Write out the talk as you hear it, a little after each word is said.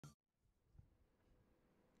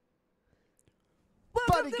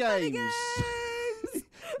BuddyGames!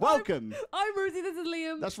 Welcome! I'm Rosie, this is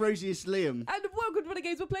Liam. That's Rosie, it's Liam. And welcome to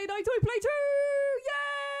BuddyGames, we're playing EyeToy Play 2!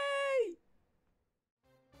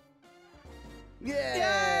 Yay!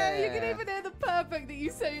 Yeah! You can even hear the perfect that you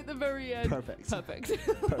say at the very end. Perfect.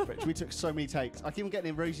 Perfect. We took so many takes. I keep on getting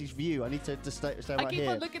in Rosie's view. I need to stay right here. I keep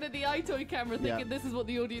on looking at the EyeToy camera thinking this is what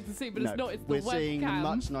the audience is seeing, but it's not. It's the webcam. We're seeing a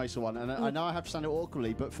much nicer one. And I know I have to stand it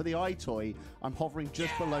awkwardly, but for the EyeToy, I'm hovering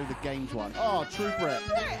just below the games one. Oh, true Brit.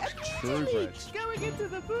 True Brit. Going into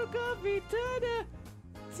the book of Eternity.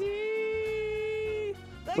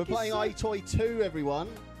 We're playing EyeToy 2, everyone.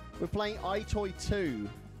 We're playing EyeToy 2.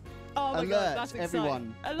 Oh my God, that's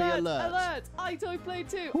everyone. Alert, be alert. Alert! EyeToy Play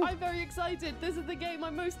 2. I'm very excited. This is the game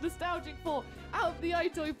I'm most nostalgic for out of the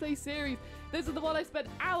EyeToy Play series. This is the one I spent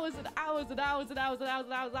hours and hours and hours and hours and hours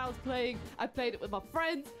and hours playing. I played it with my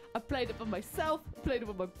friends. I played it by myself. Played it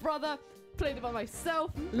with my brother. Played it by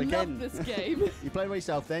myself. Love this game. You played by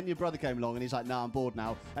yourself, then your brother came along and he's like, nah, I'm bored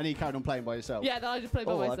now. And he carried on playing by himself. Yeah, then I just played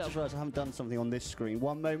by myself. I just realised I haven't done something on this screen.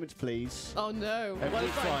 One moment, please. Oh, no.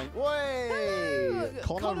 Everything's fine. Way!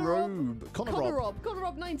 Connor Rob,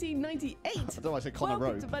 1998. I don't know why I said Connor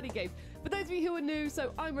Rob. Welcome to BuddyGames. For those of you who are new,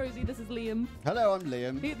 so I'm Rosie, this is Liam. Hello, I'm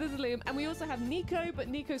Liam. This is Liam. And we also have Nico, but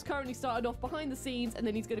Nico's currently started off behind the scenes, and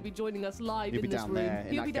then he's going to be joining us live in this room.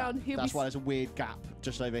 He'll be down there. That's why there's a weird gap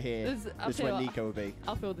just over here. This is where Nico will be.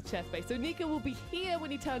 I'll fill the chest space. So Nico will be here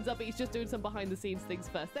when he turns up, but he's just doing some behind-the-scenes things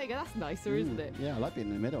first. There you go. That's nicer, isn't it? Yeah, I like being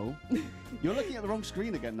in the middle. You're looking at the wrong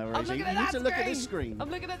screen again, though, Rosie. I'm looking at you need to look at this screen.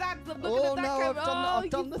 I'm looking at that. I'm looking at that camera.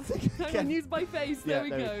 I've done the thing again. Hang on, use my face. There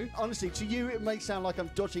we go. Honestly, to you, it may sound like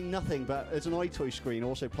I'm dodging nothing, but there's an EyeToy screen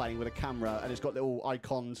also playing with a camera, and it's got little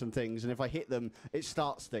icons and things, and if I hit them, it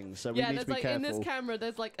starts things, so we need to be careful. In this camera,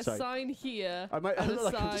 there's like a sign here and a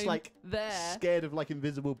sign I'm just like there. Scared of like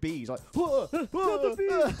invisible bees. Like,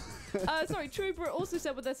 sorry, Trooper also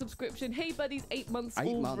said with their subscription, hey buddies, 8 months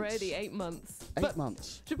already. 8 months. 8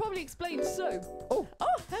 months. Should probably explain. Oh,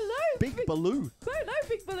 hello. Big Baloo. Hello,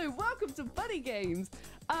 Big Baloo. Welcome to BuddyGames.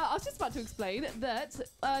 I was just about to explain that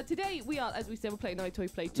today we are, as we said, we're playing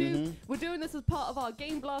EyeToy Play 2. We're doing this as part of our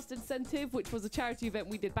Game Blast incentive, which was a charity event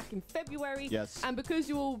we did back in February. Yes. And because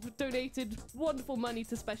you all donated wonderful money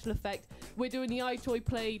to Special Effect, we're doing the EyeToy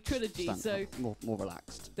Play trilogy. More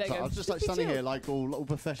relaxed. There you go. I was just like standing here like all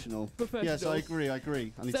professional. Yes, I agree. I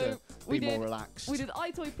need to be more relaxed. We did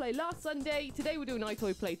EyeToy Play last Sunday. Today we're doing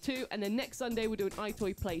EyeToy Play 2, and then next Sunday we're doing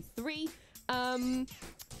EyeToy Play 3. And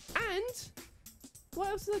what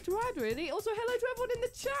else is there to add, really? Also, hello to everyone in the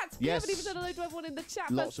chat. We haven't even said hello to everyone in the chat.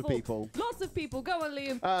 Lots of people. Lots of people. Go on,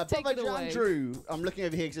 Liam. Take it away. Andrew. I'm looking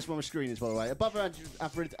over here because this is where my screen is, by the way. Above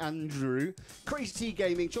average Andrew. Crazy T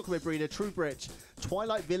Gaming. Chocolate Breeder. True Brit.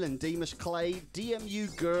 Twilight Villain. Demas Clay.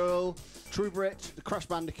 DMU Girl. True Brit. The Crash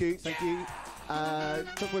Bandicoot. Thank you.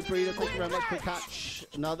 Chocolate Breeder. Thank you very much for catch.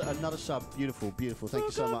 Another sub. Beautiful. Thank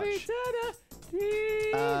you so much.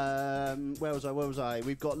 Where was I?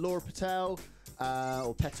 We've got Laura Patel.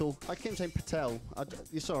 Or Petal. I keep saying Patel.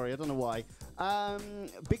 Sorry, I don't know why.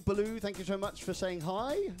 Big Baloo, thank you so much for saying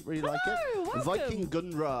hi. Really like it. Welcome. Viking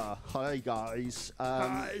Gunra. Hi, guys.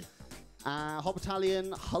 Hi. Hot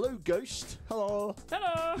Battalion. Hello, Ghost. Hello.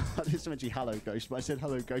 Hello. I didn't mention hello, Ghost, but I said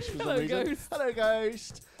hello, Ghost for some reason. Ghost. Hello,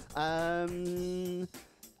 Ghost. And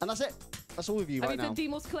that's it. That's all of you right now. Have you said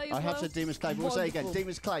Demas Clay as well? I have said Demas Clay, but we'll say again,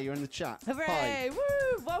 Demas Clay, you're in the chat. Hooray! Hi.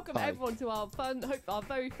 Woo! Welcome everyone to our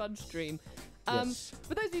very fun stream. For those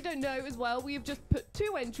of you who don't know as well, we have just put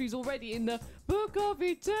 2 entries already in the Book of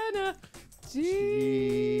Eternity.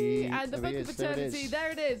 And the Book of Eternity,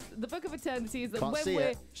 there it is. The Book of Eternity is that when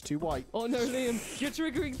we're... It's too white. Oh no, Liam, you're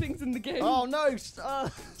triggering things in the game. Oh no,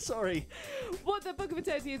 sorry. What the Book of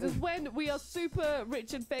Eternity is when we are super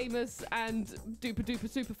rich and famous and duper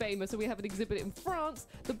super famous, and we have an exhibit in France.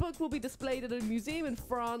 The book will be displayed at a museum in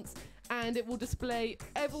France, and it will display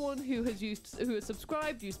everyone who has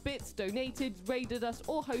subscribed, used bits, donated, raided us,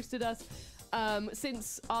 or hosted us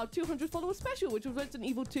since our 200 follower special, which was Resident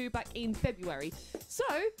Evil 2 back in February. So,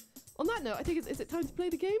 on that note, I think is it time to play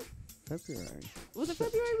the game? February. Was it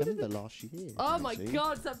February? September last year. Oh my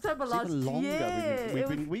God, September last year. Even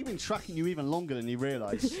longer. We've been tracking you even longer than you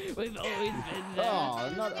realise. We've always been there.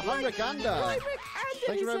 Oh, Heinrich Ander.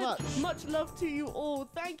 Thank you very much. Much love to you all.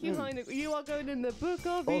 Thank you, Heinrich. You are going in the Book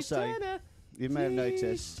of Eternity. You may have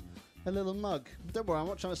noticed a little mug. Don't worry, I'm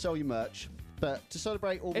not trying to sell you merch. But to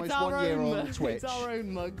celebrate almost 1 year on Twitch, it's our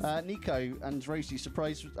own mugs. Nico and Rosie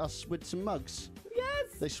surprised us with some mugs. Yes.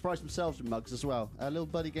 They surprised themselves with mugs as well. A little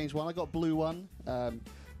BuddyGames one. I got blue one.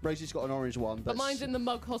 Rosie's got an orange one. But mine's in the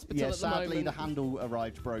mug hospital at the moment. Sadly, the handle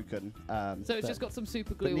arrived broken. So it's just got some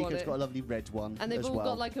super glue on it. Nico's got a lovely red one. And they've all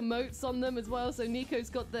got like emotes on them as well. So Nico's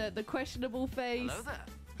got the questionable face.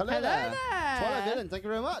 Hello there. Hello there. Twilight Villain, thank you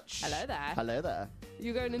very much. Hello there. Hello there.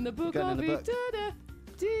 You're going in the book Going of in the book.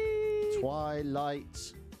 Eternity.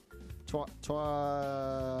 Twilight.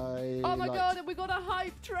 Twilight. Oh my god, and we got a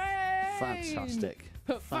hype train. Fantastic.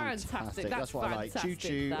 Fantastic. That's what I like. Choo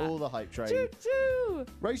choo, all the hype train. Choo choo.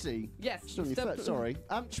 Rosie. Yes. Still on your foot, sorry.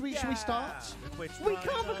 Should we start? We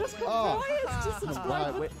can't because Kariah's just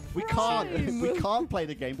subscribed. Right, we can't play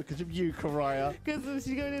the game because of you, Kariah. Because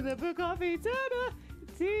she's going in the book of eternity.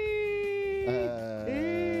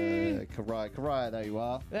 Kariah, there you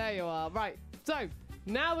are. There you are. Right. So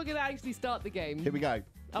now we're going to actually start the game. Here we go.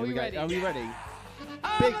 Are we ready? Are we ready?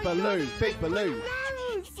 Oh Big balloon, big balloon.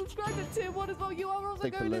 No! Subscribe to Tier 1 as well. You are also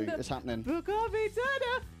Big going balloon, in the it's happening. book of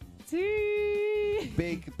eternity.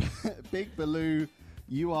 Big balloon.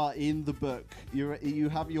 You are in the book. You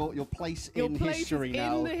have your place in history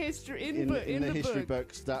now. In the history in the history book.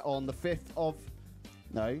 books. That on the 15th.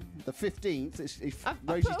 I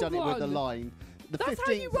Rosie's put done it with the one. line. The That's 15th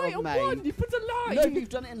how you write of a May. 1. You put a line. No, you've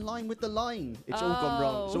done it in line with the line. It's all gone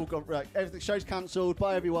wrong. It's Oh. all gone right. Everything. Show's cancelled.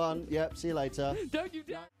 Bye everyone. Yep. See you later. Don't you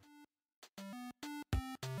dare.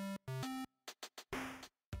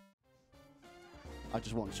 I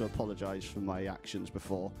just want to apologise for my actions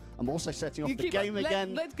before. I'm also setting off You the keep- game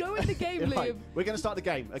again. Let's go in the game, Right, Liam. we're going to start the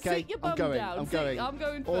game, okay? Sit your bum I'm going. down. I'm Sit- going. I'm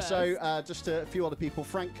going Also, first. just a few other people.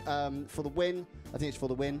 Frank for the win. I think it's for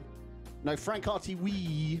the win. No, Frank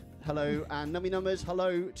RTWee. Hello, and Nummy Numbers.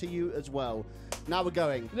 Hello to you as well. Now we're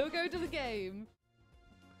going. We'll go to the game.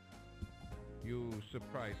 You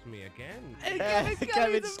surprised me again.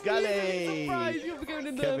 Kevin Scully. Surprise, you'll be going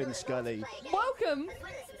in the... Kevin Scully. Welcome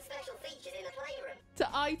to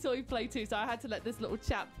EyeToy Play 2. So I had to let this little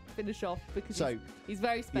chap finish off because he's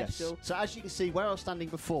very special. Yes. So as you can see, where I was standing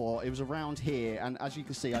before, it was around here, and as you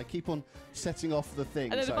can see, I keep on setting off the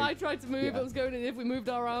thing. And then so if I tried to move, it was going in. If we moved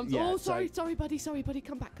our arms, Yeah, oh, sorry, so- sorry, buddy,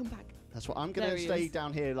 come back. that's what I'm going There to he stay is.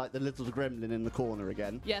 down here like the little gremlin in the corner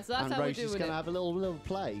again. Yeah, so that's and how we're Rosie's doing going to it. have a little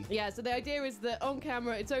play. Yeah, so the idea is that on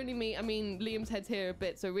camera, it's only me. I mean, Liam's head's here a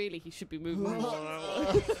bit, so really he should be moving more.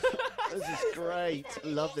 This is great.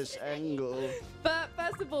 Love this angle. But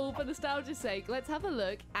first of all, for nostalgia's sake, let's have a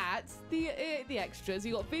look at the extras.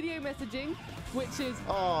 You got video messaging, which is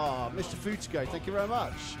Oh, Mr. Foodgo, thank you very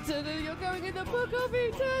much. you're going in the book of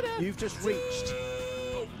eternity. You've just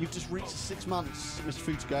reached 6 months,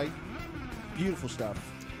 Mr. Foodgo. Beautiful stuff.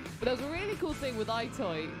 But there was a really cool thing with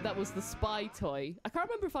EyeToy. That was the SpyToy. I can't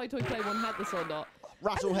remember if EyeToy Play 1 had this or not.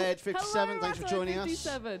 Rattlehead 57, Hello, thanks for Rattlehead joining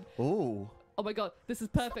 57. us. Ooh. Oh my god, this is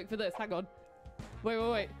perfect for this. Hang on.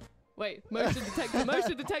 Wait. Motion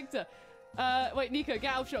detector. Wait, Nico,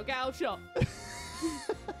 get out of shot.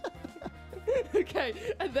 Okay,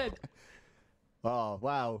 and then. Oh,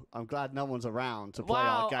 wow. I'm glad no one's around to play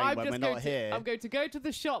Wow, our game I'm when just we're going not to, here. I'm going to go to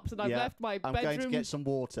the shops and I've Yeah, left my I'm bedroom. going to get some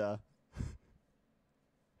water.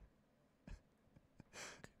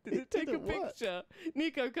 Did it take a didn't work. picture?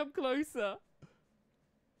 Nico, come closer.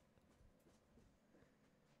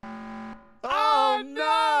 Oh,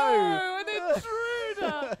 no! An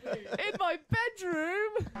intruder in my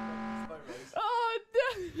bedroom. Oh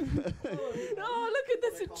no! Oh, look at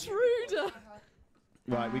this intruder.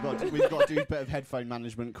 Right, we've got to do a bit of headphone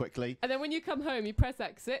management quickly. And then when you come home, you press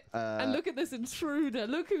exit, and look at this intruder.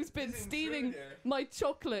 Look who's been stealing my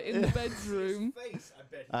chocolate in the bedroom. Face, I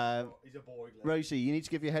bet he's a boy. Rosie, you need to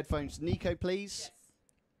give your headphones to Nico, please.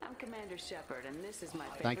 I'm Commander Shepard, and this is my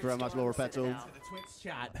favorite Thank you very much, store on Laura the Petal. Citadel. The Twitch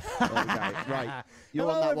chat. There we go. Right, you're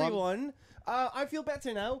Hello, on that one. everyone. I feel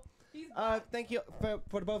better now. Thank you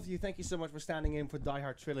for the both of you. Thank you so much for standing in for Die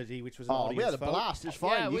Hard Trilogy, which was an Oh, audience we had a vote. blast. It's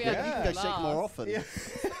fine. Yeah, you we can, had you a can go sick more blast. often.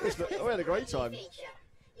 Yeah. We had a great time.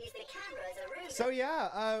 So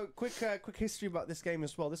yeah, quick history about this game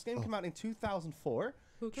as well. This game came out in 2004,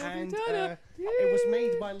 and it was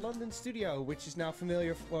made by London Studio, which is now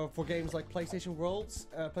familiar for games like PlayStation Worlds,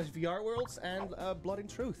 PlayStation VR Worlds, and Blood and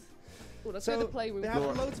Truth. Oh, that's So where the play room they have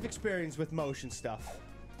was. loads of experience with motion stuff.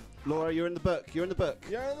 Laura, you're in the book. You're in the book.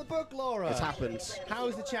 You're in the book, Laura. It's happened.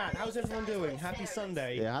 How's the chat? How's everyone doing? Happy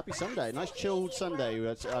Sunday. Yeah, happy Sunday. Nice chilled Sunday.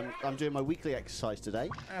 I'm doing my weekly exercise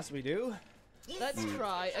today. As we do. Let's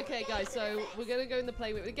try. Okay, guys. So we're gonna go in the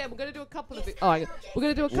play room again. We're gonna do a couple of. We're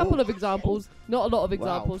gonna do a couple of examples. Not a lot of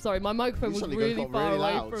examples. Sorry, my microphone You was suddenly really got far really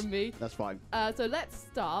away loud. from me. That's fine. So let's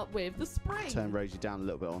start with the spring. Turn Rosie down a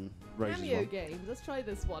little bit on Rosie's Cameo one. games. Let's try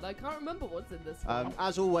this one. I can't remember what's in this one.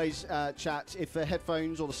 As always, chat, if the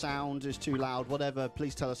headphones or the sound is too loud, whatever,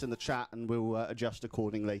 please tell us in the chat and we'll adjust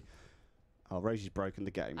accordingly. Oh, Rosie's broken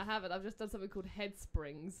the game. I haven't. I've just done something called head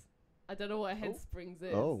springs. I don't know what head springs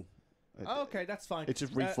is. Oh. Oh, okay, that's fine. It's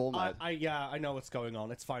just reformatted. I know what's going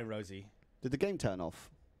on. It's fine, Rosie. Did the game turn off?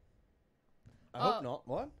 I hope not.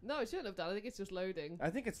 What? No, it shouldn't have done. I think it's just loading. I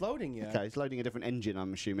think it's loading, yeah. Okay, it's loading a different engine,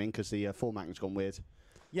 I'm assuming, because the formatting's gone weird.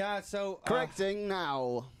 Yeah, so... Correcting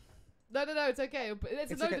now. No, it's okay.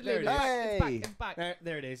 It's It's loaded. okay, there it is. It's back.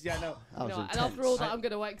 there it is. Yeah, no. That was You know, and intense. after all that, I'm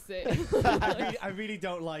going to exit. I really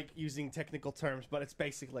don't like using technical terms, but it's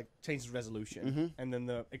basically like changes resolution. And then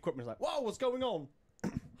the equipment's like, whoa, what's going on?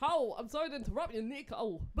 Oh, I'm sorry to interrupt you,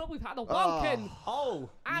 Nico, but we've had a walk-in. Oh,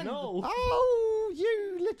 And- no. Oh,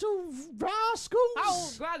 you little rascals!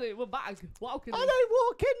 Oh, Granny, we're back. Walking. Hello,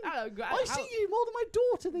 Walking! Hello, Granny. I see you more than my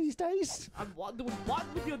daughter these days. And what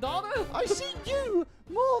with your daughter? I see you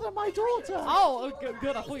more than my daughter. Oh, okay,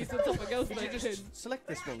 good. I thought you said something else. Did you Then. just select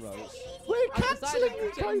this one, Rose? We're I decided cancelling to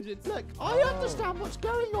you change both. it. Look, I understand what's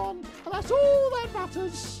going on, and that's all that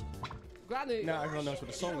matters. Granny, Now everyone knows where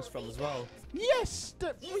the song is from as well. Yes,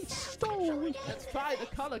 that we stole. let's try the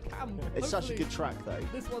color cam. It's such a Hopefully good track, though.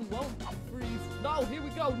 This one won't freeze. No, here we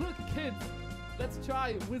go. Look, kids. Let's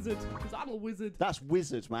try wizard, because I'm a wizard. That's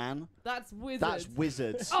wizard, man. That's wizard. That's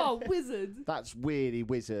wizard. Oh, wizard. That's really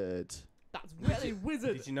wizard. That's really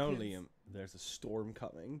wizard. Did you know, kids. Liam, there's a storm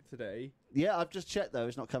coming today? Yeah, I've just checked though.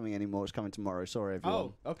 It's not coming anymore. It's coming tomorrow. Sorry,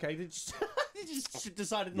 everyone. Oh, okay. Did you just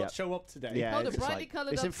decided not Yep. to show up today? Yeah, Oh, the it's brightly like,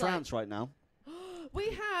 coloured it's in outside. France right now.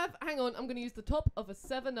 We have, hang on, I'm going to use the top of a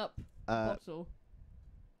 7-Up bottle.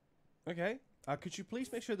 Okay. Could you please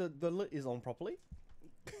make sure that the lid is on properly?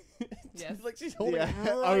 Yes. Like she's holding Yeah, right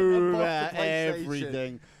above over the PlayStation.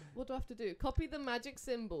 everything. What do I have to do? Copy the magic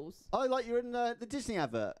symbols. Oh, like you're in the Disney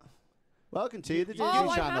advert. Welcome to the Disney Oh,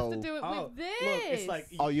 I channel. have to do it Oh, with this. look, it's like...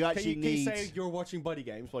 Oh, you can actually can you need- say you're watching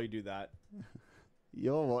BuddyGames while you do that?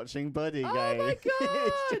 You're watching BuddyGames. Oh my It's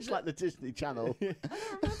God. just like the Disney Channel. I don't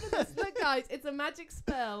remember this. Look, guys, it's a magic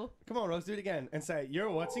spell. Come on, Rose, do it again and say, you're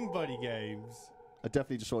watching BuddyGames. I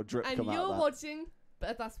definitely just saw a drip And come out you're of that. watching,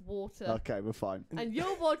 but that's water. Okay, we're fine. And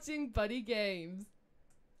you're watching BuddyGames.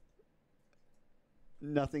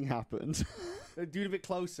 Nothing happened. Do it a bit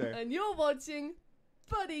closer. And you're watching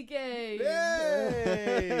BuddyGames.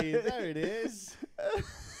 Hey, there it is.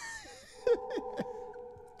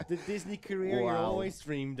 The Disney career you Wow. always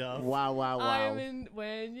dreamed of. Wow, wow, wow. I'm in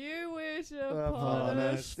when you wish upon Upon a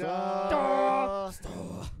a star.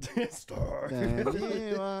 star. Then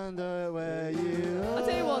you wonder where you are. I'll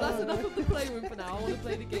tell you what, that's enough of the playroom for now. I want to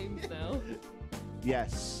play the games now.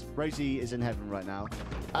 Yes, Rosie is in heaven right now.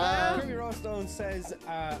 Kirby Rawstone says,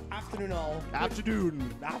 afternoon all.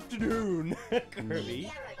 Afternoon. Afternoon,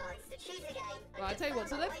 Kirby. Right, I'll tell you what,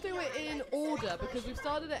 so let's do it in order because we've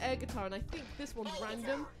started at AirGuitar and I think this one's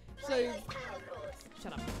random. So,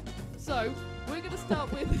 shut up. So, we're going to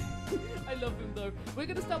start with, I love him though. We're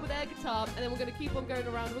going to start with AirGuitar and then we're going to keep on going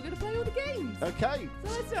around. We're going to play all the games. Okay.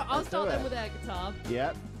 So let's do it. I'll Let's start do then it. with AirGuitar.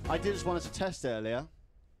 Yeah. I did just want us to test earlier.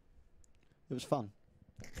 It was fun.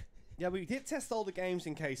 Yeah, we did test all the games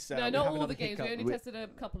in case. No, we not have all another the games. hiccup. We only We- tested a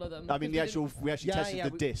couple of them. I mean, we actually tested the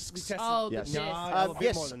we discs. tested. Oh, the Yes. discs. a bit more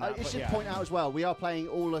Yes, than that, I but should yeah. point out as well, we are playing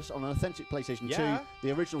all this on an authentic PlayStation Yeah. 2,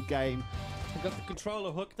 the original game. I've got the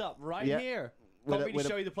controller hooked up right Yeah. here. With Can't a- really with a-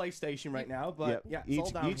 show you the PlayStation right now, but yeah, you it's all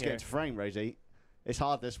need down you need to get here. into frame, Rosie. It's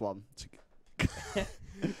hard, this one.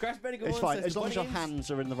 Crash Bandicoot It's 1 fine, says as long as your Buddy Games-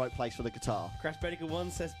 hands are in the right place for the guitar. Crash Bandicoot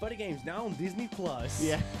 1 says Buddy Games now on Disney Plus.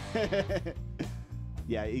 Yeah.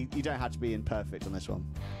 Yeah, you don't have to be in perfect on this one.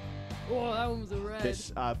 Oh, that one was a red.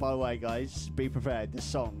 This, by the way, guys, be prepared. This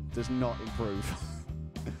song does not improve.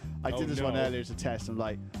 I Oh, did this one no. earlier as a test. I'm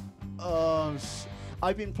like, oh,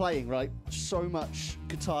 I've been playing so much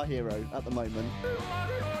Guitar Hero at the moment.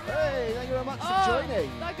 Hey, thank you very much for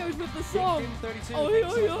joining. That goes with the song. 32, Oh,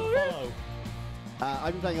 thanks so yeah, much for yeah. the follow.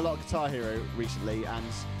 I've been playing a lot of Guitar Hero recently, and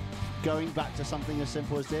going back to something as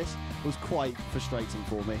simple as this was quite frustrating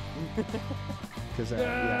for me. Because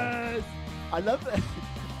yeah, Yes. I love it.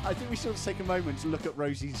 I think we should take a moment to look at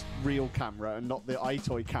Rosie's real camera and not the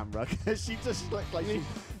EyeToy camera, because she just looks like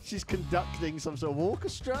she's conducting some sort of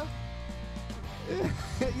orchestra.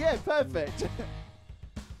 Yeah, perfect. I'm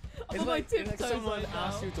It's on my like tiptoes someone right now.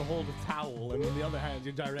 asks you to hold a towel, and on the other hand,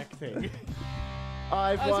 you're directing.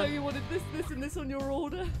 I've So won you wanted this, and this on your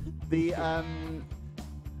order? the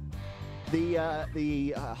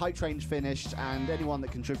hype train's finished, and anyone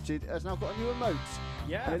that contributed has now got a new remote.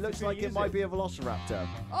 Yeah, And it looks like it might be a Velociraptor.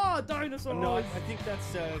 Oh, dinosaurs! No, I think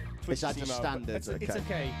that's Twitch's that just emo, but standard? It's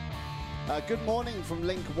okay. Good morning from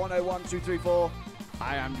Link 101234.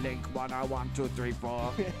 I am Link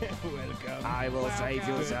 101234. Welcome. I will save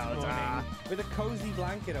you, Good Zelda. morning. With a cozy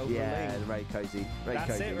blanket over Yeah, Link. very cozy. Very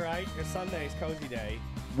That's cozy. it, right? It's Sunday's cozy day.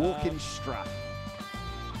 Walking strap.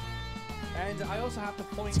 And I also have to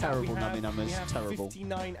point Terrible out nummy numbers, we have terrible.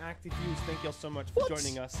 59 active views. Thank you all so much for What?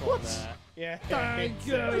 joining us What? on Thank it's,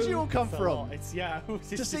 you. Where did you all come it's a from? lot. It's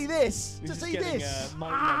To see this. we're To just see getting, this.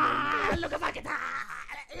 mind-numbing. Look at my guitar.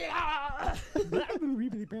 There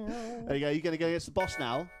you go. You're going to go against the boss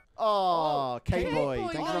now. Oh, K-Boy. K-Boy,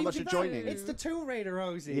 Thank you very much for 92. joining. It's the Tomb Raider,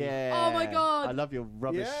 Rosie. Yeah. Oh my God. I love your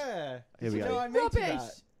rubbish. Yeah. Here we You go. know I made you Rubbish.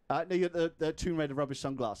 that. No, you're the Tomb Raider rubbish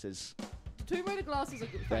sunglasses. Tomb Raider glasses are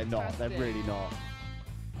good. They're not. They're really not.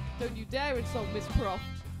 Don't you dare insult Miss Croft.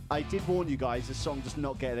 I did warn you guys. The song does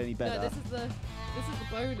not get any better. No, this is the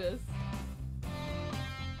bonus.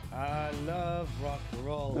 I love rock and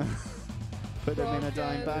roll. Put them in a Rock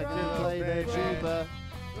dime and bag and roll, play their baby. tuba.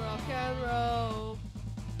 Rock and roll.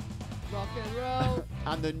 Rock and roll.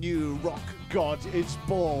 And the new rock god is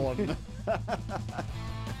born.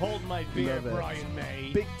 Hold my beer, Love it. Brian May.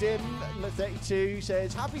 Big Dim 32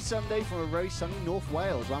 says, Happy Sunday from a very sunny North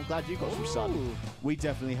Wales. Well, I'm glad you got some sun. Ooh. We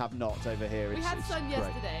definitely have not over here. We It's- had it's sun great.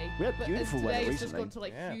 yesterday. We had but beautiful today weather it's just recently. gone to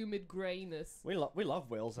like Yeah. humid greyness. We love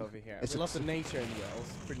Wales over here. It's we a love the nature in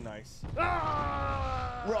Wales. Pretty nice.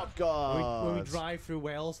 Rock god. When we drive through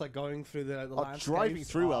Wales, like going through the landscapes. driving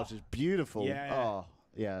through oh, Wales is beautiful. Yeah. Oh,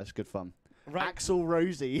 yeah, it's good fun. Right. Axel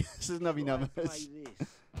Rosie. This is Nubby Numbers.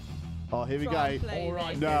 Oh, here we Try and go. play All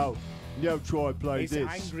right. this. No. No, try play He's this. an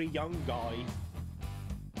angry young guy.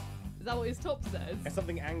 Is that what his top says? It's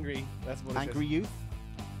something angry. That's what it Angry says. youth?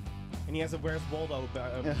 And he has a Where's Waldo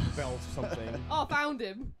belt or something. Oh, found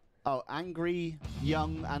him. Oh, angry,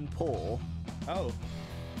 young, and poor. Oh.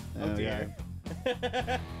 There Oh we dear.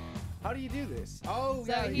 How do you do this? Oh,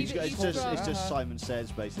 So yeah. he- It's, he's it's just, from- it's just Simon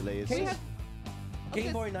Says, basically. It's Can you just, have-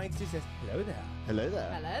 Game Boy 92 says, hello there. hello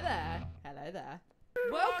there. Hello there. Hello there.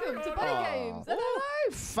 Welcome to Buddy Aw. Games. And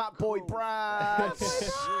hello. Fat boy Brad. Fat Boy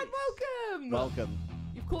Brad, welcome. Welcome.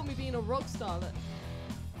 You've caught me being a rock star.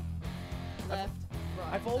 Left, right.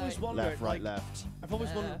 I've always no. wondered. Left, right, like, left. I've always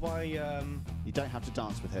wondered why. You don't have to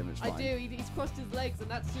dance with him, it's fine. I do. He's crossed his legs, and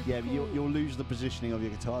that's super Yeah, cool. but you'll lose the positioning of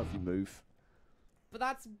your guitar if you move. But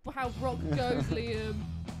that's how rock goes, Liam.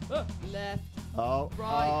 Left, Oh,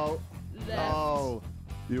 Right. oh, left. oh.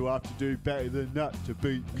 You have to do better than that to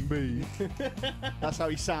beat me. That's how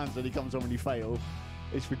he sounds when he comes on when you fail.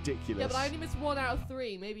 It's ridiculous. Yeah, but I only missed 1 out of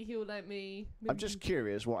 3. Maybe he'll let me. I'm just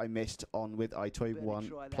curious what I missed on with iToy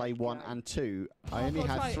 1, Play 1 and 2. I Oh, only I'll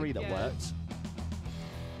try had it 3 that again. worked.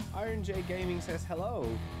 Iron J Gaming says hello.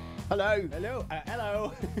 Hello. Hello.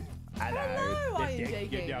 Hello. Hello, Iron J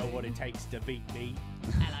You know Gaming. what it takes to beat me.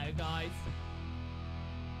 Hello, guys.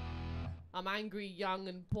 I'm angry, young,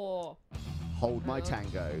 and poor. Hold my Hello.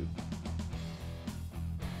 tango.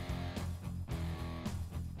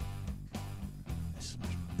 This is the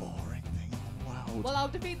most boring thing in the world. Well, I'll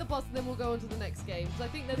defeat the boss and then we'll go on to the next game. Because I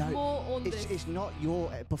think there's No, more on it's, this. it's not your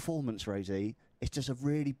performance, Rosie. It's just a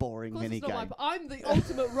really boring Of course mini it's not game. I'm the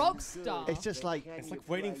ultimate rock star. It's just like It's like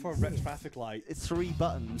waiting for a red traffic light. it's 3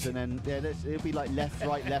 buttons, and then it'll be like left,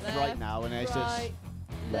 right, right now, and it's right,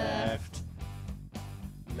 just left,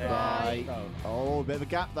 Right. No. Oh, a bit of a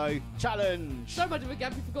gap though. Challenge. So much of a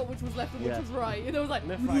gap, you forgot which was left and which Yeah. was right. And it was like,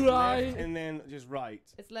 Left, right, left, and then just right.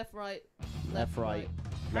 It's left, right, Left, right,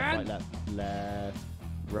 left, right, left,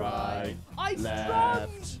 right, I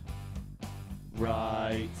left, strummed!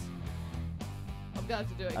 right. I'm going to have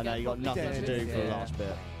to do it again. I know you got probably nothing to so do for the it's- last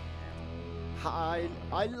bit.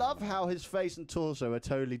 I love how his face and torso are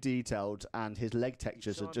totally detailed, and his leg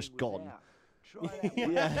textures are just gone.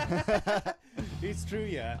 Yeah. It's true,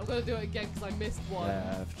 yeah. I'm going to do it again because I missed one.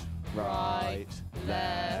 Left, right, Right,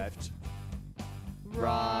 left,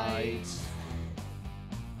 Right. right.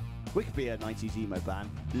 We could be a 90s emo band.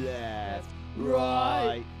 Left, Right,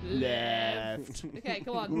 right, left, Okay,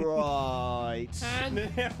 come on. right. And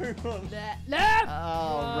Everyone. left,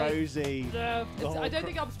 Oh, right, Rosie. left. The I whole don't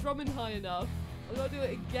think I'm strumming high enough. I'm going to do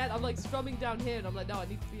it again. I'm like strumming down here and I'm like, no, I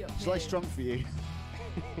need to be up Shall I here. strum for you?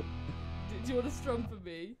 Do you want to strum for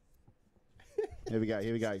me? Here we go,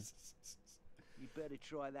 here we go. You better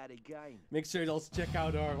try that again. Make sure you also check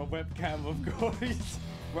out our webcam, of course,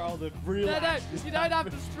 where all the real. No, actions you don't have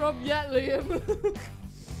to strum yet, Liam.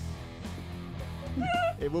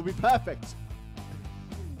 It will be perfect.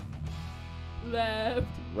 Left,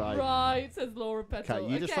 Right. right, says Laura Petal.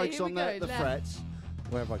 Okay, you just focus here on we the go. Left, frets.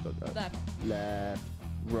 Where have I got that? Left, Left,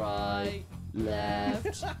 right, right,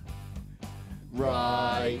 left, right.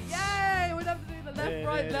 right. Yay! We'd have to do the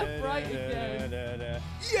left, right again.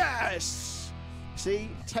 Yes! Foxy.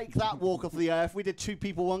 Take that, walk off the earth. We did 2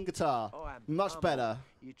 people, 1 guitar. I am Much humble. better.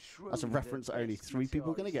 You're That's a truly reference the that only best 3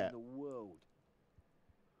 people are going to guitarist get. in the world.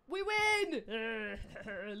 We win! Look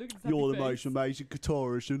at his happy You're the face. most amazing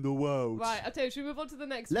guitarist in the world. Right, I'll tell you, should we move on to the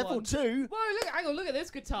next Level one? 2? Whoa, look, hang on, look at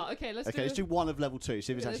this guitar. Okay, let's Okay, let's do 1 of level 2,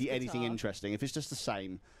 see if it's Look at actually this anything guitar. interesting. If it's just the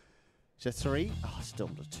same. Is there 3? Oh, still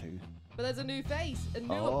the 2. But there's a new face, a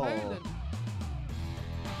new Oh. opponent.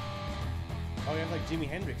 Oh, you have like Jimi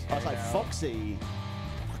Hendrix. I was like, now. Foxy.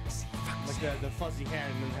 Like the fuzzy hair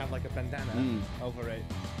and then have like a bandana over it.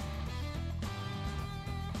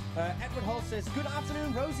 Edward Hall says, good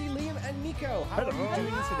afternoon, Rosie, Liam, and Nico. How are you doing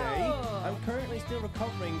today? Hello. I'm currently still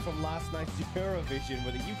recovering from last night's Eurovision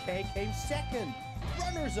where the UK came second.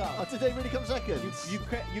 Runners Oh, up. did they really come second?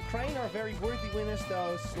 Ukraine are very worthy winners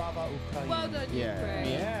though. Slava Ukraine. Well done, Yeah.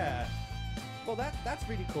 Ukraine. Yeah. Well, that's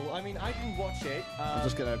really cool. I mean, I didn't watch it. I'm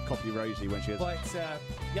just going to copy Rosie when she was... But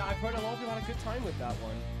yeah, I've heard a lot of people had a good time with that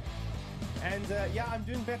one. And yeah, I'm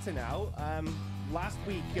doing better now. Last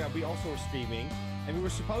week we also were streaming, and we were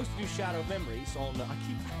supposed to do Shadow of Memories on. I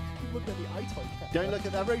keep looking at the EyeToy camera. Don't look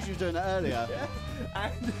at that. Rosie was doing it earlier.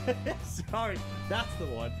 And sorry, that's the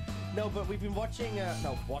one. No, but we've been watching,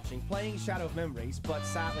 playing Shadow of Memories. But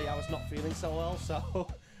sadly, I was not feeling so well, so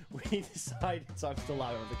we decided. So I'm still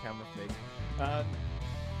out of the camera thing.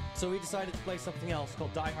 So we decided to play something else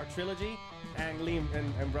called Die Hard Trilogy, and Liam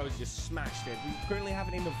and Rosie just smashed it. We currently have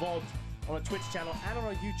it in the vault on a Twitch channel and on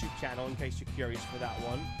our YouTube channel, in case you're curious for that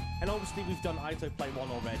one. And obviously we've done EyeToy Play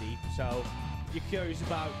 1 already, so if you're curious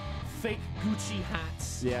about fake Gucci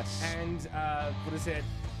hats. Yes. And what is it?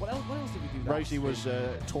 What else did we do? That Rosie was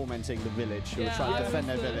tormenting the village. She was Yeah, trying I to defend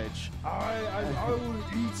their was, village. I will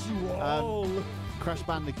eat you all. Crash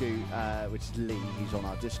Bandicoot, which is Lee, he's on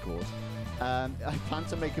our Discord. I plan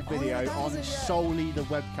to make a video on solely the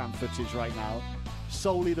webcam footage right now.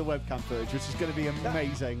 Solely the webcam footage, which is going to be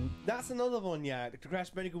amazing. That's another one, yeah. The Crash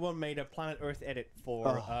Bandicoot 1 made a Planet Earth edit for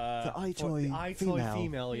the EyeToy EyeToy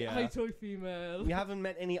female, yeah. EyeToy female. We haven't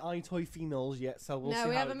met any EyeToy females yet, so we'll see No,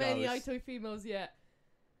 we how haven't it met any goes. EyeToy females yet.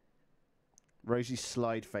 Rosie's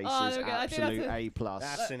slide face Oh, is there we go. I think absolute that's A+. plus.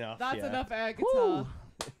 That's enough, That's yeah. enough air Woo. guitar.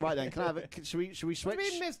 Right then, can I have it? Should we What switch? do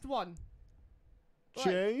you mean missed one? Right.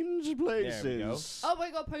 Change places. There we go. Oh,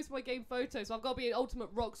 I got to post my game photo, so I've got to be an ultimate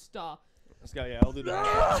rock star. Let's go, yeah, I'll do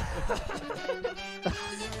that.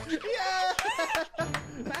 Yeah!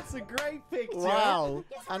 That's a great picture. Wow.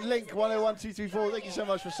 And Link 101234, thank you so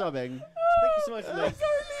much for subbing. Thank you so much, Sorry, Liz.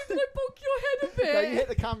 Liam, did I bonk your head a bit? No, you hit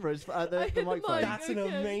the cameras, I the hit the microphone. mic. That's an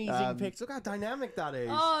Okay. amazing picture. Look how dynamic that is.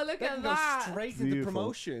 Oh, look that at can that. go straight into Beautiful.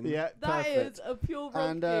 promotion. Yeah, That perfect. is a pure rock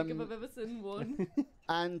And, gig if I've ever seen one.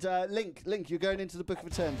 And Link, you're going into the Book of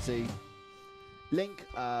Eternity. Link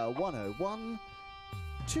 101,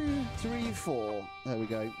 2, 3, 4. There we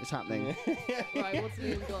go. It's happening. Right, what's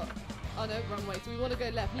Liam got? Oh no, wrong way. So we want to go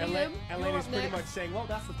left. And Liam, Elaine you're is up pretty next. much saying, well,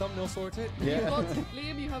 that's the thumbnail sorted. You've got,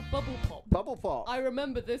 Liam, you have BubblePop. BubblePop. I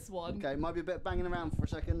remember this one. Okay, might be a bit banging around for a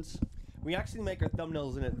second. We actually make our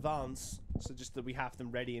thumbnails in advance, so just that we have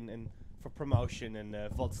them ready and for promotion and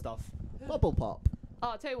VOD stuff. BubblePop. Oh,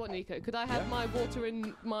 I'll tell you what, Nico. Could I have Yeah. my water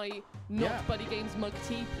in my not Yeah. BuddyGames mug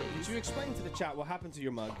tea, please? Could you explain to the chat what happened to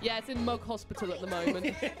your mug? Yeah, it's in Mug Hospital at the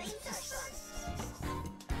moment.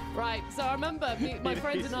 Right, so I remember my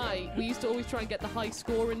friend and I, we used to always try and get the high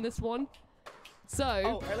score in this one. So,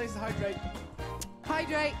 Oh, Ellie's hydrate.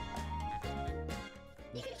 hydrate.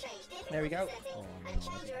 There we go.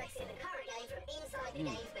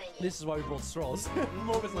 This is why we brought straws.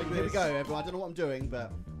 Moments like this. Here we go, everyone. I don't know what I'm doing,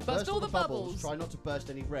 but Burst all the bubbles. Try not to burst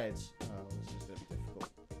any reds. Oh, this is going to be difficult.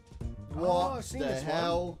 Oh, What I've seen the this one.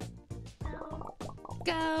 hell?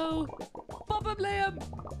 Go! Pop 'em,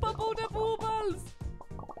 Liam! Bubble the bubbles!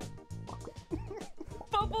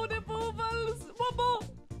 Bubble the bubbles! Bubble!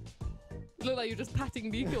 Look like you're just patting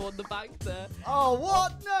Nico on the back there. Oh,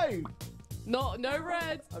 what? No! No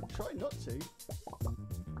red. I'm trying not to.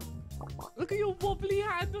 Look at your wobbly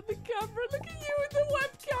hand on the camera. Look at you in the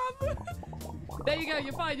webcam. There you go.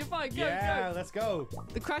 You're fine. You're fine. Go, Yeah, go. let's go.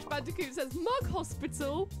 The Crash Bandicoot says Mug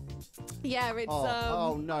Hospital. Yeah, it's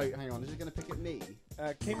Oh no! Hang on. Is it going to pick at me?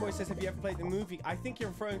 K-Boy says, have you ever played the movie? I think you're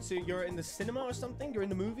referring to you're in the cinema or something? You're in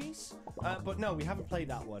the movies? But no, we haven't played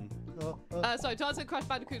that one. Sorry, to answer Crash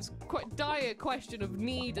Bandicoot's quite dire question of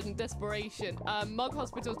need and desperation, Mug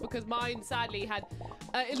Hospitals, because mine sadly had,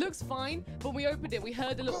 it looks fine, but when we opened it, we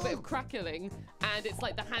heard a little bit of crackling, and it's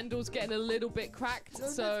like the handle's getting a little bit cracked,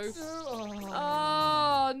 so...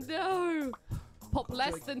 Oh, no! Pop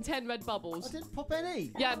less than 10 red I bubbles. didn't pop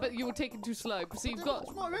any. Yeah, but you were taking too slow, so you've got...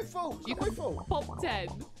 It's my fault. You It's my can fault. pop 10.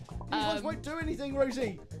 These ones won't do anything,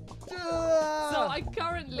 Rosie. So I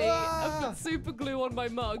currently have put super glue on my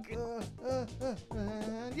mug.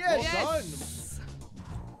 Yes.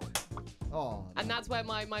 Oh. And that's where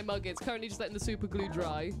my mug is. Currently just letting the super glue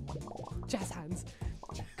dry. Jazz hands.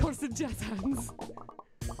 Constant jazz hands.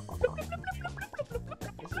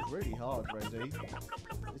 This is really hard, Rosie.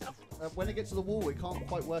 When it gets to the wall, it can't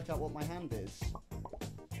quite work out what my hand is.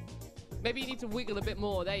 Maybe you need to wiggle a bit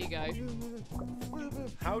more. There you go.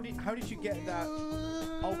 How did you get that?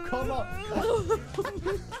 Oh, come on.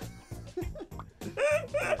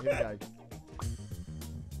 Right, here we go.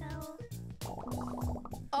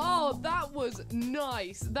 Oh, that was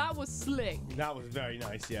nice. That was slick. That was very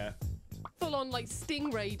nice, yeah. Full on like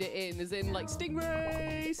stingrayed it in, as in like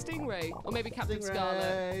stingray. Or maybe Captain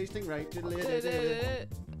Scarlet. Stingray.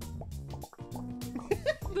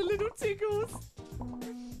 The little tickles.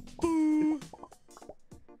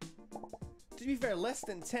 To be fair, less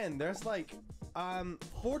than 10. There's like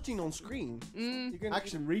 14 on screen.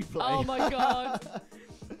 Action replay. Oh my god.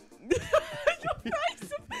 Your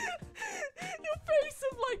face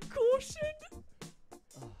of like caution.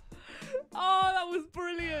 Oh, that was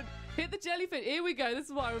brilliant. Hit the jellyfish. Here we go. This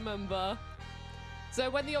is what I remember. So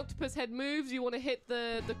when the octopus head moves, you want to hit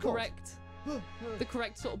the correct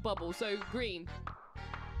sort of bubble. So green.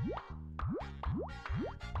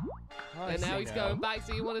 And now he's going back,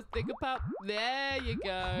 so you want to think about... There you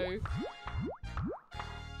go.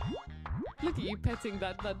 Look at you petting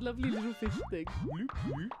that lovely little fish thing.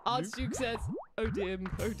 Archduke says, oh dear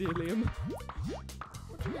Liam.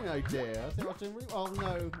 What do you mean, oh dear? I think I was doing... Oh no,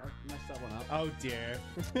 I messed that one up. Oh dear.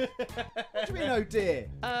 What do you mean, oh dear?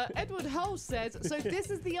 Edward Hull says, so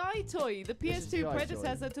this is the EyeToy, the PS2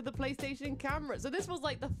 predecessor to the PlayStation camera. So this was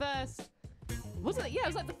like the first... Wasn't it? Yeah, it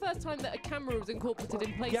was like the first time that a camera was incorporated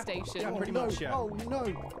in PlayStation. Yeah, pretty much, yeah. Oh no.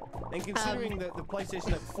 And considering the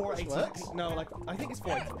PlayStation at 480p, no, like I think it's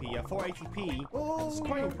 480p. Yeah, 480p. It's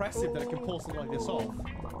quite impressive that it can pull something like this off.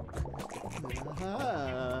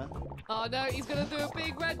 Oh no, he's gonna do a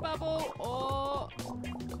big red bubble. Oh,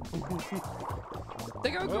 they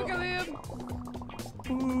go quicker, Liam.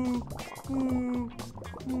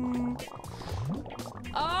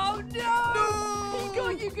 Oh no! He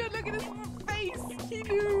got you good. Look at his face. He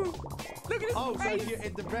knew. Look at his face. So if you're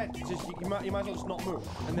in the red, just you might as well just not move,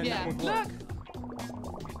 and then yeah. that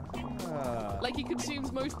Look. Like he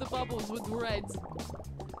consumes most of the bubbles with reds.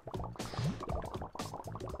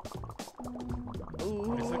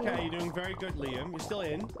 It's okay. You're doing very good, Liam. You're still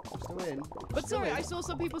in. Still in. But sorry, I saw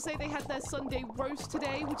some people say they had their Sunday roast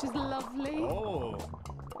today, which is lovely. Oh.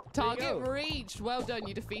 Target reached. Well done.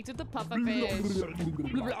 You defeated the pufferfish.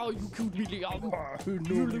 Oh, you killed me, Liam.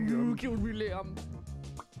 You killed me, Liam.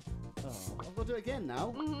 Oh, I've got to do it again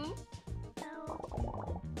now.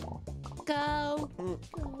 Go.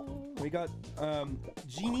 We got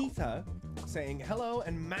Jeanita saying hello,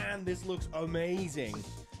 and man, this looks amazing.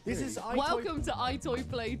 This is EyeToy. Welcome to EyeToy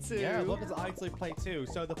Play 2. Yeah, welcome to EyeToy Play 2.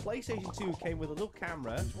 So the PlayStation 2 came with a little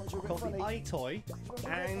camera called the EyeToy,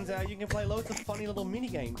 and you can play loads of funny little mini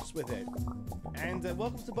games with it. And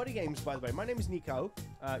welcome to BuddyGames, by the way. My name is Nico.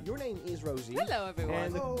 Your name is Rosie. Hello, everyone.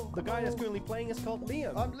 And the guy that's currently playing is called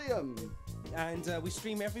Liam. I'm Liam. And we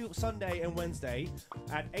stream every Sunday and Wednesday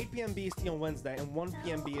at 8 p.m. BST on Wednesday and 1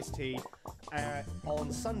 p.m. BST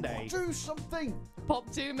on Sunday. Do something!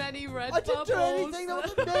 Pop too many red I didn't bubbles. do anything,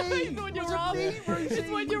 that wasn't me! It's when It your arm, wasn't me, Rosie. it's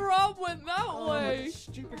when your arm went that way.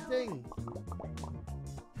 Stupid thing.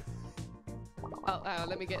 Oh, hang on,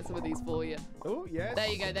 let me get some of these for you. Oh, yes. There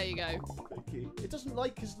you go, there you go. Thank you. It doesn't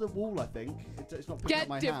like because of the wall, I think. It's not picking up Get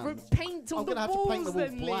my different hand. paint on I'm the gonna have to paint the walls wall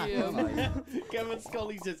then, black, Liam. aren't I? Kevin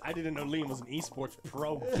Scully says, I didn't know Liam was an esports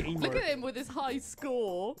pro gamer. Look at him with his high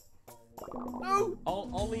score. No!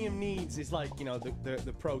 All Liam needs is like, you know,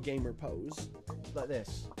 the pro gamer pose. Like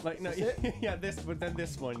this. Like, no, yeah, this, but then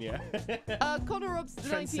this one, yeah. Connor Robs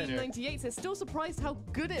 1998 says, still surprised how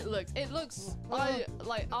good it looks. It looks I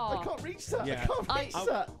can't reach that. Yeah. I can't reach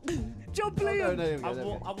that. Jump, Oh, Liam!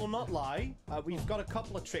 no, I will not lie. We've got a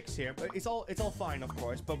couple of tricks here, but it's all fine, of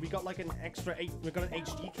course. But we got like an extra we got an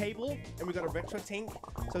HD cable and we got a retro tank.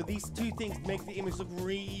 So these two things make the image look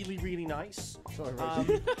really, really nice. Sorry,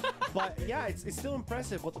 Rosie. But yeah, it's still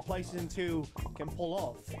impressive what the PlayStation 2 can pull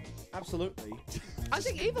off. Absolutely. I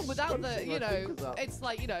think even without the, Scrunching you my know, fingers up. it's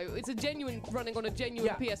like, you know, it's a genuine running on a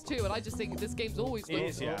genuine PS2, and I just think this game's always It looked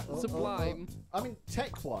is, yeah. sublime. I mean,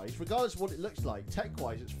 tech-wise, regardless of what it looks like,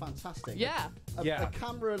 tech-wise, it's fantastic. Yeah. A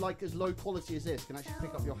camera like as low quality as this can actually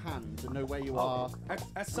pick up your hand and know where you are.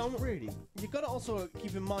 As some Really? you gotta also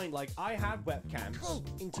keep in mind, like I had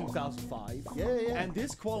webcams in 2005. Yeah. And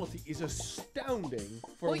this quality is astounding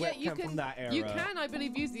for Well, a yeah, webcam you can, from that era. you can, I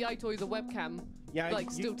believe, use the EyeToy as a webcam,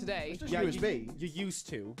 like still today. Just Yeah, USB. You used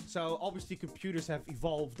to. So obviously computers have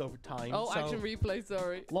evolved over time. Oh, so action replay,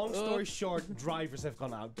 sorry. long story short, drivers have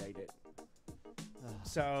gone outdated.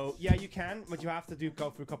 So yeah, you can, but you have to go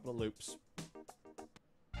through a couple of loops.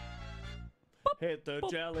 Hit the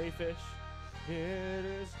jellyfish. It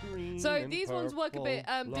is green. So and these ones work a bit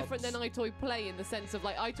purple different than lumps. EyeToy Play in the sense of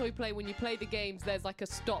like EyeToy Play, when you play the games, there's like a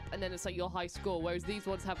stop and then it's like your high score, whereas these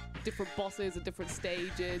ones have different bosses and different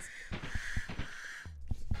stages.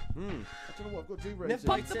 I don't know what I've got to do, Rosie.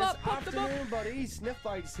 Nifbite says, up, pump them up. afternoon, buddies.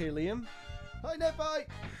 Nifbite's here, Liam. Hi, Netbite!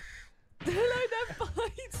 Hello, they're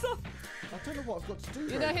fights. I don't know what I've got to do,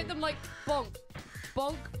 You know, Rosie. hit them like bonk,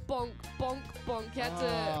 bonk, bonk, bonk, bonk. You had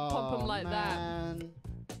to pump them like that. Man.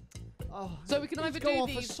 Oh, So we can these either go do on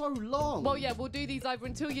these. for so long. Well, yeah, we'll do these either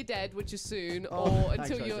until you're dead, which is soon, Oh, or thanks,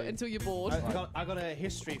 Rosie. until you're bored. I got a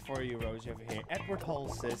history for you, Rosie, over here. Edward Hall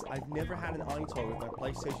says, I've never had an EyeToy with my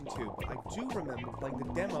PlayStation 2, but I do remember playing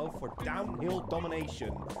the demo for Downhill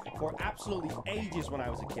Domination for absolutely ages when I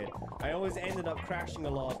was a kid. I always ended up crashing a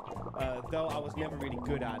lot, though I was never really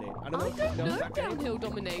good at it. I don't know I if you don't know that game. Downhill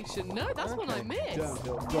Domination. No, that's one I Okay. missed.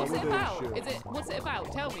 Downhill What's it about? Domination. What's it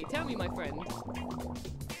about? Tell me, my friend.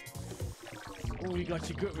 Oh, we got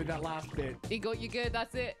you good with that last bit. He got you good.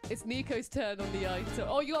 That's it. It's Nico's turn on the item.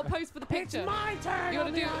 Oh, you got to pose for the picture. It's my turn. You got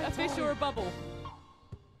to do a fish or a bubble.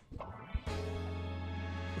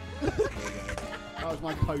 That was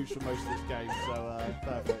my pose for most of this game, so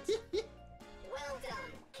perfect. Well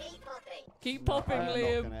done. Keep popping. Keep popping, I'm not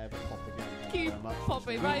Liam. gonna ever pop again. Thank you Keep very much.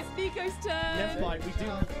 popping. Right, it's Nico's turn. Yes, Mike, we do.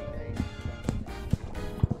 Right.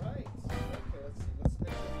 Okay, let's see.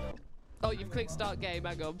 Oh, you've clicked start game.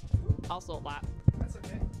 Hang on. I'll sort that. That's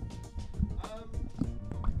okay.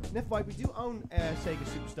 Nifbite, we do own Sega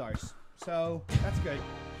Superstars, so that's good.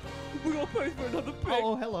 We got to pose for another pic.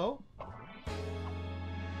 Oh, hello.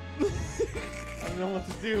 I don't know what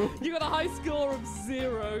to do. You got a high score of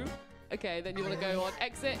 0. Okay, then you want to go on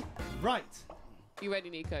exit. Right. You ready,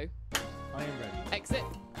 Nico? I am ready. Exit.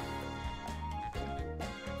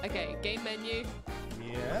 Okay, game menu.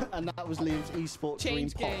 Yeah. And that was Liam's esports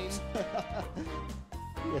Change dream game. pot.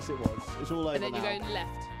 Yes, it was. It's all over And then now. you're going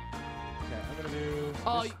left. Okay, I'm gonna do.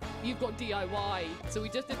 Oh, this. you've got DIY. So we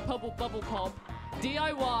just did BubblePop.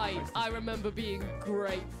 DIY, I remember being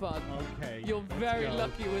great fun. Okay. You're let's very go.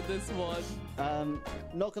 lucky with this one.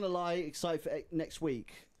 Not gonna lie, excited for next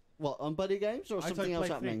week. What, on BuddyGames or EyeToy something else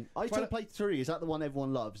Play happening? 3. EyeToy Play 3, is that the one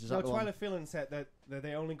everyone loves? Is that No, the one? Twilight Villain said that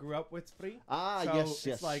they only grew up with 3. Ah, so yes,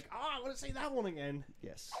 it's like, I want to say that one again.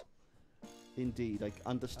 Yes. Indeed, I I'm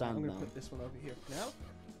understand gonna now. put this one over here for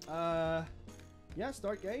now. Yeah,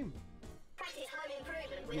 start game. Practice home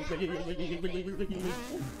improvement without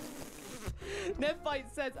Netfight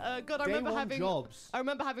says, God, I Day remember one having. jobs. I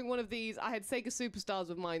remember having one of these. I had Sega Superstars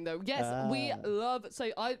with mine though. Yes, we love. So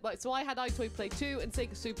I had EyeToy Play 2 and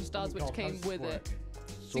Sega Superstars, which God, came how's with this it.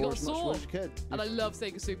 Saw you got as a much sword. wood as you could. And I love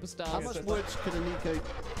Sega Superstars. How much wood could a Nico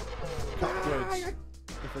cut wood?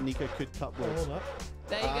 If a Nico could cut wood. Hold up.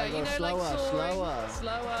 There you go. Ah, You well, know, slower, like soaring, slower.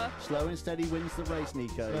 slower. Slow and steady wins the race,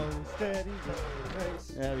 Nico. Slow and steady, race.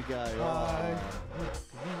 There we go. I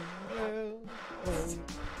Oh. will.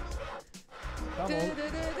 Come on.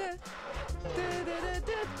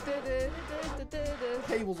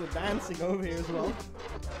 Tables are dancing over here as well.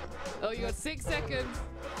 Oh, you got 6 seconds.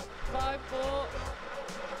 5, 4.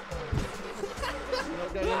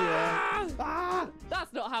 Not going anywhere. Ah!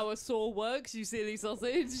 That's not how a saw works, you silly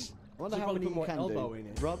sausage. I wonder You how probably many put you more can elbow do. in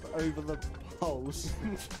it. Rub over the holes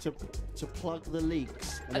to plug the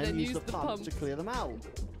leaks, and then use the pumps to clear them out.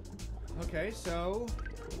 Okay, so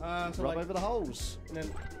Rub like, over the holes. and then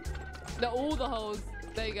No, all the holes.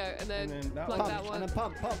 There you go. And then that plug one. that Pump, one. and then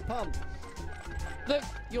pump, pump, pump. Look,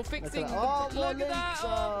 you're Look fixing. at that. Oh, more Look at leaks. that.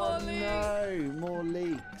 Oh, more leaks. No, more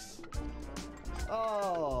leaks.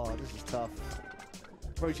 Oh, this is tough.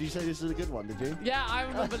 Rosie, you said this is a good one, did you? Yeah, I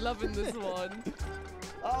remember loving this one.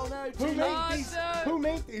 Oh no, who too made Oh, late. these? no. Who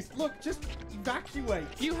made these? Look, just evacuate.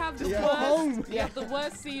 You have the Yeah. Go home. worst. You have the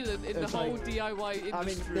worst sealant in the It's whole like- DIY industry. I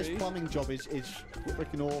mean, this plumbing job is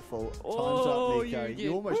freaking awful. Oh, Time's up, Nico.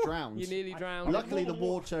 You almost drowned. You nearly drowned. Luckily, the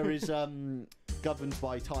water is governed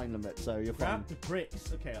by time limit, so you're fine. Grab the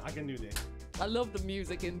bricks. Okay, I can do this. I love the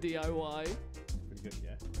music in DIY. good,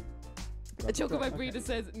 yeah. A Chocolate Breeder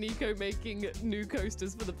says Nico making new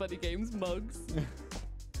coasters for the BuddyGames mugs.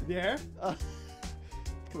 Yeah? Look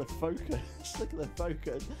at the focus. Look at the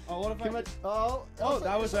focus. Oh, what if I... Oh,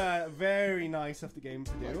 that was very nice of the game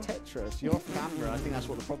to do. like Tetris. You're off camera. I think that's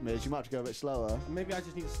what the problem is. You might have to go a bit slower. Maybe I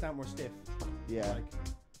just need to stand more stiff. Yeah. Like,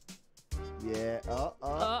 Yeah.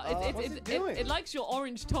 What's it doing? It likes your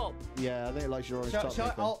orange top. Yeah, I think it likes your orange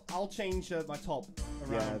top. I'll change my top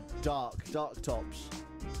Yeah, around. dark tops.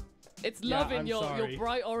 It's Yeah, loving I'm your sorry.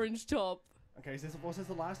 bright orange top. Okay, was this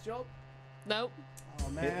the last job? Nope. Oh,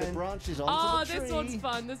 Hit man. the branches onto Oh, the tree. this one's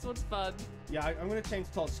fun. This one's fun. Yeah, I'm going to change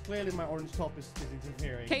tops. Clearly, my orange top is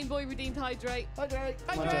interfering. Cane Boy redeemed hydrate. Hydrate.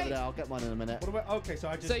 Mine's over there. I'll get mine in a minute. What about... Okay, so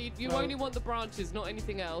I just... So you only want the branches, not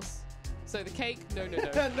anything else. So the cake? No.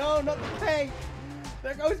 No, not the cake!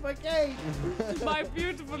 There goes my cake! My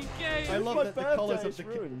beautiful cake. I love my that the colours of birthday's the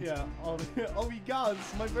ruined. Yeah. Oh my God!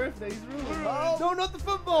 My birthday's ruined. Oh. No, not the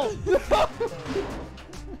football! No!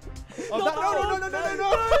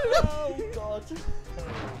 Oh God.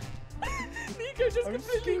 Nico just I'm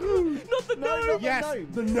completely screwed. not the gnome. not the Yes, gnome.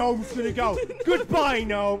 the gnome's gonna go. Goodbye,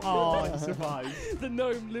 gnome. Oh, he survived. The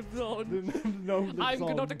gnome lives on. The gnome lives I'm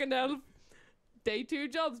on. not an elf. Day 2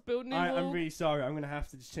 jobs, building a wall. I'm really sorry. I'm gonna have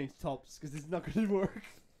to just change tops because this is not gonna work.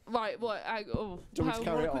 Right, what? Do you want me to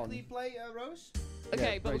carry it on? Quickly play Rose.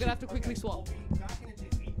 Okay, Yeah, but we're gonna have to quickly swap. I'll be back in a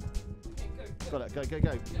jiffy. Got it. Go.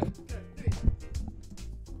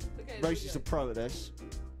 Okay, Rosie's a pro at this.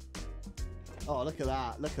 Oh, look at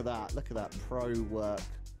that. Look at that pro work.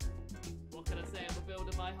 What can I say? I'm a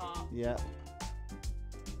builder by heart. Yeah.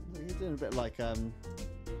 You're doing a bit like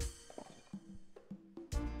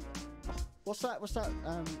What's that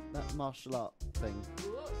that martial art thing?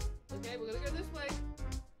 Ooh, okay, we're gonna go this way.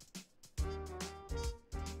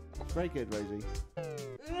 Very good, Rosie.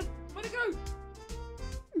 Where'd it go?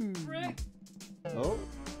 Brick. Oh,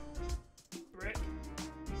 Brick.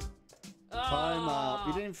 time up.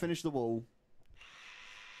 You didn't finish the wall.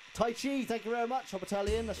 Tai Chi, thank you very much, Hot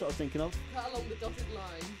Battalion. That's what I was thinking of. Cut along the dotted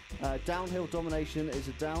line. Downhill Domination is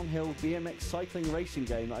a downhill BMX cycling racing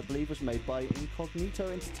game that I believe was made by Incognito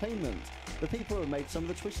Entertainment, the people who made some of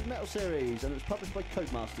the Twisted Metal series, and it was published by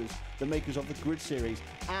Codemasters, the makers of the Grid series,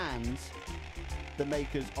 and the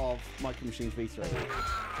makers of Micro Machines V3.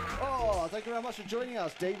 Oh, thank you very much for joining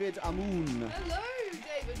us, David Amoon. Hello,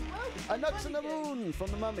 David. A Nux and a Moon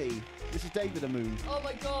from the Mummy. This is David Amoon. Oh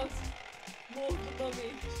my God. More of the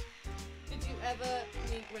mummy. Did you ever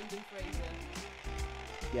meet Brendan Fraser?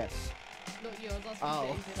 Yes. Not you, I was asking Oh,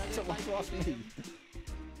 David. I don't someone like to ask me. him.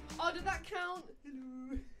 Oh, did that count?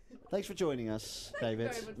 Hello. Thanks for joining us, Thank you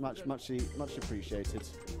David. very much for Much appreciated.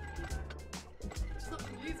 Stop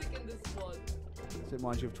the music in this one. So it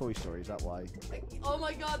reminds you of Toy Story, is that why? Oh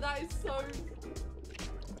my God, that is so...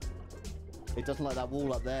 It doesn't like that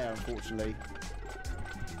wall up there, unfortunately.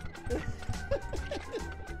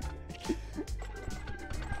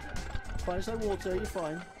 Fine, there's no water, you're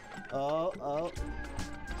fine. Oh.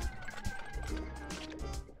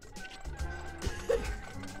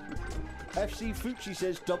 FC Fucci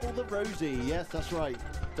says double the Rosie. Yes, that's right.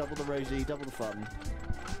 Double the Rosie, double the fun.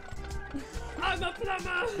 I'm a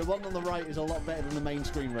plumber! The one on the right is a lot better than the main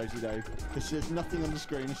screen, Rosie, though. Because there's nothing on the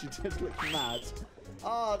screen and she just looks mad.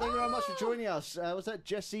 Ah, thank you very much for joining us. Was that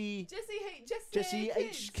Jesse Jesse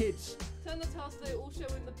H. Kids? Turn the task, they all show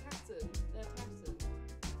in the pattern. Their pattern.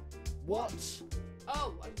 What?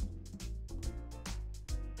 Oh,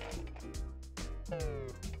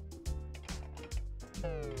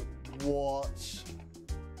 What?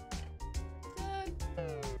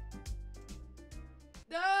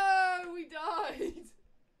 No, we died.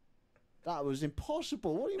 That was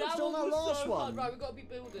impossible. What are you That doing on one that was last so one? hard. Right, we've got to be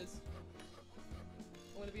builders.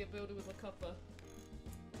 I want to be a builder with a cuppa.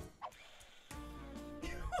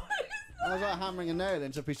 I was like hammering a nail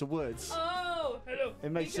into a piece of wood. Oh, hello.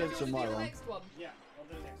 It makes Nico, sense do on you my wanna do one. the next one. Yeah, I'll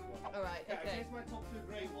do the next one. All right, okay. Here's my top 2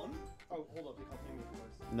 grey one. Oh, hold up, you can't hear me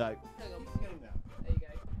first. No. Hang on. Keep getting that. There you go.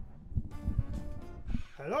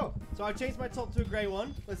 Hello. So I changed my top 2 grey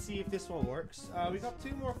one. Let's see if this one works. We got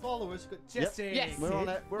 2 more followers. We've got Jesse. Yes. We're on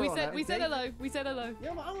it. We said hello. We said hello.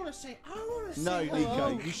 Yeah, but I want to say No, hello.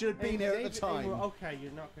 Nico, you should have been here at the time. Okay,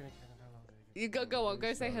 you're not going to get hello, David. You go on.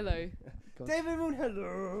 Go say hello. David Moon,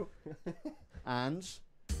 hello. And?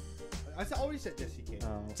 I already said Jesse Kid.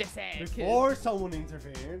 Jesse. Before someone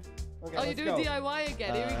interfered. Okay, Oh, you're let's doing go. DIY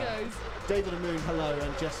again. Here he goes. David and Moon, hello,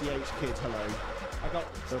 and Jesse H. Kid, hello. I got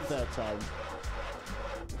For the 3rd time.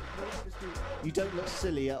 You don't look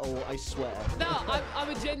silly at all, I swear. No, I'm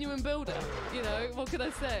a genuine builder. You know, what can I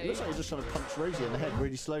It say? looks like you're just trying to punch Rosie in the head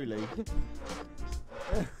really slowly.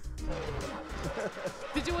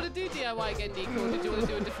 Did you want to do DIY again, Nico, or did you want to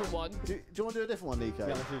do a different one? Do you want to do a different one, Nico?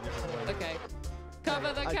 Yeah, let's do a different one. Okay.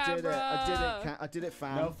 Cover the I camera. I did it,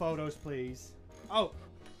 fam. No photos, please. Oh,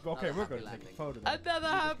 okay, we're going to take a photo. Then. Another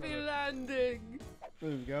happy landing. There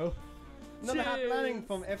we go. Another happy Cheers. landing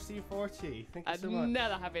from FC40. Thank you so much.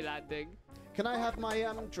 Another happy landing. Can I have my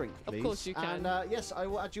drink, please? Of course you can. And yes, I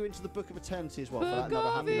will add you into the Book of Eternity as well for Book that another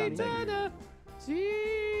of happy landing. Eternity.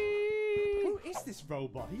 Who is this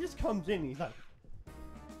robot? He just comes in. He's like,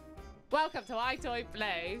 Welcome to EyeToy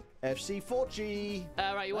Play. FC4G.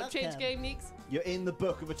 Right, you want to change game, Neeks? You're in the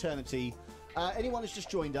Book of Eternity. Anyone who's just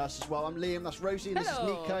joined us as well, I'm Liam, that's Rosie, and Hello.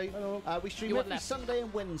 this is Nico. Hello. We stream You want every left? Sunday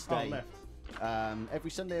and Wednesday. oh, left.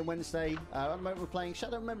 Every Sunday and Wednesday. At the moment we're playing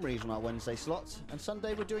Shadow Memories on our Wednesday slot. And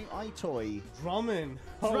Sunday we're doing EyeToy. Drummin.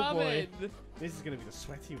 Oh boy. Drummin. This is going to be the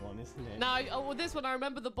sweaty one, isn't it? Now, well, this one, I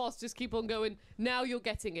remember the boss just keep on going, now you're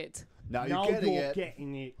getting it. Now now you're getting you're it.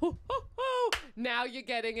 getting it. Ho, ho, ho. Now you're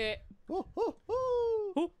getting it. Ho, ho, ho.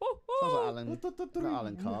 Ho, ho, Sounds ho. like Alan. Not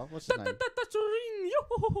Alan Carr. What's his name?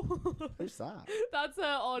 Who's that? That's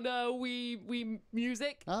on Wii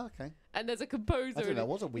Music, Oh, okay. and there's a composer. I didn't in know it. there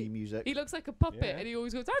was a Wii Music. He looks like a puppet, Yeah. and he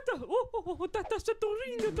always goes.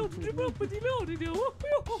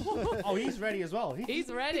 Oh, he's ready as well.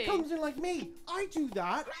 He's ready. He comes in like me. I do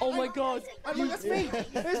that. Oh my god! I mean, that's me.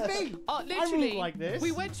 It's me. Literally, I move like this.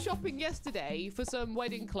 we went shopping yesterday for some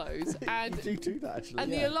wedding clothes, and You do that actually.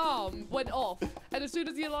 and the alarm went off. And as soon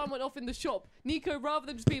as the alarm went off in the shop, Nico, rather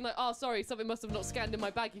than just being like, "Oh, sorry, something must have not scanned in my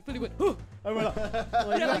bag," he fully went, "Huh." I went up.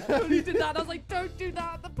 Yeah, like fully did that. And I was like, "Don't do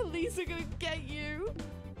that. The police are gonna get you."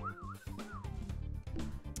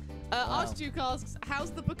 Archduke asks,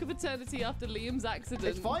 "How's the Book of Eternity after Liam's accident?"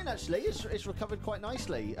 It's fine actually. It's recovered quite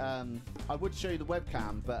nicely. I would show you the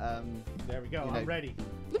webcam, but There we go. You know. I'm ready.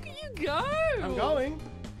 Look at you go! I'm going.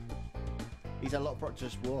 he's had a lot of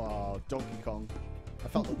practice. Whoa, Donkey Kong. I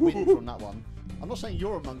felt the wind from that one. I'm not saying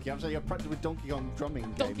you're a monkey. I'm saying you're practiced with Donkey Kong drumming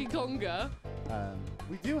game. Donkey Konga.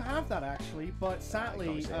 We do have that actually, but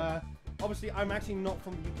sadly, obviously, I'm actually not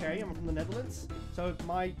from the UK. I'm from the Netherlands. So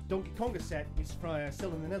my Donkey Konga set is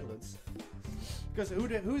still in the Netherlands. Because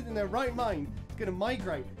who's in their right mind is going to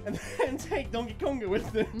migrate and then take Donkey Konga with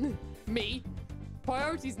them? Me.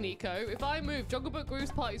 Priorities, Nico. If I move, Jungle Book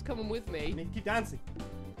Groove's party's coming with I me. mean, keep dancing.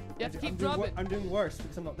 You have to keep I'm doing drumming. I'm doing worse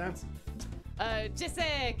because I'm not dancing.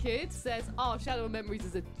 Jesse Kid says, "Oh, Shadow of Memories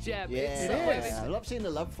is a gem." Yeah, It's It is. I love seeing the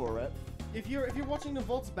love for it. If you're watching the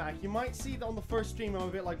VODs back, you might see that on the first stream I'm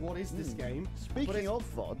a bit like, what is this game? Speaking of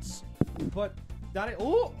VODs, But that is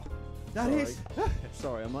Sorry. is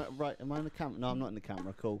sorry, am I right? Am I in the camera? No, I'm not in the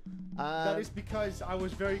camera. Cool. that is because I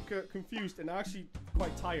was very confused and actually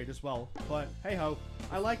quite tired as well. But hey ho,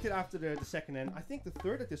 I liked it after the second end. I think the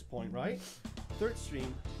third at this point, right? Third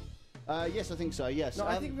stream. Yes, I think so. Yes. No,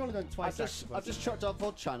 I think we've only done twice. I've just chucked our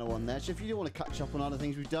VOD channel on there, so if you do want to catch up on other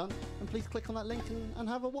things we've done, then please click on that link and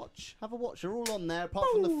have a watch. Have a watch. They're all on there, apart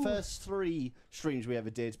from the first 3 streams we ever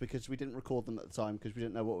did, because we didn't record them at the time because we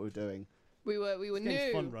didn't know what we were doing. We were This new.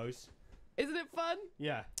 game's fun, Rose. Isn't it fun?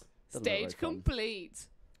 Yeah. Doesn't look very Stage fun. complete.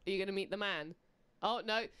 Are you gonna meet the man? Oh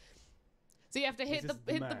no. So you have to hit this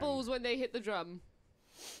the the man? balls when they hit the drum.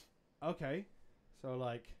 Okay. So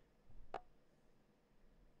like.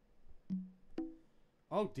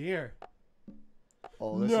 Oh dear.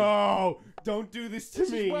 Oh, this No! Don't do this to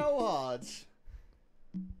is me. well hard.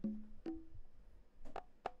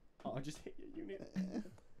 Oh, I just hit your unit.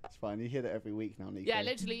 It's fine. You hit it every week now, Nico. Yeah,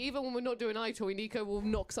 literally. Even when we're not doing EyeToy, Nico will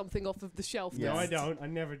knock something off of the shelf. Yeah. No, I next. don't. I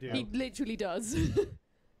never do. He literally does.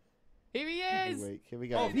 Here he Every is. week. Here we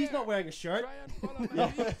go. Oh, he's not wearing a shirt. Try and follow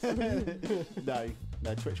my lead.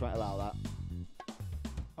 no, Twitch won't allow that.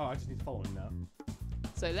 Oh, I just need to follow him now.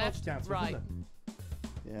 So left, Dance, right. wasn't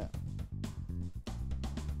Yeah.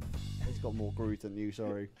 He's got more groove than you,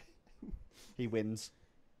 sorry. He wins.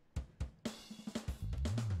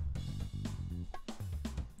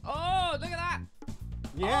 Oh, look at that. it?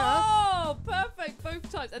 Yeah. Oh, perfect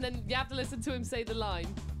both times. And then you have to listen to him say the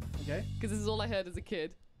line, Okay. because this is all I heard as a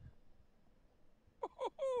kid.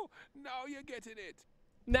 Now you're getting it.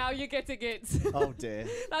 Now you're getting it. Oh dear.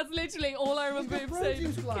 That's literally all I remember him saying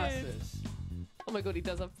as a kid. glasses. Oh my god, he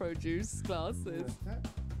does have produce glasses.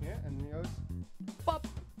 Yeah, and he goes. Pop.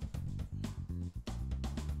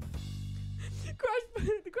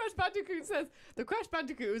 The Crash Bandicoot says the Crash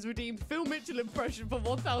Bandicoot has redeemed Phil Mitchell impression for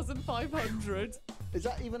 1,500. Is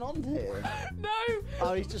that even on here? No.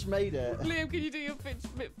 Oh, he's just made it. Liam, can you do your Phil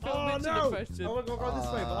Oh Mitchell no! impression I want to go this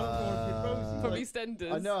way, but I don't want to hit Rosie. from Like,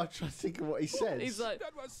 EastEnders? I know, I'm trying to think of what he says. He's like,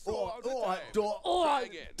 That was so out of time. all Try right,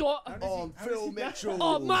 again. How does Oh, he Phil do that? Mitchell.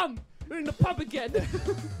 oh, mum, we're in the pub again.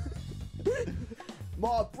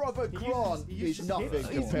 My brother Grant he uses is nothing hips.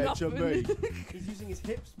 He's compared to me. nothing. He's using his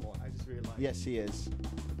hips more. I just realised. Yes, he is.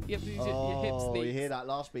 You have to use your hips. Oh, you Sneaks. hear that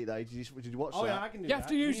last beat though? Did you watch Oh that? yeah, I can do You that. have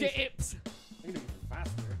to use You your hips. I can do it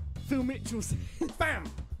faster. Phil Mitchell says. Bam!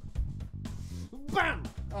 Bam!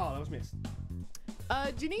 Oh, that was missed.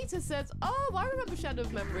 Janita says, "Oh, I remember Shadow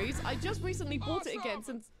of Memories. I just recently bought it again Awesome.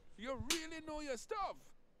 since You really know your stuff.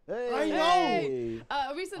 Hey. I know.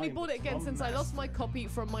 I recently I'm bought the it again drum since I lost my master. copy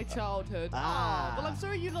from my childhood. Ah. Well, I'm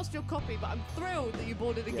sorry you lost your copy, but I'm thrilled that you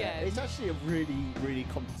bought it Yeah, again. it's actually a really, really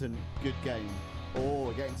competent, good game. Oh,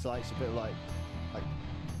 we're getting to like a bit of like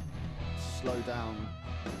slow down,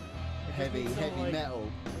 heavy metal.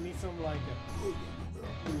 I need some like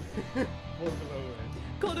a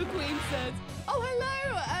Connor Queen says, "Oh,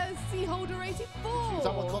 hello, Seaholder 84." Is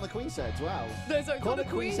that what Connor Queen said? Wow. No, sorry, Connor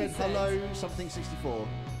Queen said hello something 64.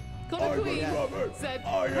 Connor Queen said,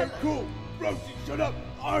 "Hello." cool. Rosie, shut up.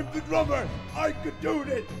 I'm the drummer. I could do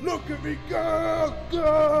this. Look at me go,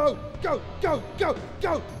 go, go, go, go,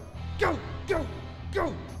 go, go, go,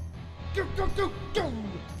 go, go, go, go, go.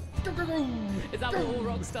 Is that what all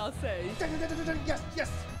rock stars say? Yes,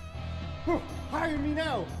 yes. Hire me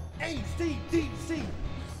now. ACDC.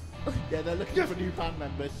 Yeah, they're looking for new band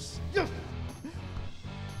members. Yes.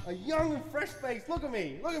 A young and fresh face. Look at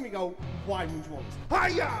me. Look at me go. Why would you want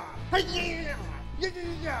this? Hiya! Hiya!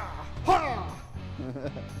 Yeah! Ha!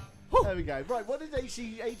 There we go. Right, what did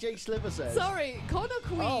AJ Sliver say? Sorry, Connor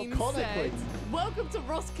Queen Connor said, Queen. "Welcome to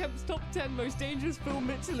Ross Kemp's top 10 most dangerous Phil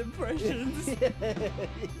Mitchell impressions."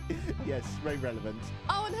 Yes, very relevant.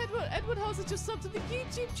 Oh, and Edward House has just subbed to the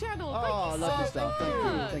YouTube channel. Oh, Thank you lovely so stuff. Thank you.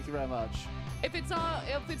 much. Thank you very much. If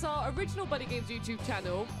it's our original BuddyGames YouTube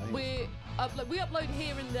channel, we upload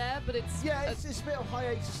here and there, but it's Yeah, it's a bit of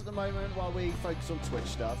hiatus at the moment while we focus on Twitch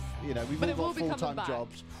stuff. You know, we've But all it will got be coming full-time back.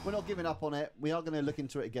 jobs. We're not giving up on it. We are going to look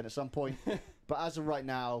into it again at some point. But as of right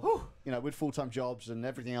now, you know, with full-time jobs and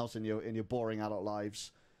everything else in your boring adult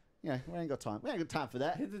lives, you know, we ain't got time. We ain't got time for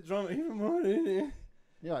that. Hit the drum even more, didn't you?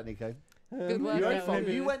 You're right, Nico. good work. You went, Edward.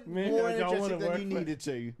 you went Man, more I don't wanna energetic than work you for- needed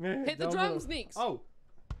to. Hit the drums, Neeks. Oh.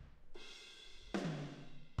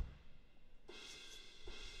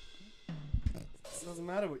 It doesn't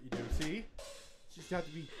matter what you do, see? You just have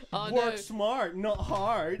to be Oh, work no. smart, not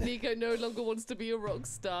hard. Nico no longer wants to be a rock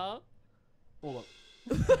star. Hold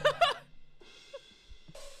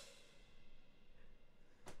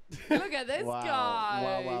Look at this Wow.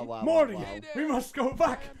 guy. Wow. Morty, wow. we must go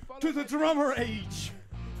back to the drummer age.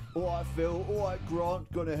 All right, Phil. All right,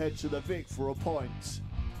 Grant. Gonna head to the Vic for a pint.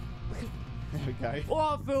 There we go.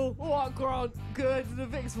 All right, Phil. All right, Grant. Good to the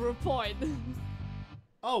Vicks for a point.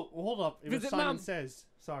 Oh, well, hold up. It was Visit Simon Mum. Says.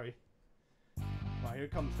 Sorry. Right, here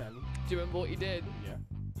it comes then. Do you remember what you did? Yeah.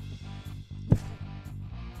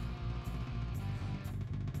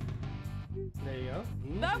 There you go.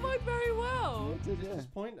 That went very well. It did, yeah.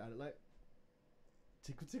 Just point at it like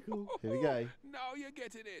tickle tickle. Here we go. Now you're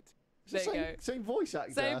getting it. There you go. Same voice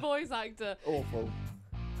actor. Same voice actor. Awful.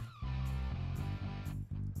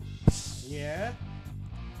 Yeah.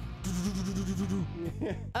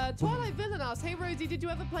 Twilight Villain asks, "Hey Rosie, did you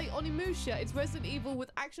ever play Onimusha? It's Resident Evil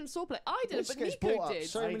with action swordplay." I didn't, This but gets Nico brought up did.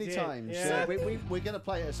 so I many did, times. yeah. So we're going to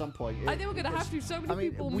play it at some point. I think we're gonna have to. So many I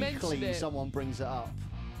mean, people weekly mentioned it. someone brings it up.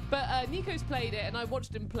 But Nico's played it, and I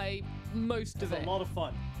watched him play most It's of a it. lot of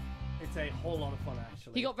fun. It's a whole lot of fun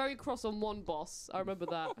actually. He got very cross on one boss. I remember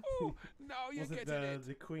that. Now you're Was it getting it.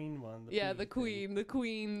 the queen one? Yeah, the queen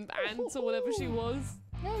ant or whatever she was.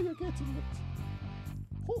 Oh, you're getting it.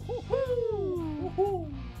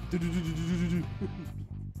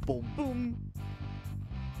 Boom. Boom.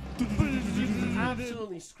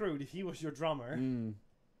 Absolutely screwed if he was your drummer.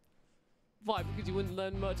 Why? Because you wouldn't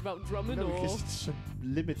learn much about drumming, No, or because it's so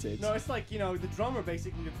limited. No, it's like, you know, the drummer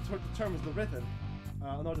basically determines the rhythm,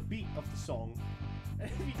 or the beat of the song. And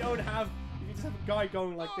if you don't have, if you just have a guy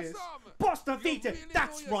going like this, Awesome. Bosta You Vita, really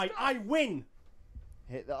that's know your right, stuff. I win.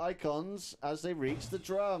 Hit the icons as they reach the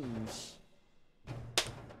drums.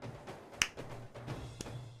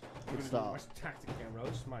 I'm Good gonna do my start. tactic again,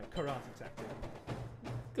 Rose. My karate tactic.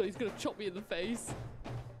 God, he's gonna chop me in the face.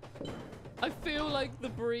 I feel like the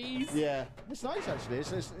breeze. Yeah, it's nice actually. It's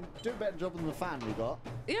do a better job than the fan we got.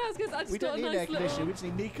 Yeah, it's because I just We got don't a need nice air conditioning. little. We just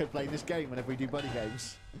need Nico playing this game whenever we do buddy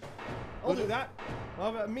games. I'll do that.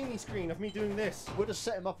 I'll have a mini screen of me doing this. We'll just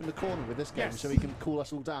set him up in the corner with this game Yes. so he can cool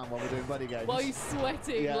us all down while we're doing buddy games. While he's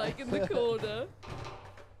sweating, Yeah. like in the corner.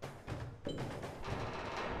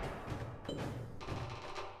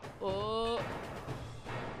 Oh.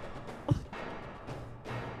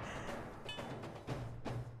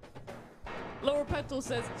 Laura Petal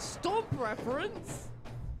says, "Stomp reference."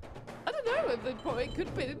 I don't know. It could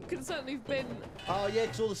have been. It could have certainly been. Oh yeah,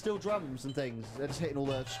 because all the steel drums and things, they're just hitting all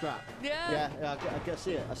the strap. Yeah. Yeah, I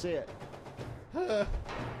see it. I see it. The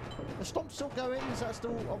Stomp's still going? Is that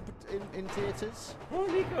still on, in theatres? Oh,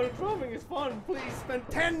 Nico, drumming is fun. Please spend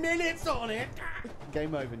 10 minutes on it.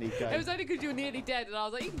 Game over, Nico. It was only because you were nearly dead, and I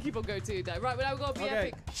was like, you can keep on going too, Dad. Right, but now we've got to be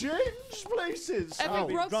epic. Change places.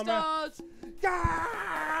 Epic rock stars.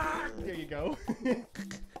 There you go.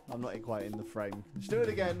 I'm not quite in the frame. Let's do it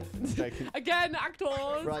again. Joking. Again, actors.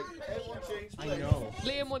 Right, everyone change I place. know.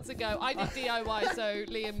 Liam wants to go. I did DIY, so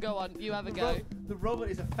Liam, go on. You have a go. The robot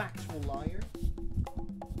is a factual liar.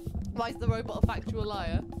 Why is the robot a factual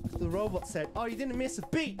liar? The robot said, "Oh, you didn't miss a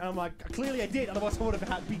beat." And I'm like, "Clearly I did. Otherwise I would have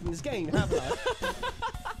had beaten this game, haven't I?"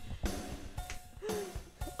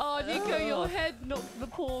 Oh, Nico, your head knocked the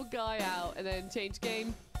poor guy out, and then change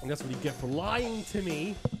game, And that's what you get for lying to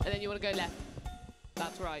me. and then you want to go left.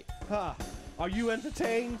 That's right. Ah, are you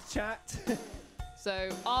entertained, chat? So,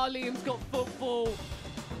 Liam's got football.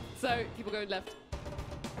 So, keep on going left.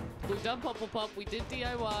 We've done BubblePop. We did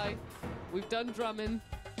DIY. We've done Drummin.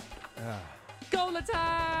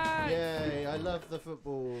 GoalAttack! Yay, I love the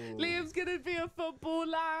football. Liam's gonna be a football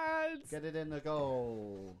lad. Get it in the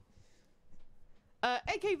goal.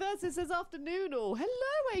 AK Versus says afternoon all.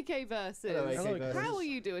 Hello, AK Versus. Hello, AK Versus. How are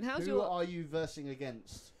you doing? How's Who your are you versing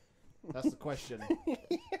against? That's the question.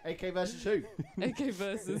 AK versus who? AK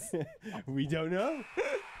Versus? We don't know.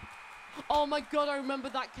 Oh my god, I remember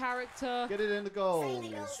that character. Get it in the goal.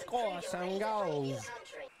 Score some goals.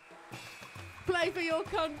 Play for your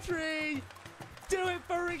country. Do it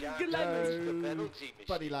for England. Go,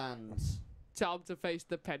 Buddy Lands. Time to face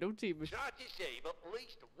the penalty machine. Try to save at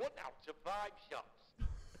least 1 out of 5 shots.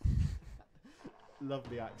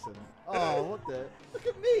 Lovely accent. Oh, what the? Look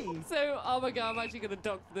at me. So, oh my god, I'm actually gonna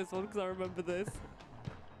duck for this one because I remember this.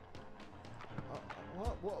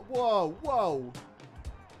 What? Whoa, whoa.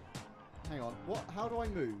 Hang on. What? How do I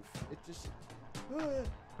move? It just.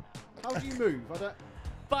 How do you move? I don't.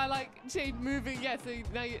 By like change moving, yeah. So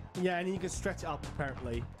now you. Yeah, and you can stretch it up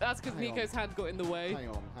apparently. That's because Hang on. Nico's hand got in the way. Hang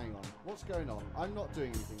on. What's going on? I'm not doing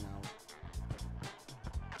anything now.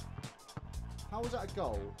 How is that a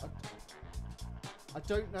goal? I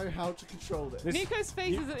don't know how to control this. Nico's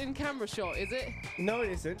face isn't in camera shot, is it? No,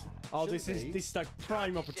 it isn't. Oh, Should this be. is like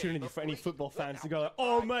prime opportunity for any football fans to go like,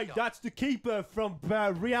 "Oh mate, that's the keeper from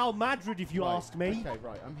Real Madrid," if you Right, ask me. Okay,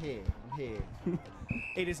 right. I'm here.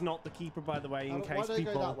 It is not the keeper, by the way, in Why case do they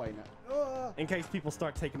go that people way now? in case people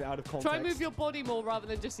start taking it out of context. Try and move your body more rather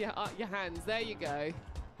than just your hands. There you go.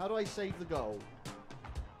 How do I save the goal?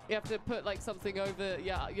 You have to put like something over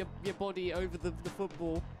your body over the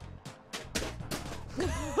football.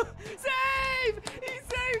 Save! He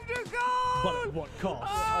saved a goal! But at what cost?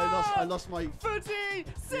 I lost my. Footy!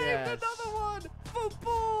 Saved Yes. another one!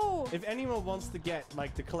 Football! If anyone wants to get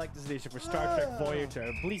like the collector's edition for Star Trek Voyager,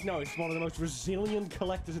 please know it's one of the most resilient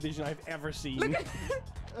collector's edition I've ever seen.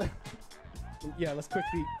 Yeah, let's put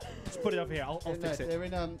it up here. I'll fix it. They're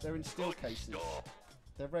in steel cases.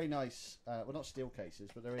 They're very nice. Well, not steel cases,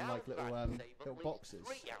 but they're in like little boxes.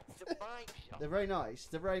 3 out of 5 shots. They're very nice.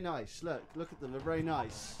 They're very nice. Look at them. They're very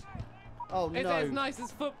nice. Oh It's no. as nice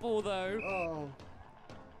as football though. Oh.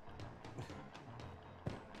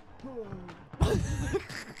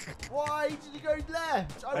 Why did you go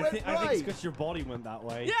left? I went think right. it's because your body went that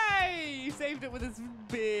way. Yay! He saved it with his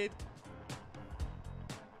beard.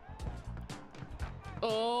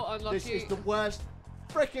 Oh, unlucky. This is the worst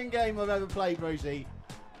freaking game I've ever played, Rosie.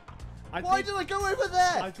 I Why think, did I go over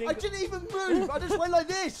there? I I think- didn't even move. I just went like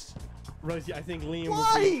this. Rosie, I think Liam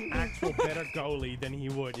Why? would be an actual better goalie than he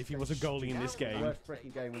would if he was a goalie in this game. Worst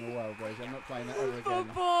freaking game in the world, Rosie. I'm not playing that ever again.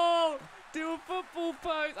 Football! Do a football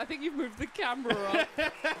pose. I think you've moved the camera up.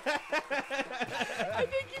 I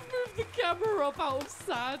think you've moved the camera up out of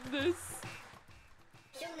sadness.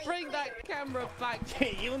 Bring that camera back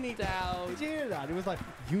You need down. Did you hear that? It was like,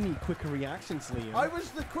 you need quicker reactions, Liam. I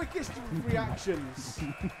was the quickest of reactions.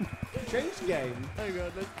 Change game. Hang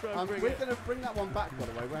on, let's try and bring We're it. going to bring that one back, by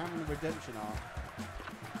the way. We're having a redemption arc.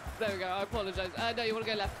 There we go, I apologise. No, you want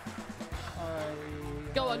to go left.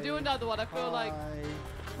 Go on, do another one. I feel like...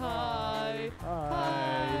 Hi.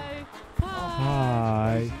 Hi.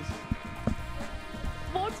 Hi.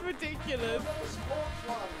 What's ridiculous?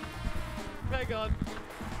 Hang on.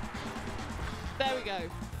 There we go.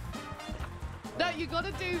 No, you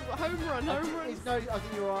gotta do home run. No, Home run. I think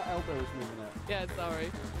your elbow was moving it. Yeah, sorry.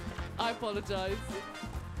 I apologise.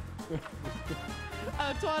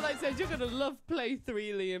 Twilight says you're gonna love Play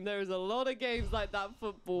 3, Liam. There is a lot of games like that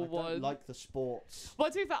football I one. don't like the sports.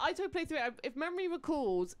 Well, to be fair, iToy Play 3, if memory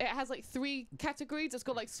recalls, it has like 3 categories. It's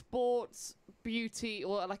got like sports, beauty,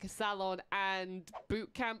 or like a salon, and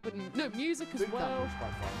boot camp, and no, music as Boot well. camp was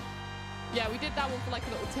quite fun. Yeah, we did that one for like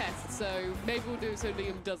a little test, so maybe we'll do it so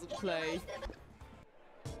Liam doesn't play.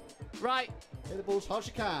 Right. Hit the balls hard as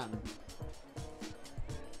you can.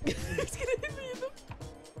 He's gonna hit me in the...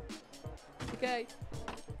 Okay.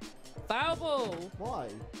 Foul ball. Why?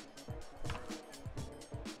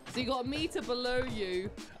 So you got a meter below you.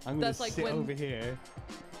 I'm gonna That's like sit when... over here.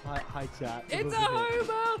 Hi, chat. It's a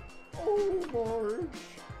homer! Oh, Marge.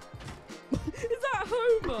 Is that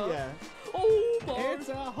Homer? Yeah. Oh, Marge. It's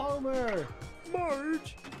a homer.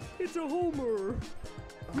 Marge. It's a homer.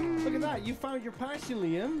 Look at that. You found your passion,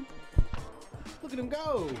 Liam. Look at him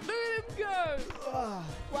go. Look at him go.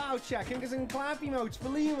 Wow, chat. Can we get some clap emotes for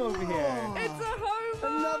Liam over here? It's a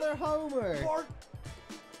homer. Another homer. Bart.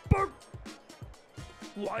 Bark.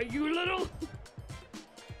 Why, you little...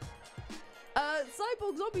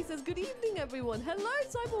 Cyborg Zombie says, good evening, everyone. Hello,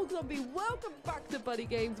 Cyborg Zombie. Welcome back to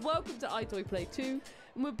BuddyGames. Welcome to EyeToy Play 2.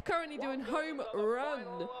 And we're currently doing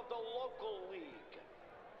HomeRun.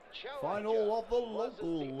 Final of the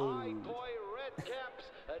local league. EyeToy Red Caps,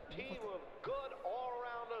 a team of good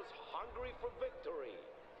all-rounders hungry for victory.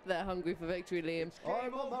 They're hungry for victory, Liam.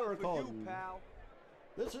 I'm American.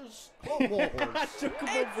 This is Clone Wars.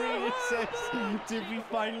 It says, did we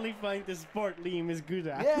finally find the sport Liam is good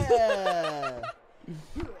at? Yeah.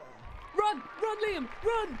 Run, Liam,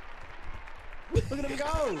 run. Look at him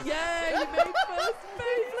go. Yeah, you made first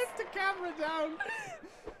base. Flip the camera down.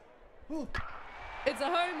 It's a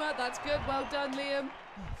homer. That's good. Well done, Liam.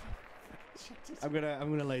 I'm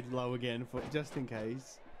gonna lay low again for just in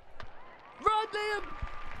case. Run, Liam.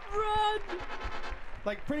 Run.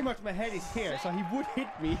 Like pretty much my head is here, so he would hit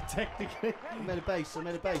me technically. I made a base. I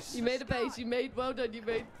made a base. You made a base. You made well done. You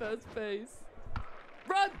made first base.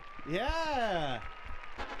 Run. Yeah.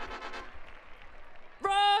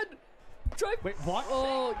 Run. Try. Wait, what?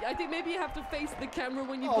 Oh, I think maybe you have to face the camera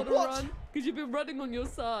when you've Oh, got to what? run, because you've been running on your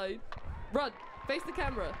side. Run. Face the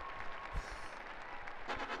camera.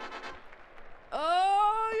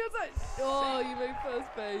 Oh, you're so... Oh, you made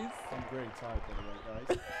first base. I'm very tired, by the way,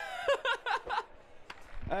 guys.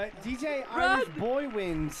 DJ Run! Irish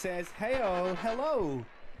Boywin says, "Heyo, hello.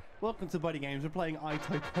 Welcome to BuddyGames. We're playing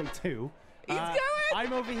EyeToy Play 2. He's going!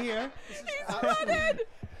 I'm over here, He's running!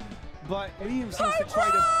 but Liam seems to try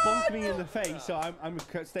to bump me in the face, so I'm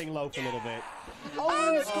staying low for a little bit.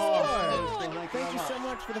 Oh, you scored! Thank you so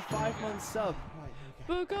much for the 5-month sub.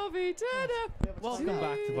 Book of Eternity. Welcome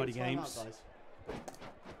back to Time out, BuddyGames. guys.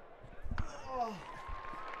 Oh,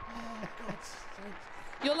 God.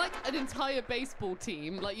 You're like an entire baseball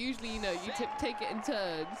team. Like usually, you know, you take it in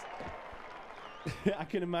turns. I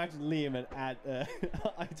can imagine Liam at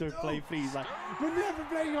EyeToy Play 3. He's like, we're never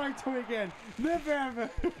playing EyeToy again. Never ever.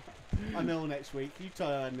 I'm ill next week. You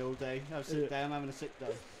tired all day. Have a sick day. I'm having a sick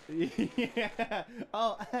day. Yeah.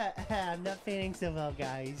 Oh, I'm not feeling so well,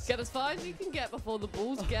 guys. Get as far as you can get before the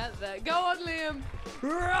balls get there. Go on, Liam.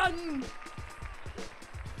 Run.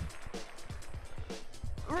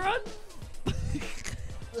 Run.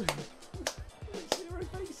 0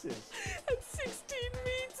 bases. At 16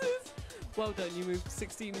 meters. Well done, you moved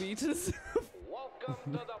 16 meters. Welcome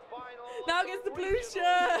to the final. Now gets the blue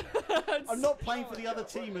shirt. I'm not playing for the other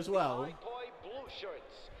team as well. EyeToy blue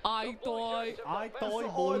shirts. EyeToy.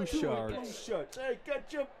 EyeToy blue shirts. Blue shirts. Hey,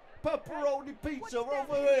 get your pepperoni pizza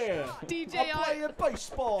over here. DJ I'm playing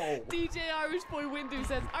baseball. DJ Irish Boy Windu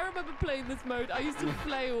says, I remember playing this mode. I used to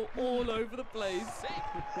flail all over the place.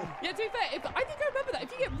 Yeah, to be fair, I think I remember that.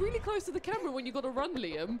 If you get really close to the camera when you got to run,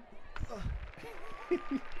 Liam.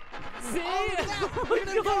 See? Look at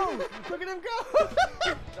him go! Look at him go!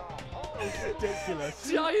 Ridiculous.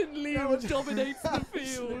 Giant Liam dominates the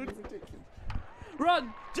field.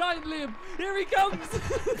 Run! Giant Liam! Here he comes!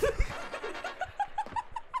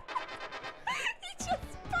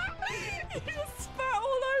 He just spat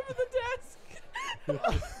all over the desk. Go!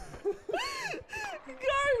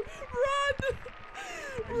 Run!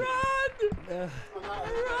 Run! Run!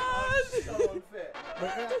 So unfit.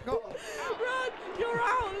 Run! You're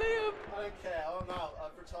out, Liam! I don't care. I'm out.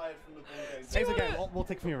 I've retired from the ball games. It's okay. We'll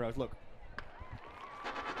take from your rows. Look.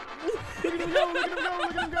 Look at him go! Look at him go!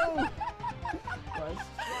 Look at him go!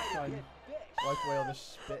 Wipe away all the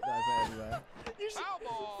spit that I've made everywhere.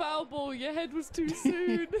 Foul ball, your head was too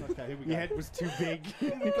soon. Okay, here we go. Your head was too big.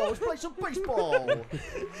 Go, let's play some baseball.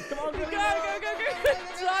 Come on, Go!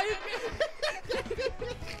 Giant!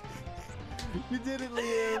 You did it,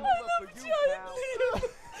 Liam. I love Giant Liam.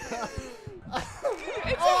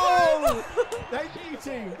 Oh! Thank you,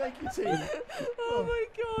 team. Thank you, team. Oh my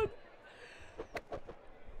god.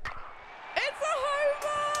 It's a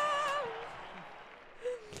homer!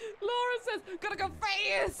 Laura says, gotta go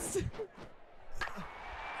fast!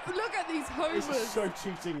 Look at these homers. This is so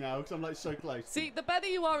cheating now because I'm like so close. See, the better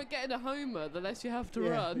you are at getting a homer, the less you have to Yeah,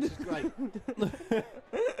 run. which is great.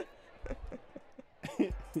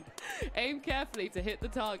 Aim carefully to hit the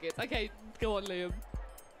targets. Okay, go on, Liam.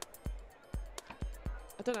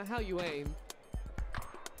 I don't know how you aim.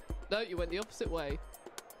 No, you went the opposite way.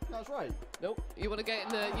 That's right. Nope. You want to get in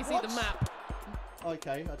the... You see the map.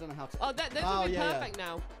 Okay, I don't know how to... Oh, that would be perfect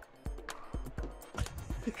now.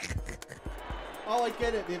 Oh, I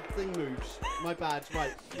get it. The thing moves. My bad.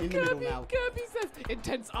 Right, in the middle now. Kirby says,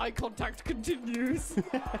 intense eye contact continues.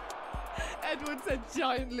 Edward said,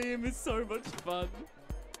 giant Liam is so much fun.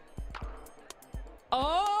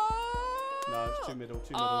 Oh! No, it's too middle,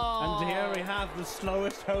 too middle. Oh. And here we have the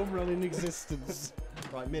slowest home run in existence.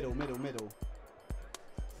 Right, middle.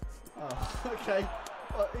 Oh, okay.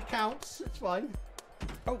 It counts. It's fine.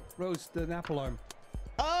 Oh, Rose, the nap alarm.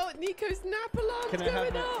 Oh, Nico's nap alarm's Can I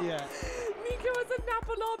going have off. it? Yeah. Nico has a nap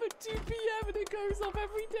alarm at 2 p.m. and it goes off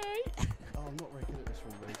every day. Oh, I'm not very good at this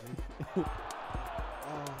one, Rosie.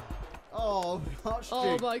 Oh,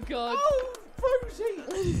 Oh my god. Oh, Rosie!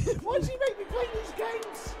 Why does he make me play these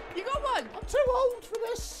games? You got one. I'm too old for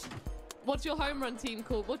this. What's your home run team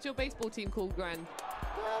called? What's your baseball team called, Gran?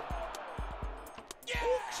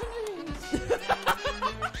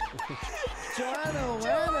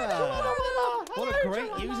 Joanna! What a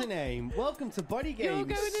great username. Welcome to BuddyGames. You're going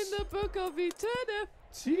in the book of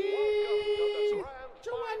Eternityyyy.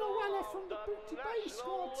 Joanna from the Booty Bay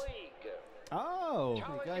squad. Oh.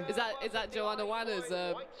 Is that Joanna Wanna's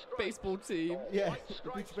baseball team? Yeah, the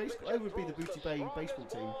Booty Bay squad. It would be the Booty Bay baseball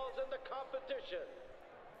team.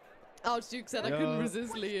 Archduke said I couldn't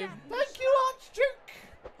resist Liam. Thank you, Archduke.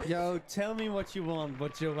 Yo, tell me what you want,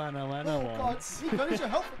 what Joanna Wanna Oh, God. wants. Nico, need your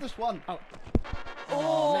help with this one. Oh.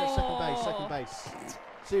 Oh, no, second base.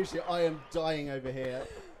 Seriously, I am dying over here.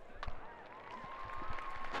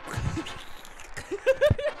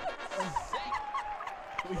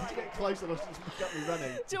 We need to get closer, or she's got me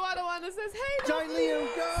running. Joanna Wanna says, hey, Giant lovely. Leo,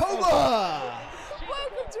 go! Homer!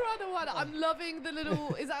 Welcome, Joanna Wanna. I'm loving the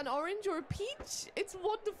little, is that an orange or a peach? It's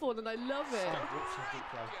wonderful and I love it.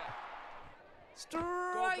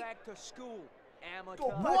 Strike. back to school, amateur.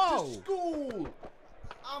 Go back to school!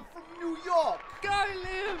 I'm from New York! Go,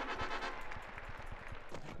 Liam.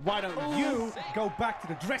 Why don't you go back to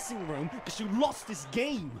the dressing room because you lost this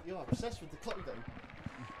game? You're obsessed with the clothing.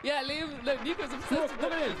 Yeah, Liam, look, Nico's obsessed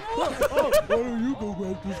with it. Why don't you go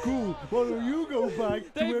back to school? Why don't you go back to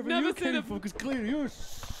They've wherever never you seen came a- from? Because clearly you're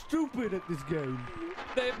stupid at this game.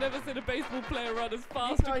 They've never seen a baseball player run as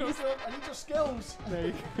fast I across. need your skills. There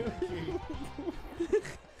you go.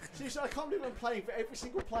 Seriously, I can't believe I'm playing for every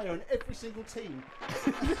single player on every single team.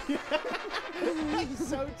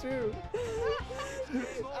 So true.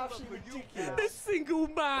 It's absolutely ridiculous. This single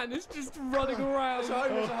man is just running around. It's a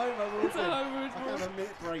homer, it's a homer. we're all It's a good. homer, it's I can have a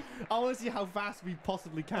minute break. I want to see how fast we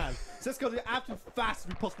possibly can. So let's go the absolute fast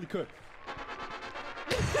we possibly could.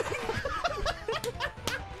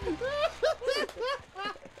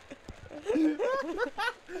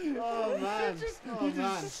 Oh, man. Oh, You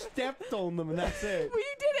man. just stepped on them and that's it. We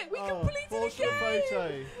did it. We completed pause the for the game.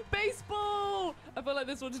 photo. Baseball. I feel like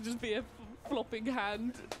this one should just be a flopping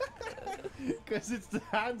hand. Because it's the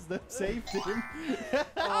hands that saved him.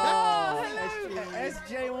 Oh, hello.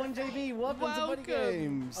 SJ1JB, welcome Welcome. to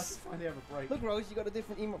BuddyGames. I finally have a break. Look, Rose, you got a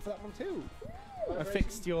different emote for that one too. I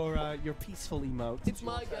fixed your peaceful emote. It's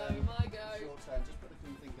my go. My go. It's your turn. Just put the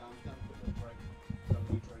cool thing down. Don't put a break. Don't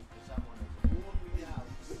be drink. Because that one is ordinary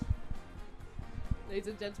house. Ladies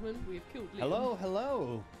and gentlemen, we have killed Liam. Hello,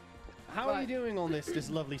 hello. How are you Right. doing on this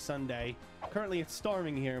lovely Sunday? Currently, it's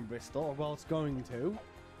storming here in Bristol, or well, it's going to.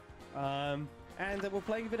 And we're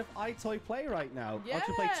playing a bit of EyeToy Play right now. Yeah.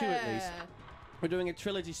 EyeToy Play 2 at least. We're doing a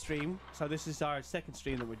trilogy stream, so this is our second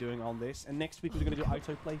stream that we're doing on this. And next week we're going to do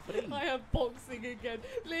EyeToy Play 3. I have boxing again.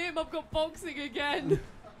 Liam, I've got boxing again.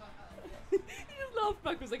 He just laughed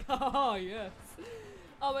back. Was like, ha ha ha, yes.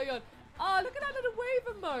 Oh my god. Oh, look at that little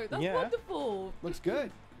wave emote. That's Yeah. wonderful. Looks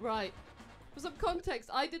good. Right. For some context,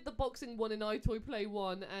 I did the boxing one in EyeToy Play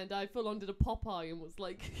 1, and I full on did a Popeye and was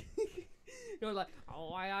like, you're like,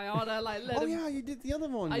 oh, I ought to like let Oh him. yeah, you did the other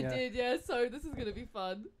one. I yeah. did, yeah. So this is gonna be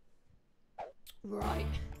fun. Right.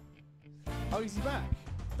 Oh, is he back?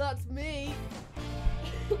 That's me.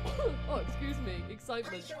 Oh, excuse me.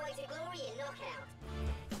 Excitement. Punch your way to glory and knockout.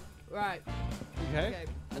 Right. Okay. Okay.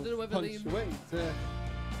 I don't know whether Punch the. away to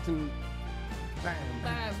Bam,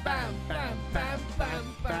 bam, bam, bam,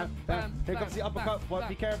 bam, bam, bam. Here comes the uppercut. What?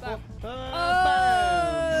 Be careful.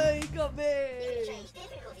 Oh, he got me. Change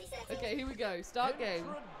difficulty setting. Okay, here we go. Start game.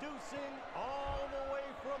 Introducing all the way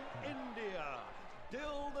from India,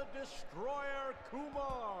 Dill the Destroyer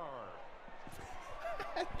Kumar.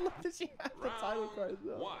 I love that she has the title card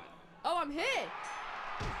though. One. Oh, I'm here.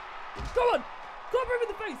 Go on. Club him in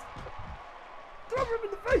the face. Club him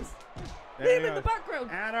in the face. Hit him in the background.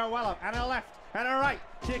 And a well up, and a left, and a right.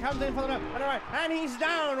 She comes in for the left, and a right, and he's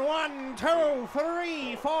down. 1, 2,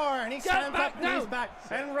 3, 4, and he stands back up, and he's now. back,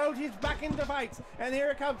 and Rosie's back into fights, and here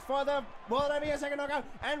it comes for the, will there be a second knockout?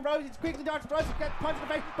 And Rosie's quickly dodged, Rosie gets punched in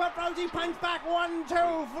the face, but Rosie punches back. 1,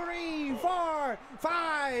 2, 3, 4,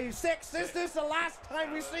 5, 6. Is this the last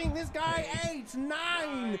time we're seeing this guy? 8,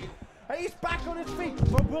 9. And he's back on his feet,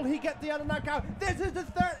 but will he get the other knockout? This is the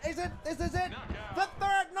third, is it? This is it? The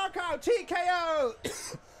third knockout, TKO!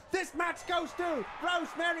 This match goes to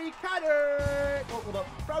Rosemary Caddick! Oh, hold up.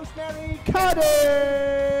 Rosemary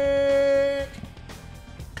Caddick!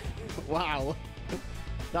 Wow.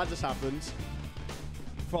 That just happened.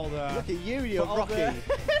 For all the Look at you, you're all Rocky. the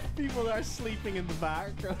people that are sleeping in the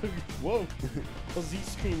back. Whoa. What's he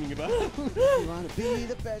screaming about? You wanna be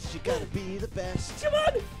the best, you gotta be the best. Come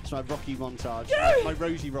on. It's my Rocky montage. Go! My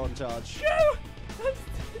Rosie montage. Go.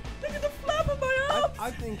 Look at the flap on my arms.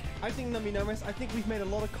 I think, let me know, miss. I think we've made a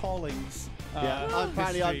lot of callings. Yeah, this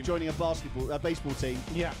apparently I'm stream. joining a baseball team.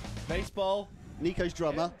 Yeah. Baseball. Nico's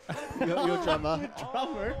drummer. You're drummer.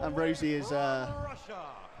 Drummer. And Rosie is, Russia.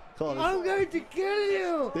 God, I'm going to kill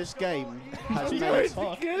you! this game has I'm made...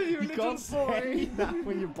 going to kill you, You little can't say boy! That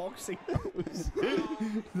when you're boxing.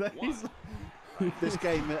 That is- This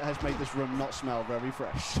game has made this room not smell very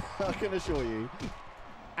fresh. I can assure you.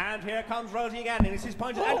 And here comes Rosie again, and it's his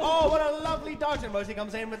punches. And oh, what a lovely dodge! And Rosie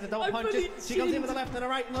comes in with the double I punches. fully She comes in cheated. with the left and a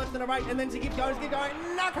right, and left and a right, and then she keeps going,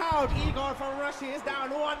 Knockout! Igor from Russia is down.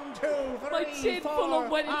 1, 2, 3, My chin 4, full on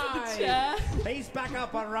went into the 5. chair. He's back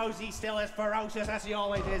up, but Rosie still as ferocious as she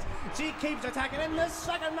always is. She keeps attacking in the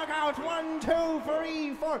second knockout. 1, 2,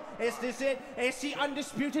 3, 4. Is this it? Is she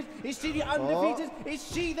undisputed? Is she the undefeated?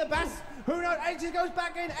 Is she the best? Who knows? And she goes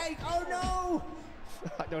back in 8. Oh no!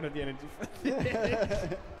 I don't have the energy for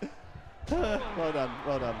this. Well done,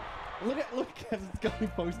 well done. Look at Kevin's going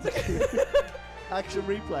posted. Action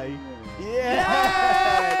replay.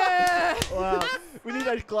 Yeah! Wow. We need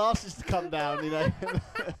those glasses to come down, you know.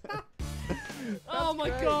 Oh my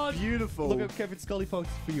god. Beautiful. Look at Kevin Scully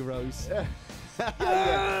posted for you, Rose.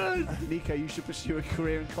 Nico, you should pursue a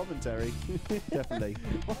career in commentary. Definitely.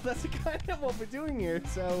 Well, that's kind of what we're doing here.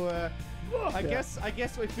 So I guess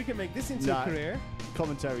if we can make this into a career.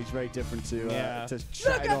 Commentary is very different to Yeah.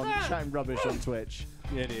 chatting rubbish on Twitch.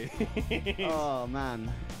 Yeah, dude. Oh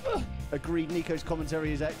man. Agreed. Nico's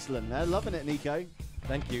commentary is excellent. They're loving it, Nico.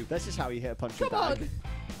 Thank you. This is how you hit a punch Come bag. on.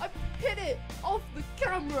 I hit it off the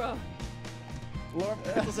camera. Laura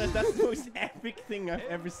Pickle says that's the most epic thing I've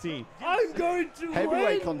ever seen. I'm going to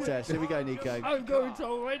Heavyweight win. contest. Here we go, Nico. I'm going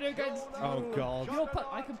to win against you. Oh god.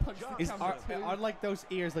 I can punch the camera too. Are like those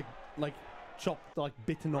ears like chopped, like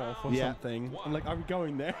bitten off or Yeah. something? I'm like, are we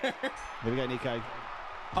going there? Here we go, Nico.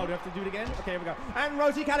 Oh, do I have to do it again? Okay, here we go. And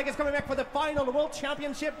Rosie Caddick is coming back for the final World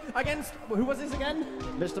Championship against, who was this again?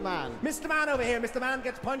 Mr. Man. Mr. Man over here. Mr. Man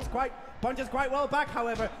gets punches quite well back,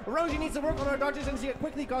 however. Rosie needs to work on her dodges, and she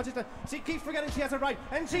quickly dodges it. She keeps forgetting she has it right,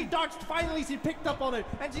 and she dodged. Finally, she picked up on it,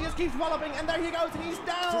 and she just keeps walloping, and there he goes, and he's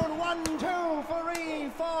down. 1, 2, 3,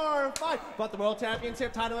 4, 5. But the World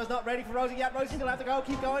Championship title is not ready for Rosie yet. Rosie still has to go.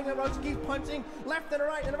 Keep going, and Rosie keeps punching left and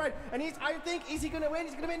right and right. And I think, is he going to win?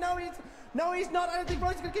 He's going to win. No, he's not. I don't think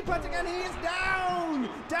Rosie's going to keep punching, and he is down.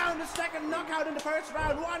 Down the second knockout in the first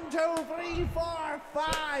round. 1, 2, 3, 4,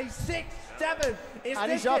 5, 6, 7. Is And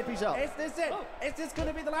this he's up, it? he's up. Is this it? Is this going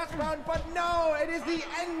to be the last round? But no, it is the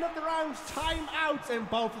end of the round. Time out, and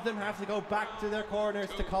both of them have to go back to their corners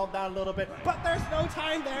to calm down a little bit. But there's no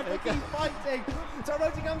time there. They keep fighting. So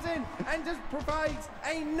Rosie comes in and just provides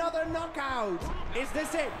another knockout. Is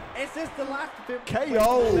this it? Is this the last?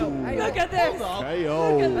 KO. Look at this.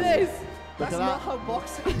 KO. Look at this. That's at not that. how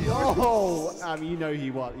boxing works. Oh, you know he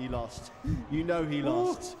lost. You know he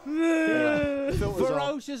lost. Yeah. Filters on.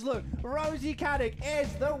 Ferocious look. Rosie Caddick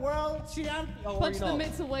is the world champion. Oh, Punch the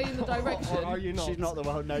mitts away in the direction. Or are you not? She's not the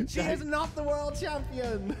world. No, She is not the world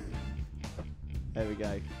champion. There we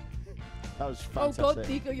go. That was Oh fantastic. god,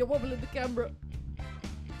 Nico, you're wobbling the camera.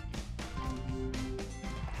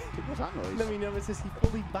 What's that noise? Let me know it says he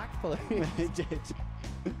fully backflipped. He did.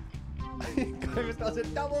 Grievous does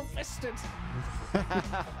it double fisted.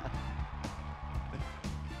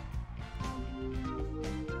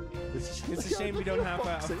 This It's a shame we don't have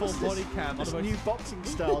a full body cam. This Otherwise, new boxing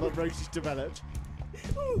style that Rosie's developed.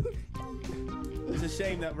 it's a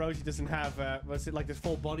shame that Rosie doesn't have, what's it, like the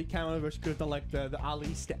full body cam, where she could have done like the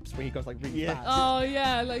Ali steps where he goes like really fast. Oh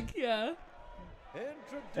yeah, like yeah.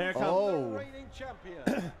 There comes Oh. The reigning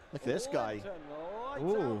champion. Look at this guy.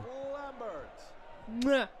 Ooh.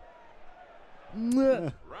 Mwah.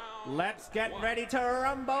 Mwah. Let's get ready to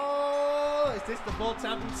rumble! Is this the World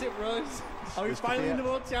Championship, Rose? Are we This could finally be in it. the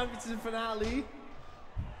World Championship finale?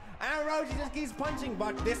 And Rosie just keeps punching,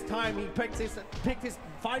 but this time he picked his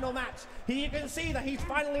final match. You can see that he's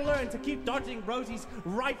finally learned to keep dodging Rosie's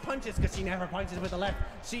right punches because she never punches with the left.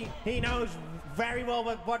 He knows very well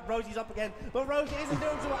what Rosie's up against, but Rosie isn't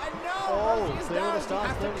doing so well. And no, Rosie is clear all down. the stars, She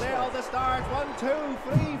has clear to the clear all the stars.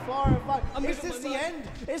 1, 2, 3, 4, 5. Is this the end?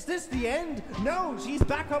 Is this the end? No, she's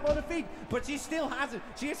back up on her feet, but she still has it.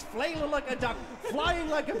 She is flailing like a duck, flying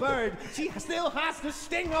like a bird. She still has the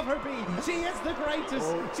sting of her beat. She is the greatest.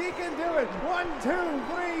 She can do it. 1, 2,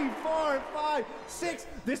 3, 4, 5, 6.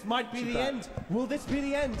 This might be the end. Will this be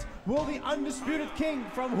the end? Will the undisputed king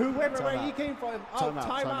from whoever Time where out. he came from? Time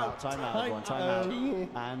out, everyone, time out.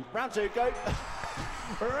 And round 2, go.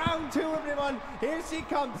 Round 2, everyone. Here she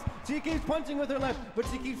comes. She keeps punching with her left, but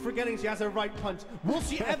she keeps forgetting she has her right punch. Will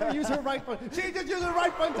she ever use her right punch? She just used her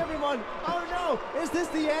right punch, everyone. Oh no! Is this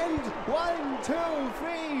the end? 1, 2,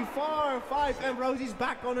 3, 4, 5, and Rosie's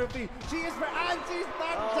back on her feet. She is, and she's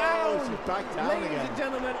back down. She's back down Ladies again. and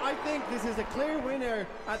gentlemen, I think this is a clear winner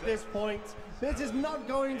at this point. This is not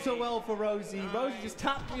going so well for Rosie. Rosie just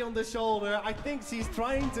tapped me on the shoulder. I think she's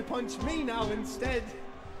trying to punch me now instead.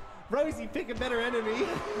 Rosie, pick a better enemy.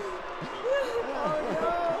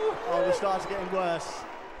 Oh Oh, the stars are getting worse.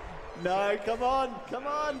 No, come on, come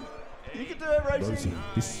on. You can do it, Rosie.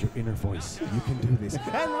 this is your inner voice. You can do this. no!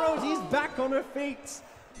 And Rosie's back on her feet.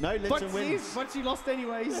 No, Linton wins. But she lost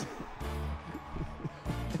anyways.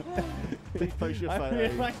 Please post your I photo.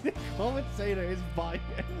 feel like the commentator is biased.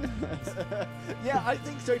 Yeah, I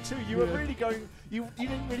think so too. You were really going. You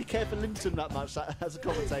didn't really care for Linton that much as a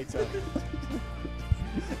commentator.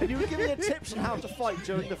 And you were giving her tips on how to fight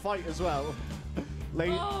during the fight as well.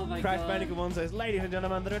 Oh my Crash God. Bandicoot 1 says, ladies and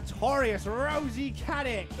gentlemen, the notorious Rosie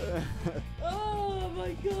Caddick. Oh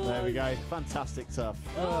my God. There we go. Fantastic stuff.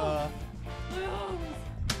 My arms.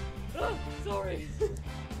 Oh, sorry.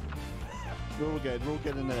 We're all good. We're all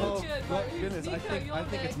good in there. Oh, Good, my right, goodness. I Nico, think you're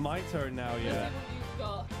it's next. my turn now, Let's yeah. see what you've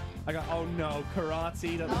got. I got, oh no,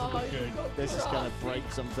 karate. That's Oh, not good. you've got This is going to karate.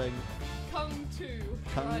 break something. Kung Tu.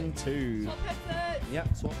 Come Right. to. Top headset.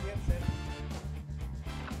 Yep, swap the headset.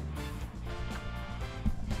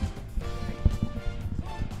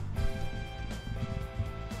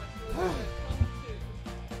 Kung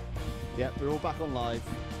Yep, we're all back on live.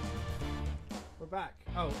 We're back.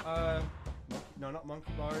 Oh, no, not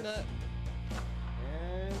MonkeyBars. Tu. No.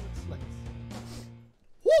 And Slate.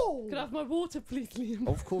 Could I have my water, please, Liam?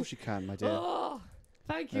 Of course you can, my dear. Oh,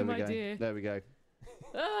 thank you, There we my go. dear. There we go.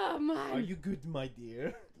 Oh, man. Are you good, my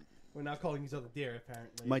dear? We're now calling each other dear,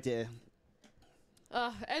 apparently. My dear.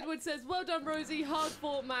 Edward says, well done, Rosie. Hard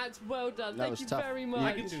fought match. Well done. That Thank was you tough. very You much.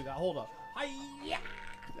 I can do that. Hold on. Hi-ya!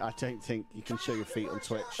 I don't think you can show your feet on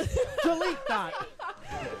Twitch. Delete that!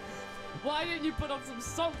 Why didn't you put on some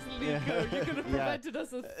socks, Nico? Yeah. You could have Yeah. prevented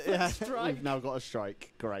us a Yeah, strike. we've now got a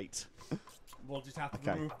strike. Great. We'll just have to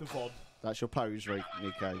Okay. remove the VOD. That's your pose,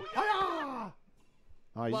 Nico. Hi-ya!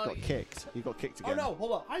 Oh, you Well, got kicked. You got kicked Oh again. no,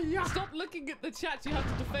 hold on. Hi-ya! Stop looking at the chat. You have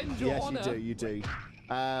to defend your Yes, honour. you do.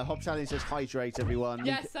 Hobstallion says hydrate, everyone.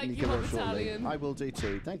 Yes, thank Nico you, will shortly. Hobstallion. I will do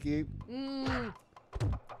too. Thank you. Mm.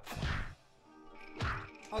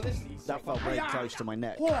 Oh, this is easy. That felt very Hi-ya! close to my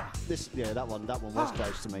neck. Whoa! That one was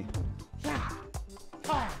close to me. Ah!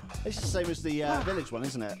 It's the same as the village one,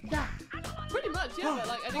 isn't it? Pretty much, yeah. But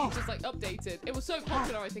like, I think it's just like updated. It was so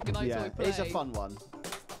popular, I think, in EyeToy Yeah, play. it's a fun one.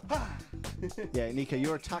 Yeah, Nico,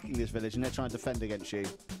 you're attacking this village and they're trying to defend against you.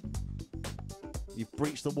 You've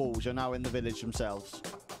breached the walls. You're now in the village themselves.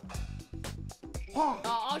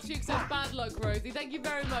 Archduke says bad luck, Rosie. Thank you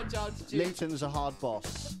very much, Archduke. Linton's a hard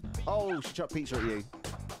boss. Oh, she chucked pizza at you.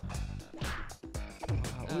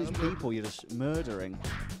 Wow, all these people you're just murdering.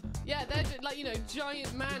 Yeah, they're just, like, you know,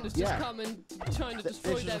 giant man has just Yeah. come and trying to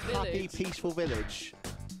destroy This is their a happy, village. peaceful village.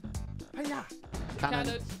 Hi-ya!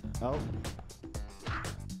 Cannon. Oh.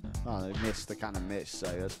 Oh, they missed. The cannon missed, so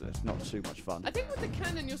that's not too much fun. I think with the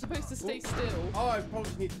cannon, you're supposed to stay still. Oh, I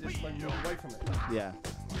probably need to just like move away from it. Yeah.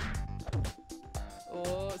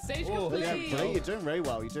 Oh, stage Oh, complete. Yeah, you're doing very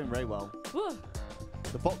well. You're doing very well. Whew.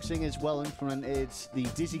 The boxing is well implemented. The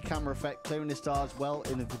dizzy camera effect, clearing the stars, well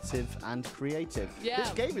innovative and creative. Yeah.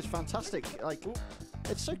 This game is fantastic. Like,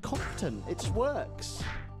 it's so competent. It just works.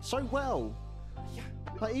 so well.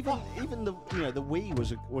 Like even the the Wii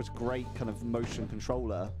was great kind of motion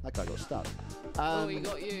controller. That guy got stuck. Oh, he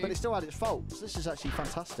got you. But it still had its faults. This is actually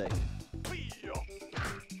fantastic.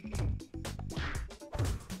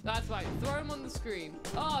 That's right. Throw him on the screen.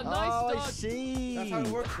 Oh, nice Oh, dodge. I see. That's how it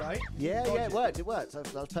works, right? Yeah, Dodge yeah, it worked. It worked.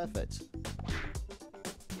 That was perfect.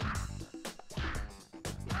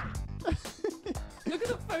 Look at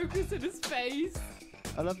the focus in his face.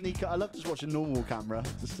 I love Nico. I love just watching normal camera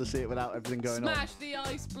just to see it without everything going on. Smash the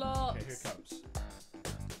ice blocks. Okay, here it comes.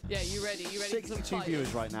 Yeah, you ready? You ready for some 62 fighting?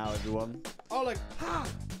 viewers right now, everyone. Oh, like, ha!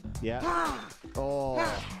 Yeah. Ha! Oh.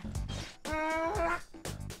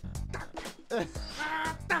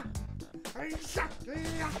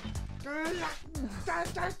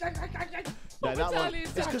 No, that one.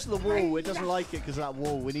 It's because of the wall. It doesn't like it because of that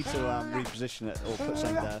wall. We need to reposition it or put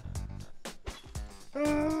something there.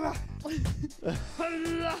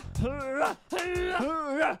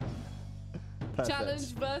 Perfect.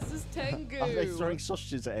 Challenge versus Tengu. Are they throwing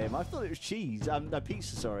sausages at him? I thought it was cheese. No,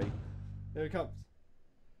 pizza, sorry. Here it comes.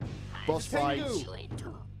 Boss fight.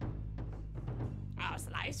 Tengu. I'll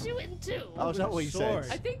slice you in two. Oh, is that what he said?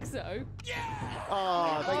 I think so.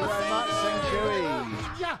 Oh, thank you very much,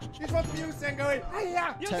 Sengui. Yeah, this one's for you, Sengui.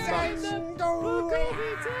 Hiya. You're $10. getting the book of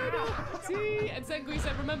eternity. And Sengui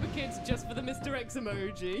said, remember kids, just for the Mr. X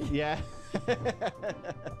emoji. Yeah.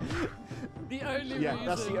 The only Yeah, reason.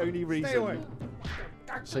 that's the only reason. Stay away.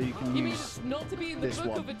 So you can You mean use. it's not to be in the this book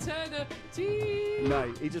one. of eternity?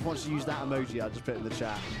 No, he just wants to use that emoji. I just put it in the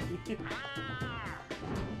chat.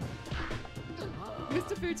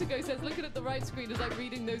 Mr. Futago says, looking at the right screen is like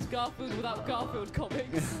reading those Garfield without Garfield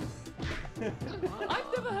comics. I've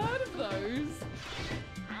never heard of those.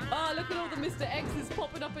 Oh, look at all the Mr. X's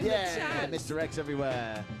popping up in the Yeah, chat. Mr. X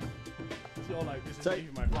everywhere. So, like, this is So,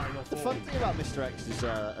 even my final The form. fun thing about Mr. X's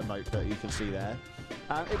emote that you can see there,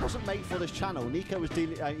 it wasn't made for this channel. Nico was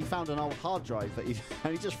dealing. He found an old hard drive that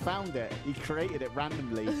and he just found it. He created it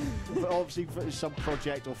randomly, obviously for some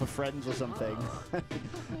project or for friends or something.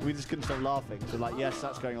 We just couldn't stop laughing. So like, yes,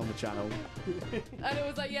 that's going on the channel. And it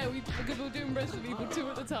was like, yeah, because we were doing Resident Evil 2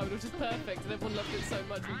 at the time, which was perfect, and everyone loved it so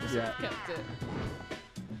much, we just kept it.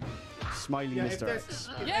 Smiley Yeah, if Mr. there's- X.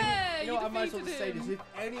 Yeah, you know, I might as well just say defeated this: him.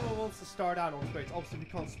 if anyone wants to start out on Twitch, obviously we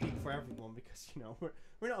can't speak for everyone because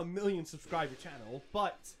we're not a million subscriber channel.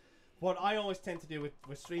 But what I always tend to do with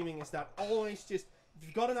streaming is that always just if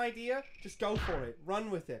you've got an idea, just go for it,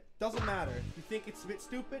 run with it. Doesn't matter. If you think it's a bit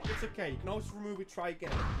stupid, it's okay. You can always remove it, try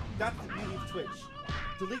again. That's the beauty of Twitch.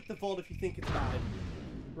 Delete the VOD if you think it's bad.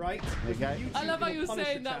 Right? Okay. I love how you were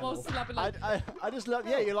saying that while slapping like... I just love.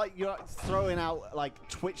 Yeah, you're like throwing out like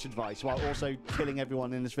Twitch advice while also killing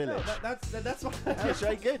everyone in this No, village. that's what. That's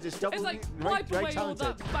very good. It's double. It's like, very, wipe very away all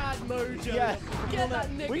talented. that bad mojo. Yeah. Get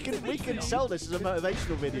that We can negativity. sell this as a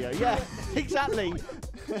motivational video. Yeah, exactly.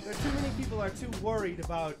 Too many people are too worried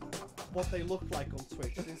about what they look like on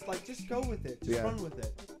Twitch. It's like, just go with it. Just run with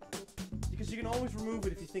it. Because you can always remove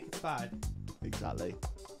it if you think it's bad. Exactly.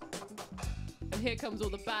 And here comes all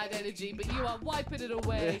the bad energy, but you are wiping it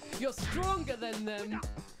away. You're stronger than them.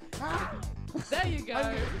 There you go.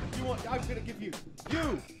 I'm gonna give you.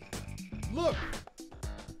 You look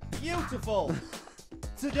beautiful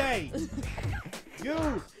today.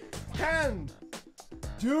 You can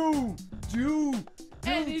do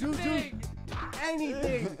Anything.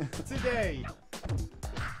 anything today.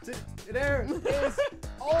 There is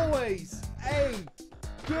always a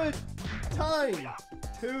good time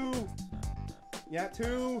to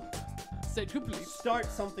Central Police. start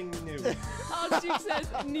something new. Archie says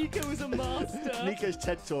Nico is a master. Nico's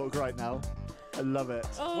TED Talk right now. I love it.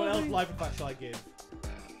 Oh, What else life advice shall I give?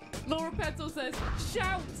 Laura Petzl says,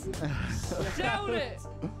 shout! Shout it!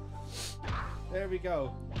 There we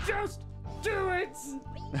go. Just do it!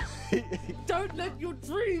 Don't let your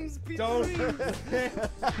dreams be Don't dreams!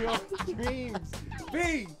 let your dreams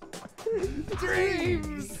be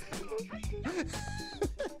dreams.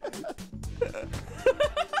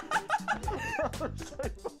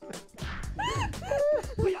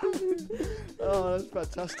 Oh, that's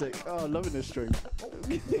fantastic. Oh, loving this stream.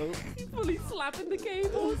 Fully slapping the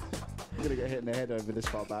cables. I'm gonna get hit in the head over this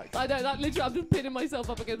far back. I know, that literally, I'm just pinning myself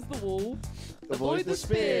up against the wall. Avoid the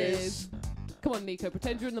spears. Come on, Nico,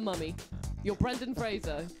 pretend you're in the mummy. You're Brendan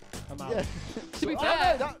Fraser. I'm out. Yeah. To be Oh,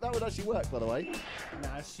 fair, no, that would actually work, by the way.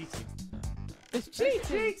 Nah, it's cheating. it's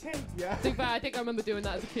cheating. Yeah. To be fair, I think I remember doing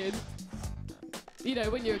that as a kid. You know,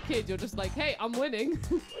 when you're a kid, you're just like, hey, I'm winning.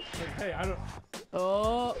 Hey, I don't.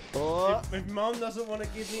 Oh. If mom doesn't want to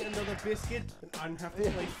give me another biscuit, then I'm have to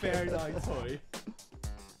play fair night toy.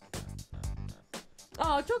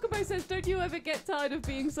 Oh, Chocobo says, don't you ever get tired of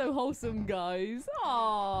being so wholesome, guys?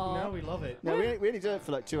 Oh. No, we love it. No, we only do it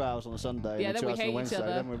for like 2 hours on a Sunday. Yeah, and then 2 we hours on hate a each Wednesday.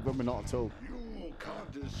 other. Then we're not at all. You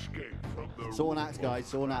can't escape from the It's all an act, guys.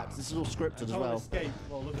 It's all an act. This is all scripted as Can't well. escape.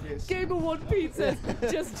 Well, look at this. Gamer One Pizza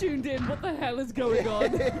just tuned in. What the hell is going on?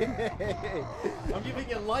 I'm giving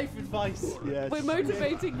you life advice. Yes. We're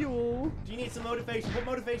motivating you all. Do you need some motivation? What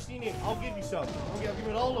motivation do you need? I'll give you some. I'll give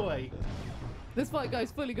it all away. This fight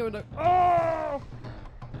guy's fully going like, oh!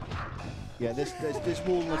 Yeah, this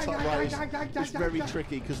wall on the top right is very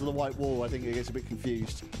tricky because of the white wall. I think it gets a bit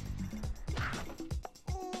confused.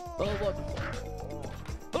 Oh, what?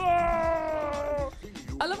 Oh!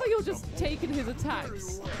 I love how you're just taking his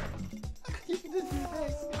attacks.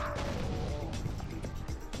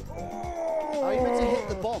 Are you meant to hit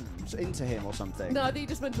the bombs into him or something? No, I think you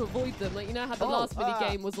just meant to avoid them. Like, you know how the last mini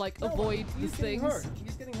game was like, avoid the He's getting things? hurt.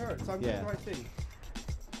 He's getting hurt, so I'm doing the right thing.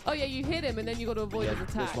 Oh, yeah, you hit him and then you got to avoid Yeah, his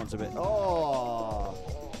attack. this one's a bit. Oh.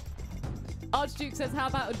 Archduke says, how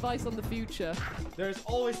about advice on the future? There's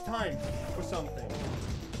always time for something.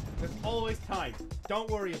 There's always time. Don't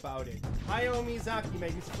worry about it. Hayao Miyazaki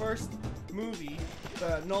made his first movie,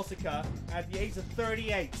 Nausicaa, at the age of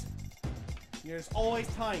 38. There's always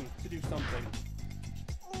time to do something.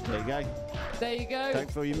 There you go. There you go. Don't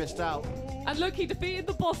feel you missed out. And look, he defeated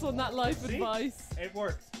the boss on that life See? advice. It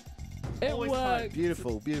worked. It Always worked. time.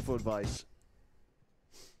 Beautiful, beautiful advice.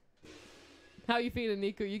 How you feeling,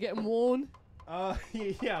 Nico? You getting worn?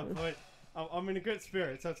 Yeah, but I'm in a good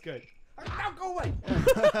spirit, so that's good. Now go away!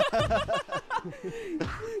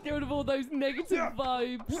 Get rid of all those negative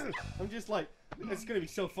vibes. I'm just like, it's gonna be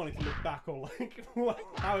so funny to look back on, like,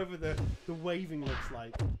 however the waving looks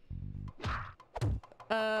like.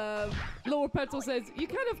 Laura Petal says, you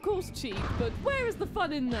can of course cheat, but where is the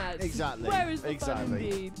fun in that? Exactly. Where is the fun Exactly.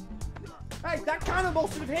 indeed? Hey, that cannonball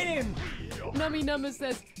should have hit him! Nummy Number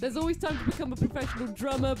says, there's always time to become a professional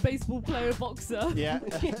drummer, baseball player, boxer. Yeah,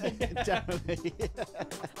 definitely.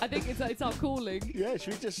 I think it's our calling. Yeah,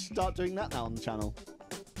 should we just start doing that now on the channel?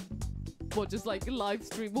 What, just like live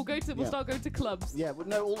stream? We'll start going to clubs. Yeah, but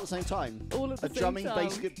no, all at the same time. All at the A same drumming, time.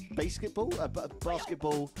 basketball,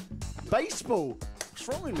 basketball, baseball. What's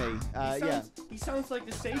wrong with me? Yeah. He sounds like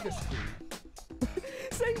the Sega screen.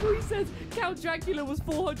 Sengui says Count Dracula was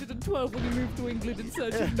 412 when he moved to England in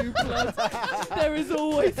search of new blood. There is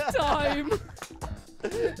always time.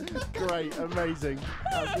 Great, amazing,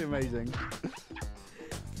 absolutely amazing.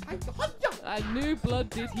 And new blood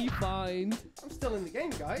did he find. I'm still in the game,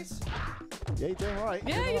 guys. Yeah, you're doing all right.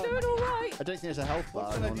 Yeah, you're doing all right. I don't think there's a health bar,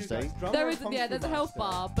 What in should I do, honesty. guys? Drummer There or is, Kung yeah, Fu there's a health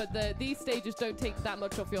Master? bar, but these stages don't take that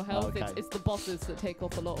much off your health. Okay. It's the bosses that take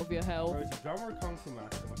off a lot of your health. Rosie, drummer or Kung Fu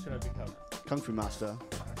Master? What should I become? Kung Fu Master.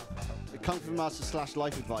 Kung Fu Master /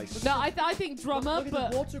 life advice. No, I think drummer, Look at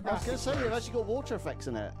but the water I was going graphics. to say, they've actually got water effects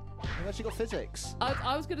in it. They've actually got physics.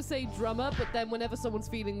 I was going to say drummer, but then whenever someone's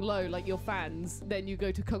feeling low, like your fans, then you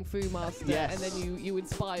go to Kung Fu Master, Yes. and then you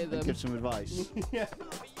inspire them. Give some advice. Yeah.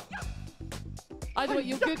 Either way,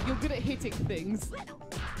 you're good at hitting things. I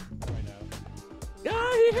know.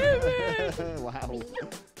 Ah, he hit me! Wow.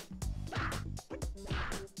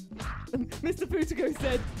 Mr. Putago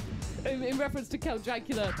said, in reference to Count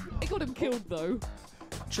Dracula, it got him killed though.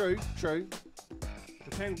 True, true.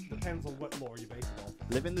 Depends on what lore you base it on.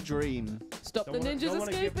 Living the dream. Stop the ninjas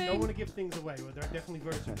escaping. Don't want to give things away, but there are definitely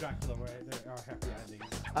versions of Dracula where there are happy endings.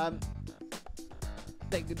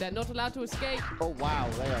 They're not allowed to escape. Oh wow,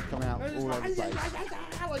 they are coming out all over the place.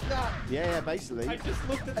 Like that. Yeah, basically. I just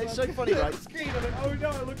looked at It's the so funny, right? screen and went, oh no,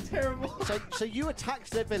 it looked terrible. So you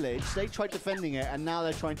attacked their village, they tried defending it, and now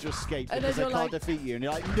they're trying to escape And because they then can't you're defeat you. And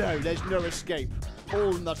you're like, no, there's no escape.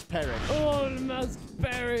 All must perish. All must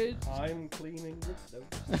perish. I'm cleaning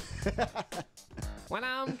windows. When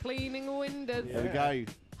I'm cleaning windows. There we go.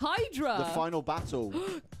 Hydra. The final battle.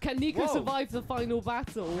 Can Nico Whoa. survive the final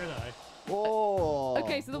battle? Did I? Oh.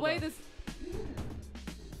 Okay, so the way this.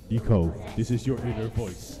 Nico, this is your inner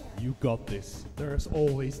voice. You got this. There's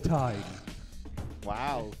always time.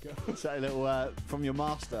 Wow. Is that a little from your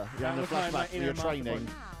master? You're having a Look at my flashback from inner your master training.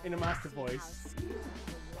 voice. Inner master voice.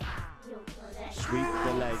 Sweep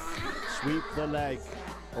the leg. Sweep the leg.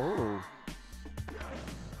 Oh.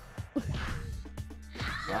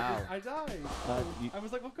 Wow. I died. You- I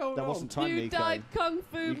was like, what's going that on? wasn't time, You Nico. died Kung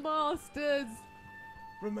Fu Masters.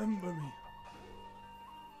 Remember me.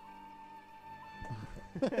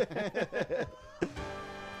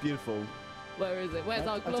 Beautiful. Where is it? Where's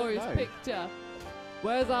I our don't glorious know. picture?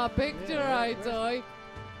 Where's our picture, EyeToy?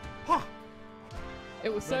 Ha!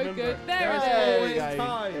 It was so Remember, good. There there's it always is. There you go.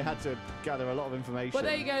 time. It had to gather a lot of information. Well,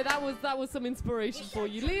 there you go. That was some inspiration for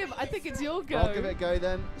you, Liam. I think it's your go. I'll give it a go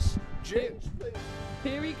then. Jim.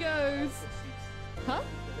 Here he goes. Huh?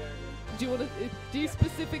 Do you want to? Do you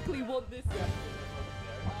specifically want this?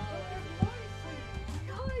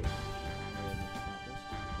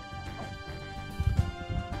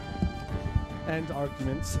 And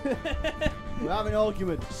arguments. We're having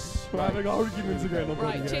arguments. We're having arguments again. On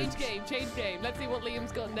Right, BuddyGames. change game. Let's see what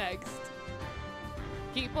Liam's got next.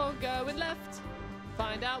 Keep on going left.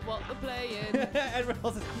 Find out what we're playing. Everyone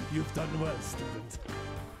else is, you've done well, student.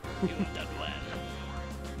 You've done well.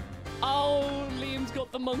 Oh, Liam's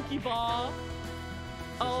got the monkey bar.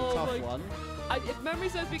 That's a tough one. If memory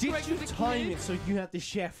serves me Did correct, you was it time clear? it so you had the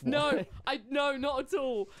chef one? No, not at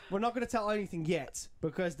all. We're not going to tell anything yet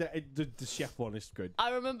because the chef one is good.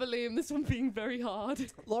 I remember Liam, this one being very hard.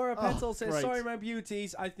 Laura Petzl says, great. sorry, my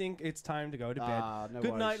beauties. I think it's time to go to bed. No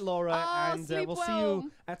Good worries. night, Laura. And sleep we'll see well.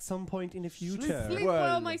 you at some point in the future. Sleep Well.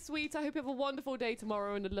 well, my sweet. I hope you have a wonderful day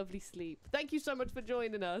tomorrow and a lovely sleep. Thank you so much for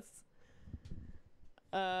joining us.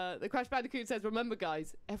 The Crash Bandicoot says, remember,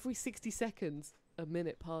 guys, every 60 seconds, a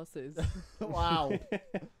minute passes. Wow.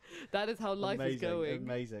 That is how life is going.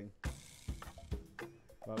 Amazing.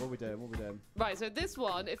 Right, what are we doing? Right, so this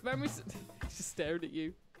one, if memory... He's just staring at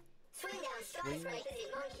you. Swing down skyscrapers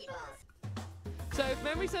in MonkeyBars. So if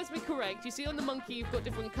memory serves me correct, you see on the monkey you've got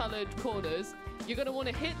different coloured corners. You're going to want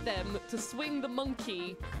to hit them to swing the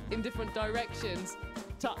monkey in different directions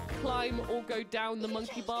to climb or go down the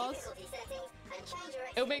monkey bars. Difficulty settings and change your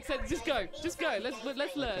It'll make sense. Just go. Just go.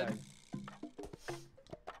 Let's learn. Okay.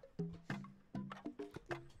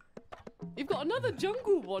 You've got another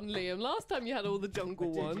jungle one, Liam. Last time you had all the jungle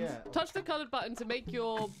I did, ones. yeah. Touch the coloured button to make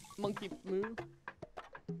your monkey move.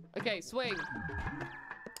 Okay, swing.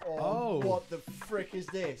 Oh, what the frick is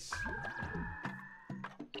this?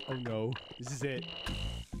 Oh no, this is it.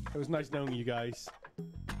 It was nice knowing you guys.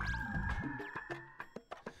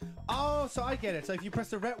 Oh, so I get it. So if you press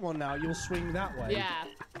the red one now, you'll swing that way. Yeah.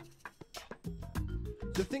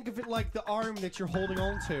 So think of it like the arm that you're holding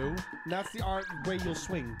on to. And that's the arm way you'll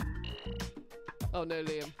swing. Oh no,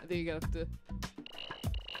 Liam. I think you're gonna have to.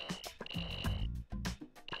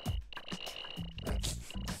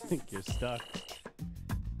 I think you're stuck.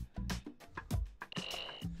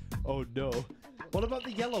 Oh no. What about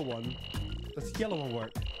the yellow one? Does the yellow one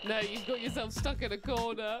work? No, you've got yourself stuck in a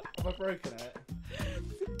corner. Have I broken it?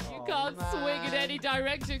 You can't swing in any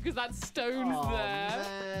direction because that stone's Oh, there.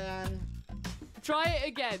 man. Try it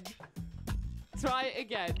again. Try it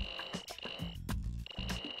again.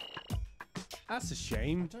 That's a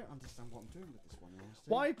shame. I don't understand what I'm doing with this one, honestly.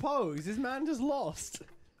 Why pose? This man just lost.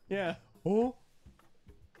 Yeah. Oh.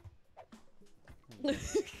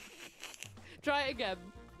 Try it again.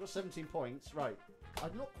 I've got 17 points. Right.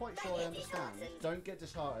 I'm not quite sure I understand. Don't get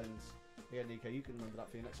disheartened. Yeah, Nico, you can remember that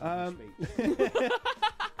for your next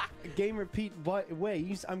speech. Game repeat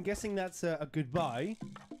ways. I'm guessing that's a goodbye.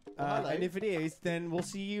 Hello. And if it is, then we'll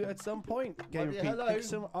see you at some point. Game Might be a repeat.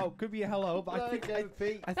 hello. Oh, could be a hello, but Hello, I think Game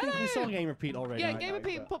Repeat. I think we saw game repeat already. Yeah, right? Game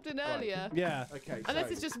Repeat popped in earlier. Yeah. Okay, Unless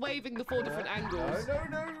so. it's just waving the 4 different angles.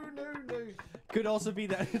 No. Could also be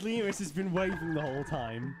that Liam has been waving the whole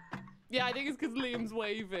time. Yeah, I think it's because Liam's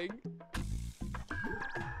waving.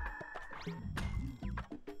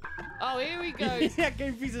 Oh, here he goes. Yeah,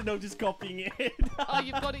 Game Repeat's no just copying it. Oh,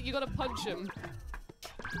 you've got it. You got to punch him.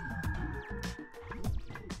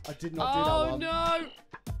 I did not do that Oh one. no!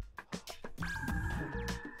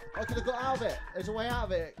 I could have got out of it. There's a way out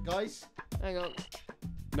of it, guys. Hang on.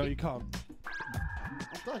 No, you can't.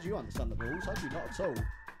 I'm glad you understand the rules. I do not at all.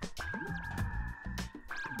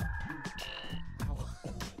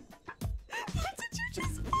 What did you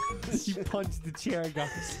just You punched the chair,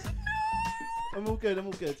 guys. I'm all good.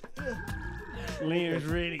 Liam's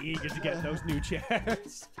really eager to get those new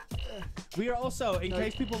chairs. We are also, in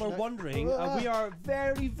case people are wondering, we are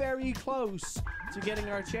very, very close to getting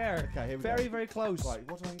our chair. Okay, here we very, go. very close. Right,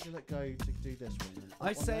 what do I need to let go to do this one? Then?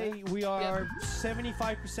 I That one say we are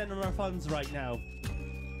 75% of our funds right now.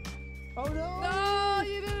 Oh no! No,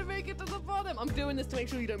 you didn't make it to the bottom. I'm doing this to make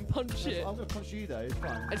sure you don't punch there? it. I'm going to punch you though. It's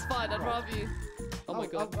fine. It's fine. I'd rather you. Oh my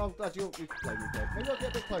god. I'm glad you can play me good. Maybe I'll get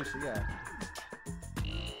a bit closer. Yeah.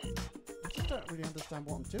 I just don't really understand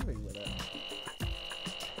what I'm doing with it.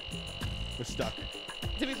 We're stuck.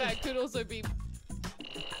 To be fair, it could also be.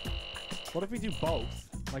 What if we do both?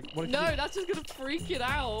 Like, what if No, you... that's just gonna freak it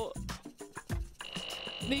out.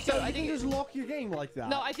 Nico, So I you think can just lock your game like that?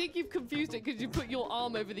 No, I think you've confused it because you put your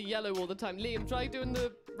arm over the yellow all the time. Liam, try doing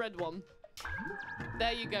the red one.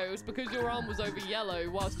 There you go. It was because your arm was over yellow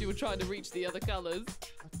whilst you were trying to reach the other colours.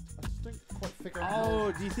 I just don't quite figure out.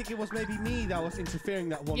 Oh, do you think it was maybe me that was interfering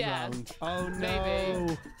that one Yeah. round? Oh no.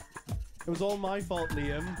 Maybe. It was all my fault,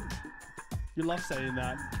 Liam. You love saying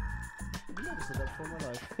that. You never said that before in my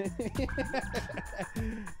life.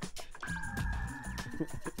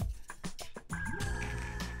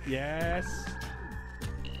 Yes.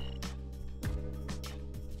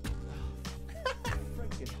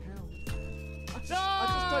 Freaking hell.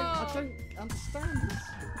 I don't understand this.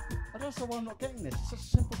 I don't know why I'm not getting this. It's such a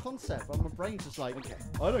simple concept, but my brain's just like, okay,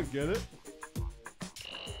 I don't get it.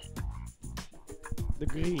 The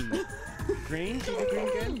green. Green? Do the green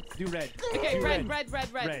again? Do red. Okay, do red.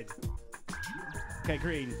 Red. Okay,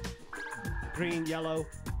 green. Green, yellow.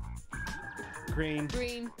 Green.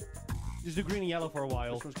 Green. Just do green and yellow for a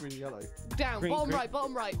while. Which one's green and yellow? Down. Green, bottom green. right.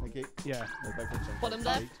 Bottom right. Thank you. Yeah. No, both of them. Bottom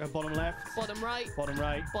left. Bottom left. Bottom right. Bottom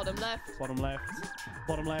right. Bottom left. Bottom left.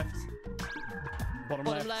 Bottom left. Bottom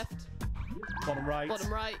Bottom left. left. Bottom right.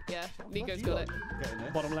 Bottom right. Yeah. Nico's you got it. Getting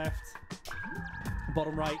this. Bottom left.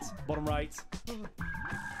 Bottom right. Bottom right. Bottom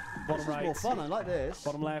This is right. more fun. I like this.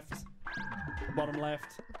 Bottom left. Bottom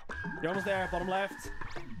left. You're almost there. Bottom left.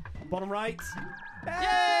 Bottom right.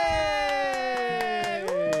 Yay!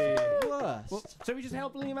 Worst. Well, so we just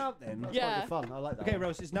help him out then? That's Yeah. quite good fun. I like that. Okay, one.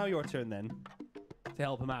 Rose, it's now your turn then to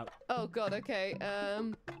help him out. Oh god. Okay.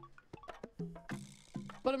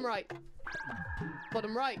 Bottom right.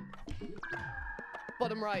 Bottom right.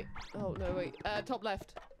 Bottom right. Oh no, wait. Top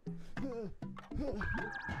left.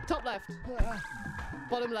 Top left.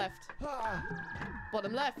 Bottom left.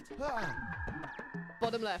 Bottom left.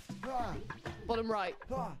 Bottom left. Bottom right.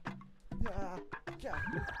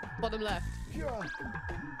 Bottom left.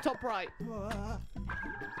 Top right.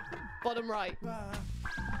 Bottom right.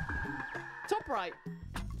 Top right.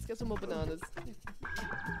 Let's get some more bananas.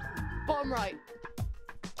 Bottom right.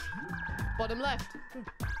 Bottom left.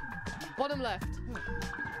 Bottom left.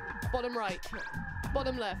 Bottom right.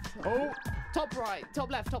 Bottom left. Oh! Top right. Top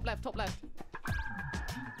left. Top left. Top left.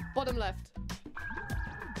 Bottom left.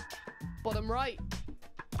 Bottom right.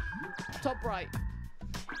 Top right.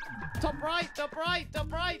 Top right. Top right.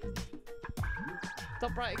 Top right.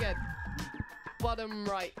 Top right again. Bottom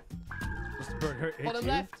right. Mr. Bird hit Bottom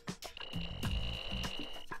you. left.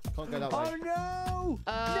 Can't go that way. Oh no!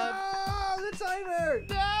 No, the timer!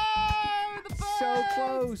 No! The bird! So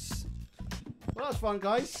close! Well, that's fun,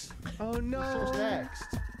 guys. Oh So what's no!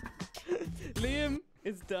 next? Liam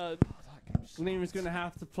is done. Liam is going to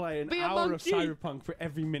have to play an Be a hour of monkey. Cyberpunk for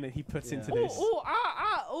every minute he puts into Oh, this. oh,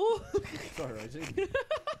 oh. Sorry, Rosie.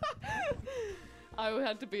 I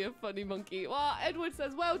had to be a funny monkey. Well, Edward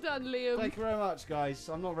says, well done, Liam. Thank you very much, guys.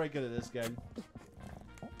 I'm not very good at this game.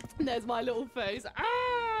 There's my little face.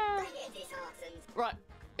 Ah! Right.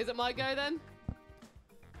 Is it my go then?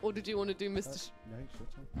 Or did you want to do Mr. No, it's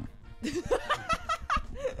your turn.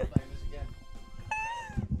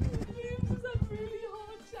 Liam just had really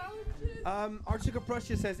hard challenges. Article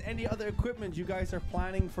Prussia says, any other equipment you guys are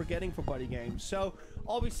planning for getting for BuddyGames? So,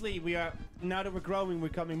 obviously, now that we're growing, we're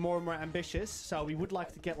becoming more and more ambitious. So, we would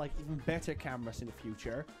like to get, like, even better cameras in the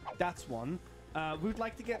future. That's one. We would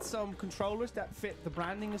like to get some controllers that fit the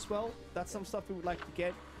branding as well. That's some stuff we would like to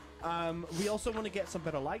get. We also want to get some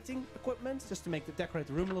better lighting equipment, just to decorate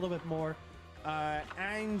the room a little bit more.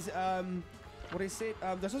 What is it?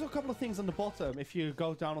 There's also a couple of things on the bottom, if you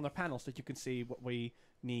go down on the panels, that you can see what we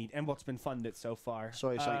need and what's been funded so far.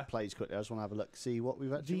 Sorry, plays quickly. I just want to have a look, see what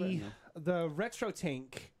we've actually written. The retro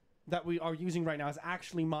tank that we are using right now is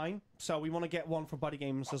actually mine, so we want to get one for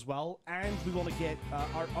BuddyGames as well, and we want to get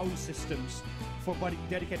our own systems for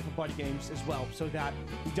dedicated for BuddyGames as well, so that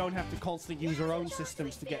we don't have to constantly use our own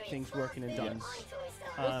systems to get things working and done.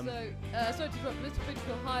 Also, sorry to interrupt, Mr.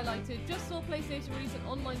 Fidgeful highlighted, just saw PlayStation release an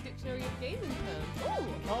online dictionary of gaming terms.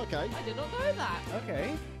 Oh, okay. I did not know that.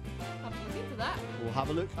 Okay. Have a look into that. We'll have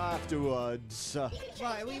a look afterwards.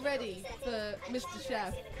 Right, are we ready for Mr.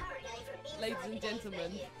 Chef? Ladies and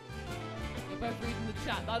gentlemen. You're both reading the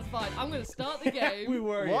chat, that's fine. I'm going to start the game. We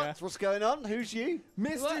were, What? yeah. What's going on? Who's you?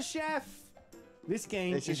 Mr. What? Chef! This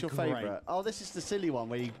game This is your great. favourite. Oh, this is the silly one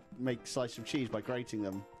where you make slices of cheese by grating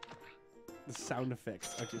them. The sound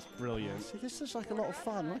effects are just brilliant. See, this is like a lot of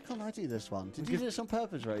fun. Why can't I do this one? Did you do this on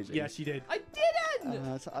purpose, Rosie? Yeah, she did. I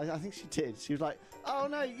didn't! I think she did. She was like, "Oh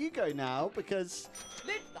no, you go now because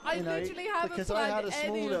I you know, literally haven't because I had a planned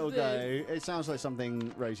small any little of go." this. It sounds like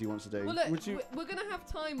something Rosie wants to do. Well, look, Would you- we're going to have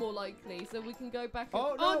time more likely, so we can go back and...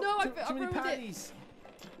 Oh no! I too many ruined it. patties.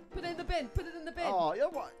 Put it in the bin. Put it in the bin. Oh, yeah,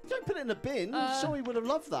 what? Don't put it in the bin. Sorry, would have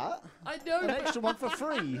loved that. I know. An but- extra one for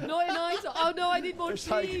free. Not in item. Oh no, I need more It's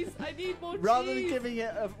like- cheese. I need more Rather than cheese. giving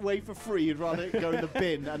it away for free, you'd rather it go in the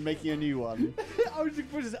bin and making a new one. I was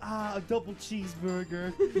just a double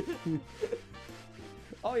cheeseburger.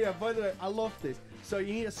 Oh yeah, by the way, I love this. So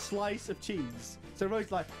you need a slice of cheese. So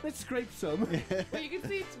Rosie's like, let's scrape some. But you can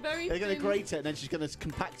see it's very They're going to thin. grate it, and then she's going to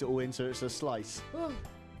compact it all into it's a slice. Oh,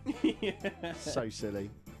 Yeah. So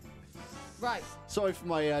silly. right. Sorry for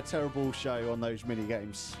my terrible show on those mini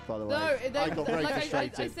games, by the way. No, I got very like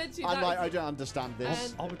frustrated. I said to you, I'm that like, is- I don't understand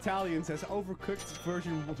this. And- All Battalion says overcooked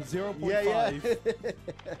version 0.5. Yeah.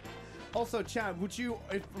 Also, Chad, would you,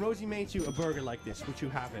 if Rosie made you a burger like this, would you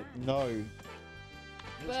have it? No.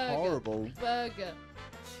 It's Burger. horrible. Burger,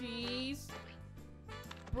 cheese,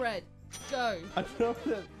 bread. Go. I don't know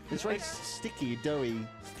that. It's very sticky, doughy.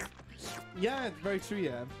 Yeah, it's very true,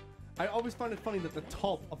 yeah. I always find it funny that the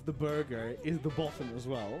top of the burger is the bottom as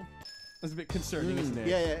well. That's a bit concerning, isn't it?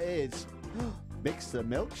 Yeah, it is. Mix the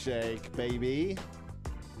milkshake, baby.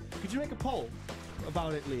 Could you make a poll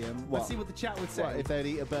about it, Liam? What? Let's see what the chat would say. What, if they'd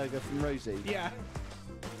eat a burger from Rosie? Yeah.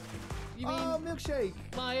 You mean Oh, milkshake.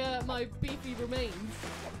 my beefy remains?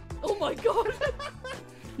 Oh my god!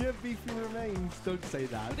 Yeah, beefy remains. Don't say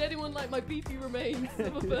that. Would anyone like my beefy remains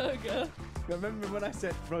of a burger? I remember when I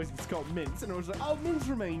said Rosie, it's got mince, and I was like, oh, mince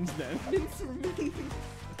remains then. Mince remains.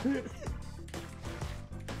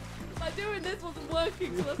 Like doing this wasn't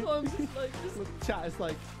working, so that's why I'm just like, Look, chat is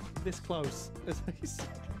like this close. It's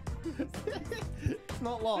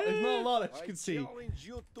not a lot. It's not a lot, as you can see. challenge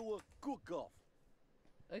you to a cook-off.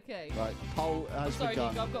 Okay. Right, poll has Sorry,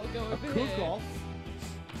 begun. Nico, I've got to go over Cook here. off.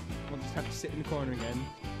 I'll just have to sit in the corner again.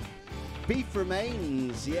 Beef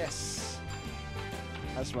remains, yes.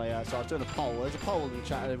 That's my, so I was doing a poll. There's a poll in the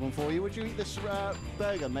chat, everyone, for you. Would you eat this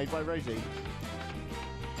burger made by Rosie?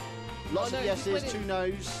 Lots Oh, of no, just yeses, win it. 2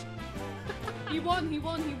 no's. He won.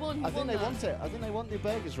 I think they want it. I think they want the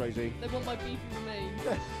burgers, Rosie. They want my beefy remains.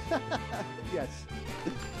 Yes.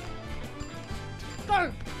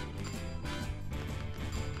 Go!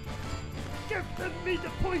 Give me the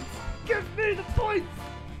points! Give me the points!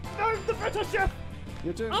 I'm the better chef!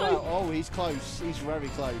 You're doing Oh. well. Oh, he's close. He's very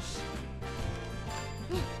close.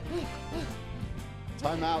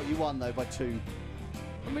 Time out. You won, though, by 2.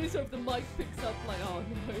 I'm really sorry if the mic picks up like, oh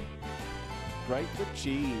no. Grate the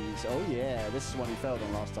cheese. Oh, yeah. This is one he failed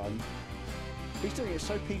on last time. He's doing it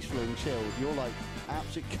so peaceful and chilled. You're like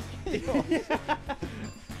absolutely chaos.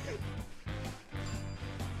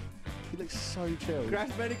 He looks so chilled. Crash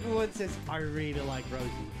Medical One says, I really like Rosie,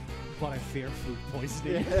 but I fear food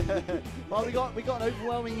poisoning. Well, we got an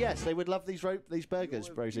overwhelming yes. They would love these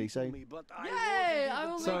burgers, Rosie. So Yay! I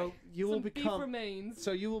will So make you will some beef become. remains.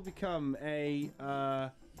 So you will become a.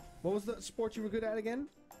 What was the sport you were good at again?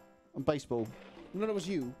 and baseball. No, that was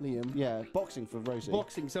you, Liam. Yeah, boxing for Rosie.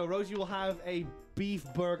 Boxing. So Rosie will have a beef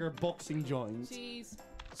burger boxing joint. Cheese.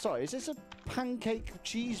 Sorry, is this a pancake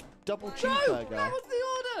cheese double No! cheeseburger? That was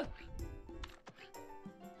the order!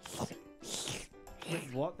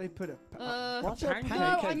 Wait, what? They put a. What's a pancake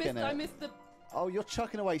No, pancake in it? I missed the... Oh, you're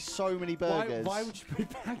chucking away so many Why, burgers. why would you put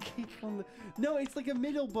pancake on the? No, it's like a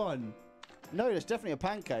middle bun. No, it's definitely a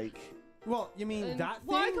pancake. What? You mean And that thing?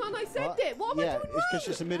 why can't I send What? it? What am I Yeah, doing it's wrong? because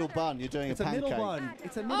it's a middle bun. You're doing It's a a pancake. middle bun.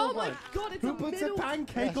 It's a middle Oh bun. my god, it's Who a puts middle... a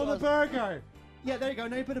pancake That's on what a burger? Yeah, there you go.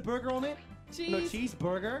 Now you put a burger on it. Cheese, No,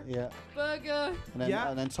 cheeseburger. Yeah, burger. and then, Yeah.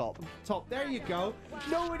 and then top. Top. There you go.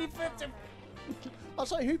 Nobody puts a. I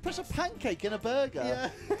was like, who puts a pancake in a burger? Yeah.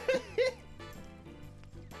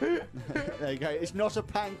 There you go. It's not a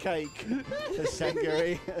pancake. Says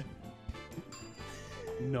Sengari.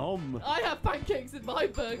 Nom. I have pancakes in my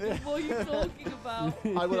burgers. What are you talking about?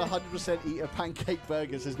 I will 100% eat a pancake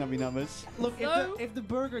burger, says Nummy Numbers. Look, No. if the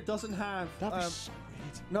burger doesn't have That'd be so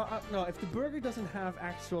weird. no, if the burger doesn't have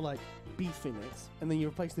actual like beef in it, and then you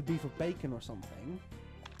replace the beef with bacon or something.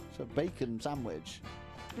 So bacon sandwich.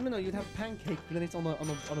 No, you'd have a pancake, but then it's on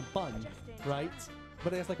a bun, right?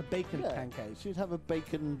 But it's like a bacon Yeah. pancake. So you'd have a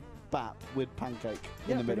bacon bap with pancake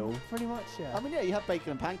Yeah, in the middle. Pretty much, yeah. I mean, yeah, you have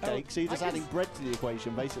bacon and pancake, Oh, so you're I just guess- adding bread to the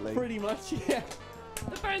equation, basically. pretty much, yeah.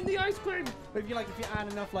 Defend the ice cream. But if you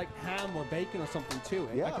add enough like ham or bacon or something to it,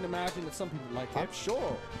 I Yeah. can imagine that some people like I'm it.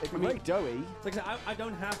 sure. It'd be I mean- very doughy. Like I said, I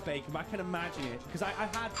don't have bacon, but I can imagine it because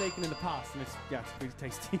I've had bacon in the past, and it's pretty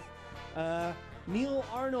tasty. Neil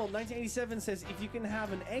Arnold, 1987 says, if you can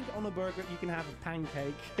have an egg on a burger, you can have a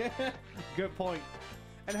pancake. Good point.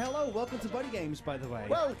 And hello, welcome to BuddyGames, by the way.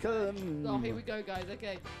 Welcome. Oh, here we go, guys.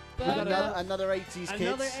 Okay. Another, Burger. another 80s kids.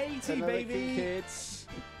 Another 80, Another baby. kids.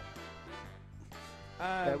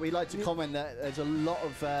 We like to comment that there's a lot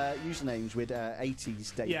of usernames with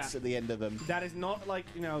 80s dates at the end of them. That is not like,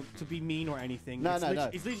 you know, to be mean or anything. No. It's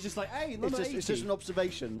literally just like, hey, it's just an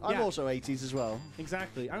observation. I'm also 80s as well.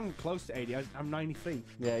 Exactly. I'm close to 80. I'm 93.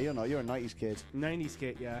 Yeah, you're not. You're a 90s kid. 90s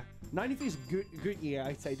kid, yeah. 93 is a good year,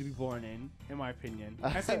 I'd say, to be born in my opinion.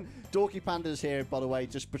 Dorky Panda's here, by the way,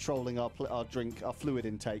 just patrolling our fluid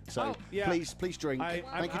intake. So please drink.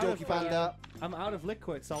 Thank you, Dorky Panda. I'm out of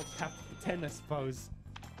liquid, so I'll just have to pretend, I suppose.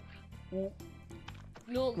 No,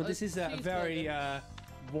 well, this is a very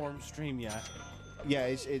warm stream, yeah. Yeah,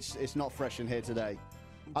 it's not fresh in here today.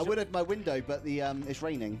 I would have my window, but the it's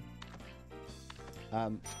raining.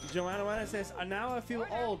 Joanna says, now I feel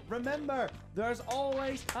old. Remember, there's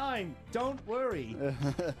always time. Don't worry.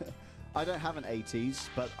 I don't have an 80s,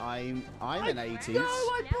 but I'm an 80s. No,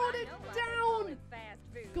 I brought it down.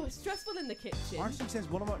 God, it's stressful in the kitchen. Archie says,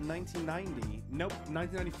 what about 1990? Nope,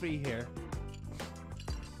 1993 here.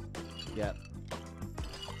 Yeah.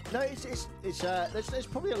 No, there's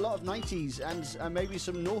probably a lot of 90s and maybe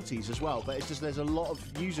some noughties as well, but it's just there's a lot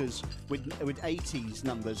of users with 80s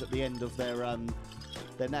numbers at the end of their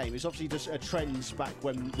name. It's obviously just a trend back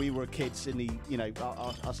when we were kids in the, you know,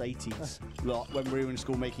 us 80s lot, when we were in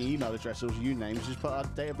school making email addresses or names, just put our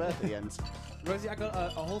date of birth at the end. Rosie, I got a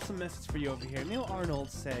wholesome message for you over here. Neil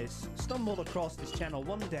Arnold says, stumbled across this channel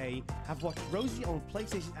one day, have watched Rosie on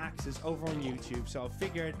PlayStation Access over on YouTube, so I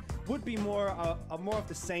figured would be more of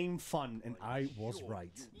the same fun, and I was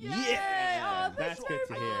right. Yeah! Oh, that's good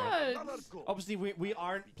to hear. Much. Obviously, we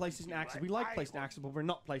aren't PlayStation Access. We like PlayStation Access, but we're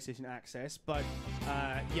not PlayStation Access. But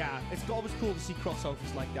yeah, it's always cool to see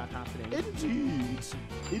crossovers like that happening. Indeed.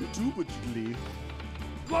 Indubitably.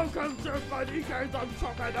 Welcome to BuddyGames. I'm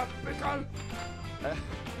chocolate up pickle.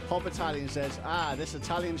 Hob Italian says, this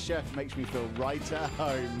Italian chef makes me feel right at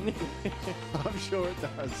home. I'm sure it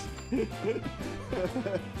does.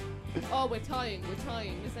 Oh, we're tying.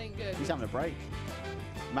 This ain't good. He's having a break.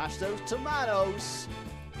 Mash those tomatoes.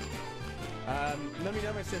 Nummy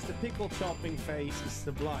Nummer says the pickle chopping face is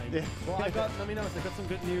sublime. Yeah. Well, Nummy Nummer, I got some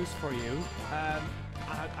good news for you.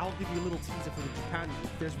 I'll give you a little teaser for the Japan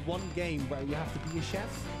week. There's one game where you have to be a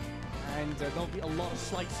chef, and there'll be a lot of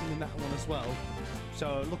slicing in that one as well.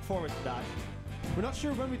 So look forward to that. We're not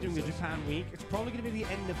sure when we're doing the Japan week. It's probably going to be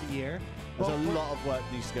the end of the year. There's a lot of work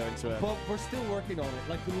needs to go into it. But we're still working on it.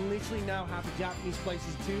 Like, we literally now have the Japanese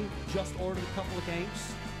places too. Just ordered a couple of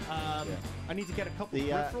games. I need to get a couple of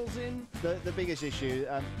peripherals in. The biggest issue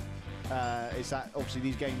is that obviously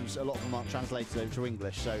these games, a lot of them aren't translated over to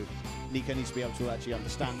English, so Nico needs to be able to actually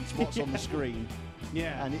understand what's on the screen.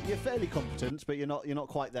 Yeah, and you're fairly competent, but you're not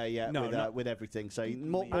quite there yet with everything. So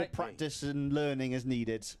more practice and learning is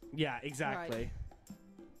needed. Yeah, exactly. Right.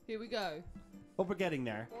 Here we go. But we're getting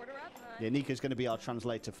there. Yeah, Nico's going to be our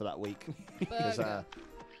translator for that week.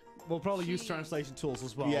 We'll probably use translation tools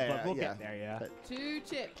as well, but we'll get there, yeah. 2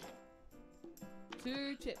 chips.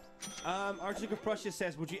 2 chips. Archduke of Prussia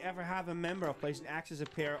says, would you ever have a member of PlayStation Access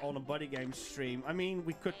appear on a BuddyGames stream? I mean,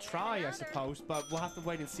 we could try, I suppose, but we'll have to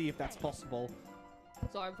wait and see if that's possible.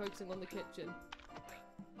 Sorry, I'm focusing on the kitchen.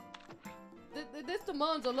 This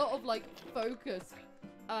demands a lot of, like, focus.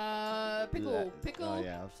 Pickle. Oh,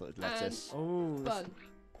 yeah, I've thought lettuce. Oh, bun.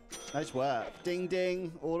 Nice work. Ding,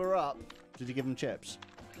 ding. Order up. Did you give them chips?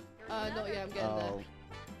 Not yet, I'm getting there.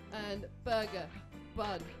 And burger,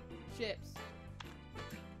 bun, chips.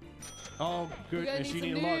 Oh, goodness, you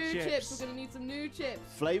need a lot of chips. We're going to need some new chips.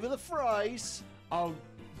 Flavor the fries. Oh,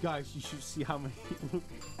 guys, you should see how many.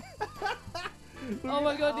 Oh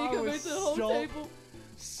my god, Nico, go to the whole table.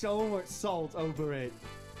 So much salt over it.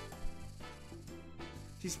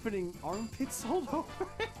 She's putting armpit salt over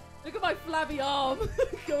it. Look at my flabby arm.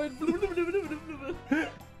 Going.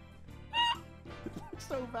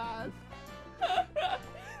 So bad.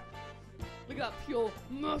 Look at that pure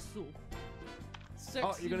muscle.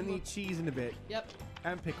 Oh, you're gonna need cheese in a bit. Yep.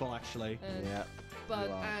 And pickle, actually. And yeah. Bun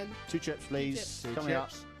and 2 chips, please. 2 Coming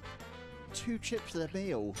chips. Up. 2 chips to the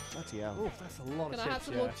meal. Bloody hell. Oh, that's a lot of chips. Can I have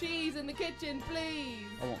some more cheese in the kitchen, please?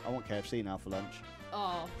 I want KFC now for lunch.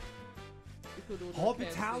 Oh. Hob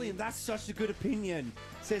Italian, that's such a good opinion.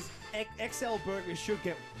 Says XL burgers should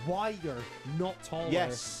get wider, not taller.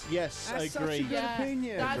 Yes, that's agreed. Such a good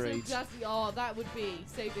opinion. That's exactly. Oh, that would be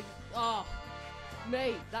saving. Oh,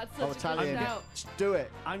 mate, that's such Italian. a good shout. Just do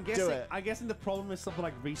it. I'm guessing the problem is something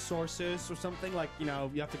like resources or something like, you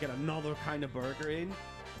know, you have to get another kind of burger in.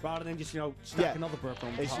 Rather than just, stack another burger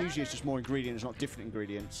on top. Usually it's just more ingredients, not different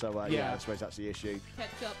ingredients. So, I suppose that's the issue.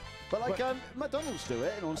 Ketchup. But, McDonald's do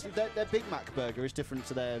it, and honestly, their Big Mac burger is different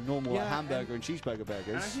to their normal hamburger and cheeseburger burgers.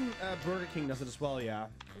 And I think Burger King does it as well, yeah.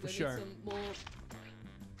 For sure.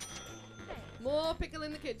 More pickle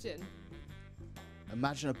in the kitchen.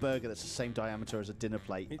 Imagine a burger that's the same diameter as a dinner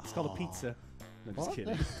plate. It's called a pizza. No, just What?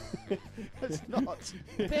 kidding. It's not.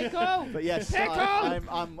 Pickle! But yes, Pickle!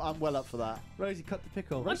 I'm well up for that. Rosie, cut the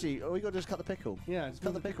pickle. Rosie, all we got to do is cut the pickle. Yeah, just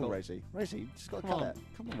Cut the pickle, Rosie. Rosie, just got to cut it.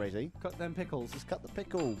 Come on, Rosie. Cut them pickles. Just cut the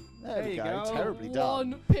pickle. There we you go. go. Terribly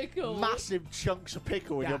done. One pickle. Massive chunks of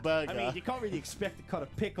pickle in your burger. I mean, you can't really expect to cut a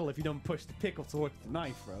pickle if you don't push the pickle towards the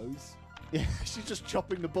knife, Rose. Yeah, she's just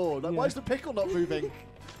chopping the board. Like, Yeah. why is the pickle not moving?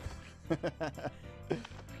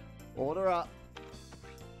 Order up.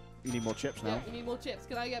 You need more chips now. Yeah, we need more chips.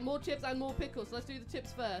 Can I get more chips and more pickles? Let's do the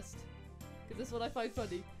chips first. Because this is what I find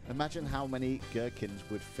funny. Imagine how many gherkins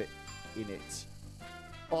would fit in it.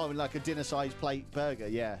 Oh, like a dinner-sized plate burger.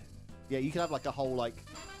 Yeah, yeah. You could have like a whole like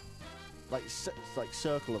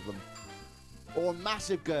circle of them, or a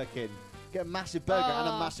massive gherkin. Get a massive burger and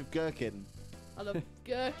a massive gherkin. I love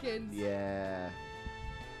gherkins. Yeah.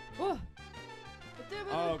 Oh.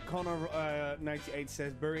 Oh, Connor98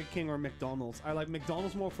 says Burger King or McDonald's. I like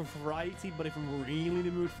McDonald's more for variety, but if I'm really in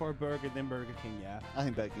the mood for a burger, then Burger King, yeah. I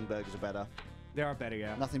think Burger King burgers are better. They are better,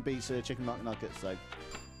 yeah. Nothing beats chicken nuggets though.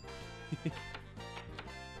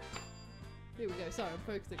 Here we go. Sorry, I'm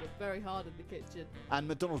focusing very hard in the kitchen. And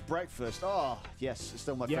McDonald's breakfast. Oh, yes, it's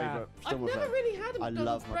still my Yeah. favourite. I've never really had a I McDonald's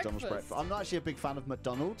love McDonald's breakfast. breakfast. I'm not actually a big fan of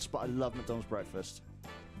McDonald's, but I love McDonald's breakfast.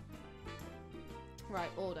 Right,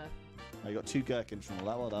 order. Oh, you got 2 gherkins from all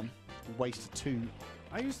that. Well done. Wasted 2.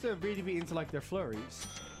 I used to really be into like their flurries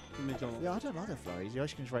in McDonald's. Yeah, I don't like their flurries. The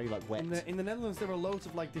ice cream's very like wet. In the Netherlands, there were loads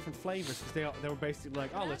of like different flavors because they were basically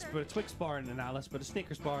like, oh, let's put a Twix bar in it now, let's put a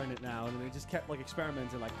Snickers bar in it now, and they just kept like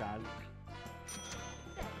experimenting like that.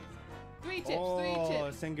 3 chips, oh, 3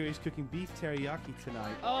 chips. Sengu is cooking beef teriyaki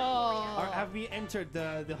tonight. Oh. Have we entered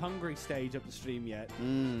the hungry stage of the stream yet?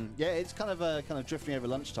 Yeah, it's kind of drifting over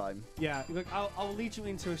lunchtime. Yeah, look, I'll lead you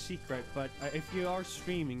into a secret, but if you are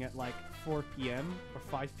streaming at like 4 p.m. or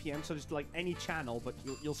 5 p.m., so just like any channel, but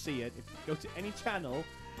you'll see it. If you go to any channel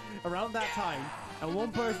around that time, and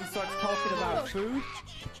one person starts talking about food,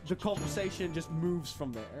 the conversation just moves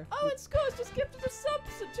from there. Oh, and Scott's just gifted a sub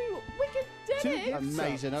to Wicked Dennis.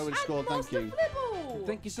 Amazing, Owen Score, thank you.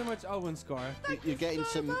 Thank you so much, Owen Score. You're getting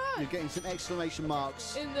some exclamation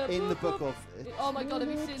marks in the book of. Oh my god,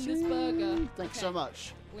 have you seen this burger? Thanks so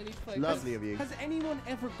much. We need to focus. Lovely of you. Has anyone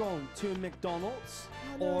ever gone to a McDonald's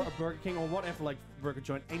or a Burger King or whatever like burger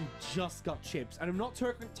joint and just got chips? And I'm not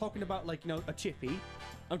talking about like, you know, a chippy.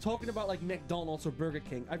 I'm talking about like McDonald's or Burger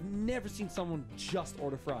King. I've never seen someone just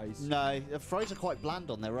order fries. No, the fries are quite bland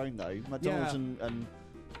on their own though. McDonald's and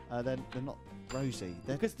they're not rosy.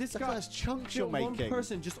 Because this guy, chunks you're one making.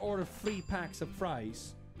 person just ordered 3 packs of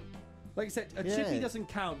fries. Like I said, a chippy doesn't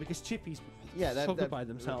count because chippies they're by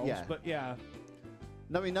themselves. Yeah. But yeah.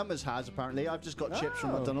 Knowing Numbers has apparently. I've just got chips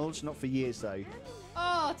from McDonald's, not for years though.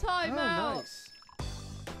 Oh, time out. Nice.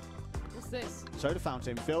 What's this? Soda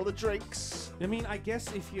fountain, fill the drinks. I mean, I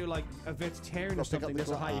guess if you're like a vegetarian or something, there's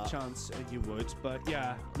a higher chance you would. But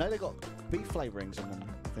yeah. No, they got beef flavourings in them.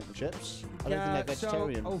 I think the chips. I don't think they're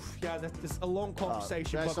vegetarian. That's a long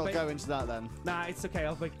conversation. Let's not go into that then. Nah, it's okay.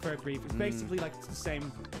 I'll make it very brief. It's basically like it's the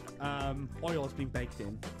same oil has been baked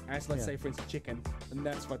in as, let's say, for instance, chicken, and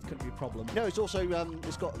that's what could be a problem. No, it's also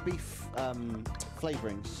it's got beef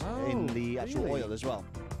flavourings in the actual oil as well.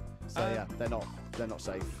 So yeah, they're not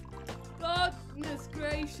safe. Goodness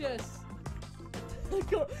gracious!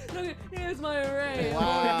 Look, here's my array.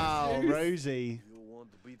 Wow, Rosie.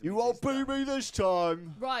 You won't beat me this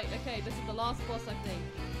time. Right, okay, this is the last boss, I think.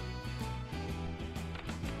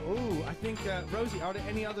 Oh, I think, Rosie, are there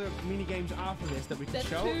any other mini games after this that we can There's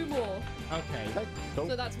show? 2 more. Okay. Cool.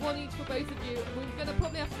 So that's 1 each for both of you. We're going to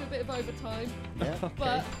probably have to do a bit of overtime. Yeah.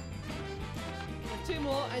 But there's 2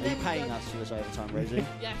 more. And Are then you paying us for this overtime, Rosie?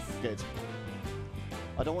 Yes. Good.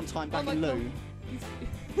 I don't want time back my in God. Lou.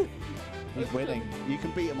 He's winning. You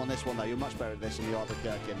can beat him on this one though. You're much better at this than you are with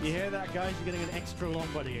Gherkins. You hear that, guys? You're getting an extra long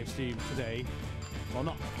BuddyGames stream today. Well,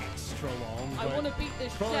 not extra long. I want to beat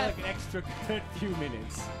this probably chef. like an extra good few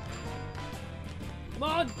minutes. Come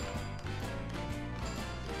on!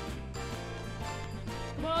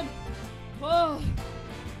 Come on! Oh!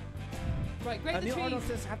 Right, great the Neil cheese. Arnold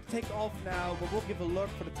says have to take off now, but we'll give a look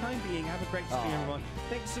for the time being. Have a great stream, everyone.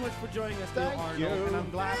 Thank you so much for joining us, Neil Arnold. And I'm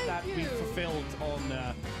glad that we fulfilled on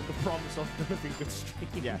the promise of delivering good stream.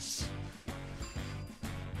 Yes.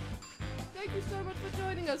 Thank you so much for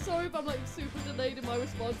joining us. Sorry if I'm like super delayed in my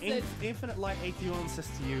response. Infinite Light 81 says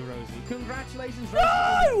to you, Rosie. Congratulations,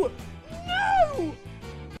 Rosie. No!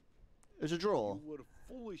 It was a draw. You were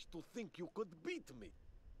foolish to think you could beat me.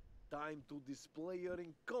 Time to display your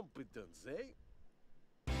incompetence, eh?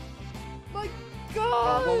 my Oh,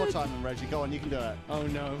 god! one more time, then, Reggie. Go on, you can do it. Oh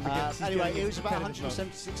no. Anyway, it was about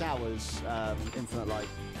 176 hours, Infinite Light.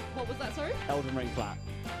 What was that, sorry? Elden Ring plat.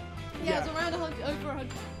 Yeah, it's around over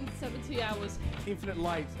 170 hours. Infinite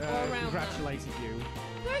Light congratulated you.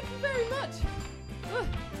 Thank you very much.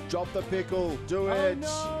 Drop the pickle. Do it.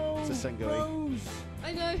 Oh no. It's a Sengui. Rose.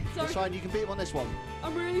 I know, sorry. It's fine, you can beat him on this one.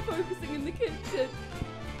 I'm really focusing in the kitchen.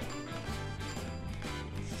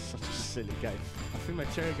 Such a silly game. I feel my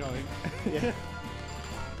chair going. Yeah.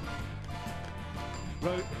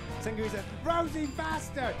 Sengui said, Rosie,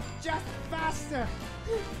 faster! Just faster!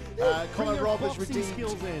 Connor Roberts boxing redeemed.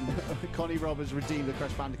 skills in. Connie Roberts redeemed the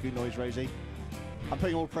Crash Bandicoot noise, Rosie. I'm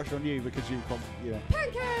putting all the pressure on you because you know.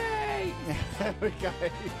 Pancake! There we go.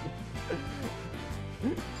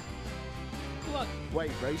 Come on.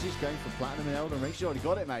 Wait, Rosie's going for platinum in Elden Ring. She already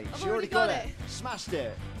got it, mate. I've She already got it. it. Smashed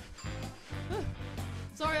it.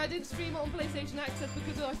 Sorry, I didn't stream it on PlayStation Access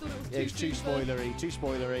because I thought it was too It's too soon spoilery. Too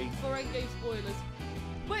spoilery. for endgame spoilers.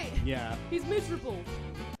 Wait, Yeah. he's miserable.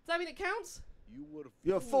 Does that mean it counts?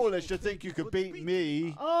 You're foolish to think you could beat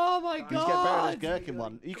me. Oh my You just get better god! at this gherkin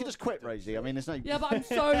one. You can just quit, Rosie. I mean, there's no. Yeah, but I'm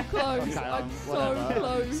so close. Okay, I'm so whatever.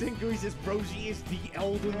 close. Sengui says, Rosie is the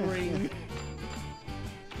Elden Ring.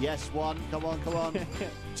 Yes, one. Come on, come on.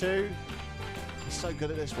 Two. He's so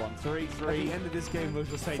good at this one. Three, At three. the end of this game, Rose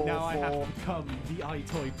will say, Four, now I have four. to become the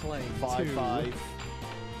EyeToy playing. 5, too. 5.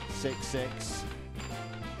 6, 6.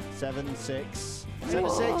 7, 6. 7,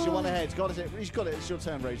 6. You're one ahead. Got it. He's got it. It's your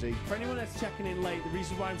turn, Rosie. For anyone that's checking in late, the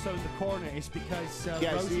reason why I'm so in the corner is because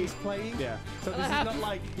Yeah, Rosie's see? playing. Yeah. So this is not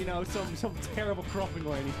like, you know, some terrible cropping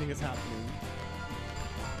or anything is happening.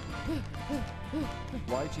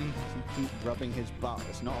 Why do you keep rubbing his butt?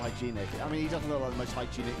 It's not hygienic. I mean, he doesn't look like the most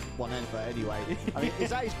hygienic one ever anyway. I mean,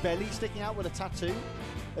 is that his belly sticking out with a tattoo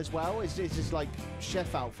as well? Is his, like,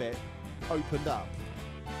 chef outfit opened up?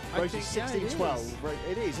 Rosie's 16, 12.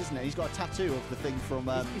 It is, isn't it? He's got a tattoo of the thing from...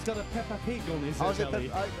 He's got a Peppa Pig on his I was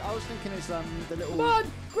belly. I was thinking it's the little... Come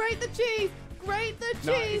on, grate the cheese! Grate the cheese!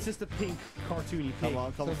 No, it's just a pink cartoony pig. Come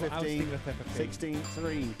on, So I was 15, thinking of Peppa Pig. 16,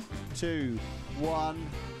 3, 2, 1.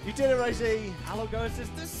 You did it, Rosie! Hello Ghost says,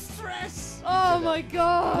 distress! Oh my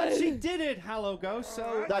god! But she did it, Hello Ghost,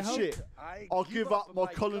 so That's I hope- it. I'll give up my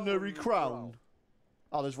culinary crown.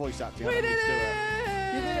 Oh, there's voice acting. We I did don't need to do it.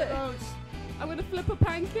 it! You did it, Rose! I'm gonna flip a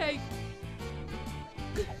pancake.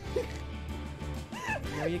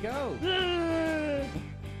 There you go.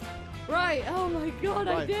 Right, oh my god,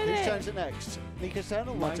 I Right, did whose it! turn is it next? Nico's turn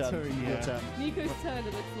or my My turn? turn, Your yeah. turn. Nico's turn, it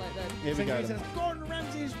looks like then. Here we go. Sengui then. says, Gordon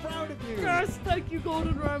Ramsay is proud of you! Yes, thank you,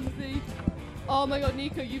 Gordon Ramsay. Oh my god,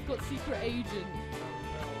 Nico, you've got Secret Agent.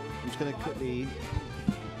 I'm just going to quickly...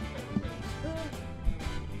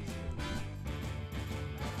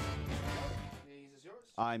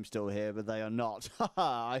 I'm still here, but they are not.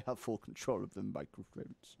 I have full control of the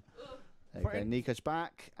microphones. There you For go. any- Nico's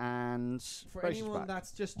back, and For Rosie's anyone back.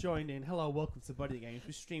 that's just joined in, hello, welcome to BuddyGames.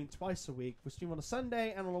 We stream twice a week. We stream on a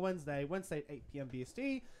Sunday and on a Wednesday. Wednesday at 8 p.m.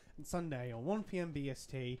 BST, and Sunday on 1 p.m.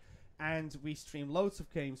 BST. And we stream loads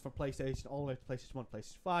of games for PlayStation, all the way to PlayStation 1,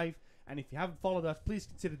 PlayStation 5. And if you haven't followed us, please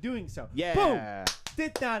consider doing so. Yeah. Boom!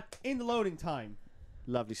 Did that in the loading time.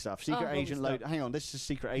 Lovely stuff. Secret lovely Agent stuff. load. Hang on, this is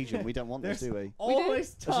Secret Agent. We don't want this, There's do we? always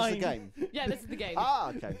Is this time. the game? Yeah, this is the game. Ah,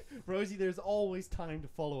 okay. Rosie, there's always time to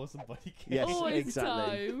follow us on BuddyGames. Yes, Always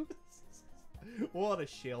exactly. time. What a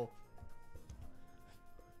shill.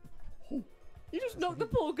 You just knocked the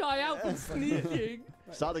poor guy out for sneaking.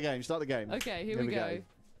 Start the game. Start the game. Okay, here we go.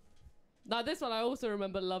 Now, this one I also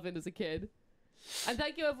remember loving as a kid. And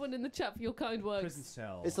thank you, everyone in the chat, for your kind words. Prison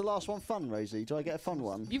cell. Is the last one fun, Rosie? Do I get a fun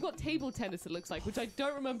one? You've got table tennis, it looks like, which I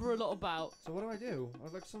don't remember a lot about. So what do?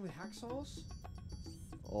 I like some of the hacksaws?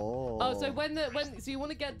 Oh. Oh, so so you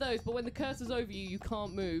want to get those, but when the cursor's over you, you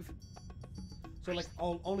can't move. So like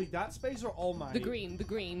only that space or all mine? The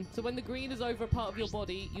green. So when the green is over a part of your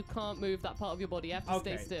body, you can't move that part of your body. You have to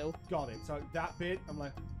stay still. Got it. So that bit, I'm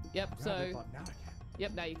like, Yep. grab So it, but now I can.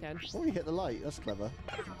 yep, now you can. Oh, you hit the light. That's clever.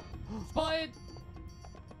 Spotted.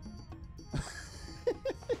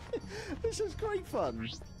 This is great fun.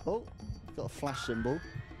 Oh, got a flash symbol.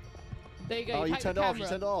 There you go. Oh, you pack the turned it off. You camera.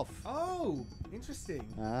 turned it off. Oh, interesting.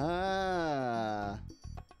 Ah.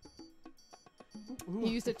 You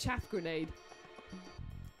used a chaff grenade.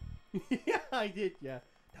 Yeah, I did. Yeah.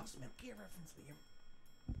 That was Metal Gear reference,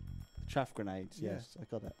 Liam. Chaff grenades. Yeah. Yes, I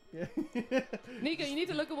got it. Yeah. Nico, you need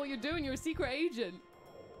to look at what you're doing. You're a secret agent.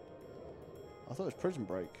 I thought it was Prison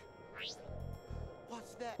Break.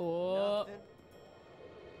 What's that? Oh. Nothing.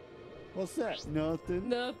 What's that? Nothing.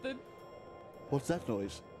 Nothing. What's that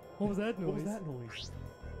noise? What was that noise? What was that noise?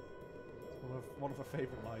 It's one of our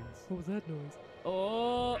favorite lines. What was that noise?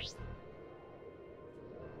 Oh.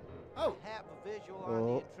 Oh. Have a visual on the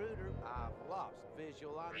intruder. I've lost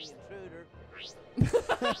visual on the intruder.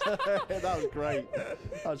 That was great.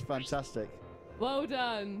 That was fantastic. Well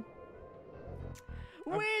done.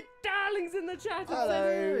 Weird darlings in the chat.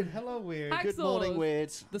 Hello. Hello, Weird. Hacksaws, Good morning,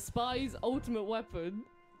 Weird. The spy's ultimate weapon.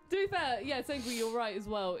 To be fair, yeah, Sengu, you're right as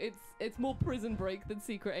well. It's more Prison Break than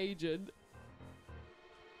Secret Agent.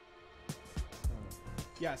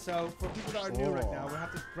 Yeah, so for people that are new right now, we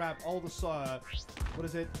have to grab all the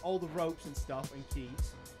all the ropes and stuff and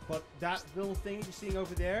keys. But that little thing you're seeing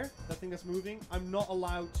over there, that thing that's moving, I'm not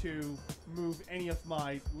allowed to move any of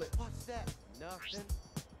my What's that? Nothing.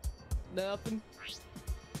 Nothing.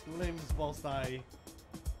 limbs whilst I...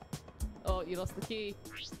 Oh, you lost the key.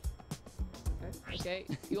 Okay,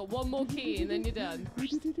 you got one more key and then you're done. Ooh,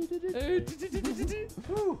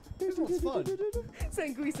 this one's fun.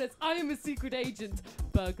 Sengui says, I am a secret agent.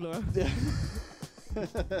 Burglar.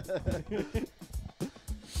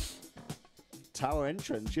 Tower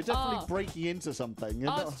entrance. You're definitely breaking into something.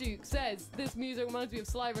 Archduke says, this music reminds me of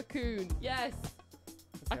Sly Raccoon. Yes.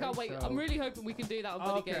 I can't wait. So I'm really hoping we can do that on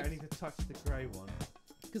BuddyGames. Okay, I need to touch the grey one.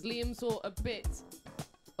 Because Liam saw a bit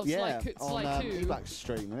of Yeah, Sly on 2. Ebak's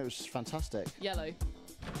stream, and it was fantastic. Yellow.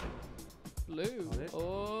 Blue. Got it.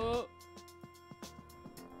 Oh.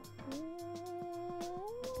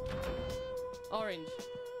 Orange.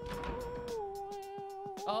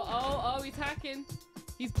 Oh, he's hacking.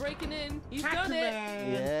 He's breaking in. He's done it.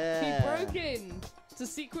 Yeah. He broke in to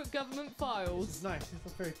secret government files. This is nice. This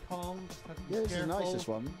is very calm. Just have to be Yeah, this is careful. nice, this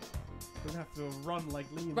one. Don't have to run like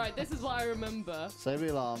Liam. Right, this is what I remember. Save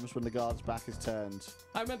the alarms when the guard's back is turned.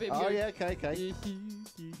 I remember him Oh, going, yeah, okay. How do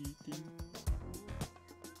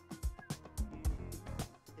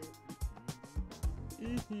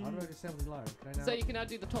I disable the alarm? Can I now? So you can now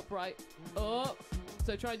do the top right. Oh,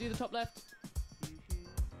 so try and do the top left.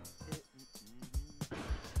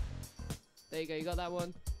 There you go, you got that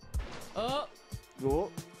one. Oh.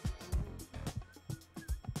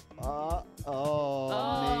 Oh.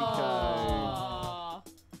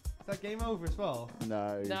 Nico. Is that game over as well?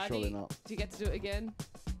 No, surely not. Do you get to do it again?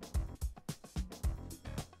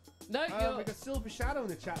 No, We got Silver Shadow in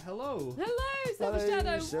the chat. Hello. Hello, Silver Hello,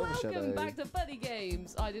 Shadow. Silver Welcome Shadow. back to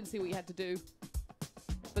BuddyGames. I didn't see what you had to do.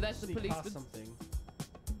 But that's the Sneak past policeman. something.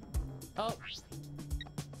 Oh.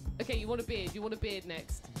 Okay, you want a beard. You want a beard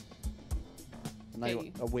next. No, you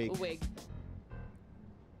want a wig. A wig.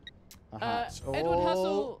 A hat.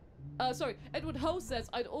 Edward Hull says,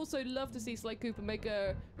 I'd also love to see Sly Cooper make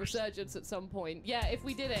a resurgence at some point. Yeah, if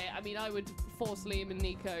we did it, I mean, I would force Liam and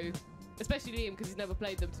Nico, especially Liam because he's never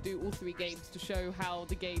played them, to do all 3 games to show how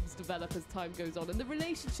the games develop as time goes on and the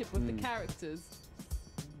relationship with the characters.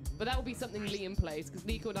 But that would be something Liam plays because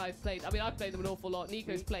Nico and I have played. I mean, I've played them an awful lot.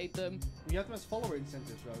 Nico's played them. We have them as follower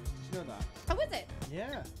incentives, Rose. Did you know that? Oh, is it?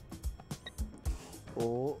 Yeah.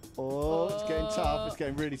 It's getting tough. It's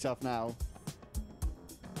getting really tough now.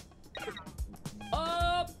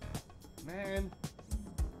 Oh! Man.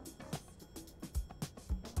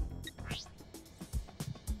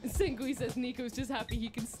 Sengui says Nico's just happy he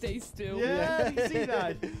can stay still. Yeah, did you see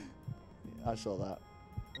that? I saw that.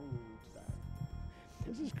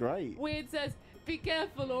 This is great. Weird says, be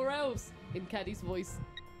careful or else, in Caddy's voice,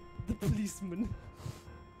 the policeman.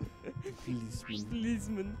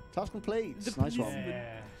 Policeman. Task complete. The Nice one.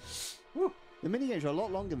 Yeah. The mini games are a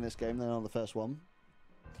lot longer in this game than on the first one.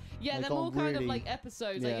 Yeah, They've they're more gone kind of really- like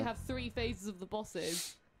episodes. Like Yeah. you have 3 phases of the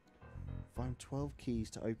bosses. Find 12 keys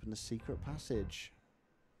to open the secret passage.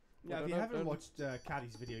 Yeah, if you haven't watched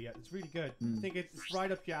Caddy's video yet, it's really good. I think it's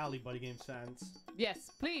right up your alley, BuddyGames fans.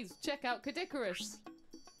 Yes, please check out Kadikarus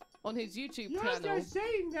on his YouTube You're channel. just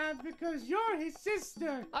saying that because you're his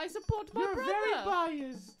sister. I support my You're brother. very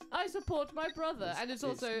biased. I support my brother, and it's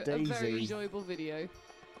also a Daisy. very enjoyable video.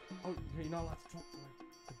 Oh, you're not allowed to drop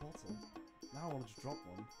the bottle. Now I want to just drop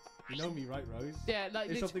one. You know me, right, Rose? Yeah,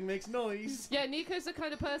 like If something makes noise. Yeah, Nico's the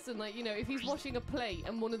kind of person, like, you know, if he's washing a plate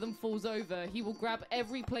and one of them falls over, he will grab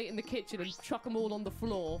every plate in the kitchen and chuck them all on the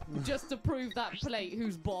floor just to prove that plate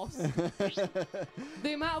who's boss.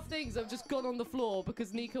 The amount of things that have just gone on the floor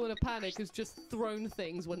because Nico in a panic has just thrown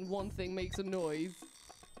things when one thing makes a noise.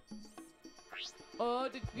 Oh,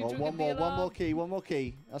 did you trigger one the alarm? more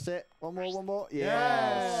key. That's it. One more. Yes.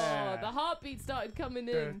 Yeah. Oh, the heartbeat started coming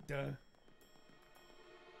in.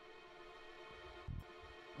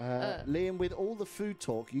 Liam, with all the food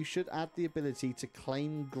talk, you should add the ability to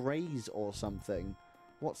claim graze or something.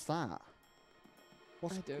 What's that?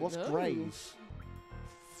 What's know. graze?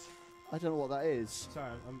 I don't know what that is. Sorry,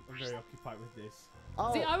 I'm very occupied with this.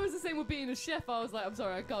 Oh, See, I was the same with being a chef. I was like, I'm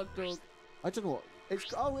sorry, I can't talk. I don't know what. It's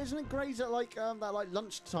isn't it graze at like that like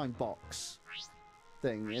lunchtime box?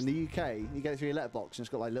 thing in the UK. You get it through your letterbox, and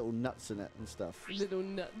it's got like little nuts in it and stuff. Little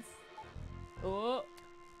nuts. Oh.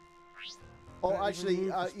 Oh,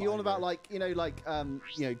 actually, you on about like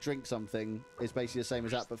drink something is basically the same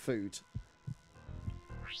as that, but food.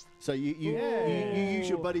 So you use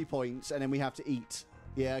your buddy points, and then we have to eat.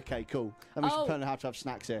 Yeah, okay, cool. And we should permanently have to have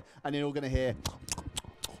snacks here, and then you're gonna hear.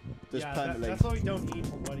 Permanently. That's why we don't eat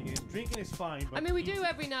for BuddyGames. Drinking is fine. But I mean, we do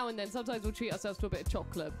every now and then. Sometimes we'll treat ourselves to a bit of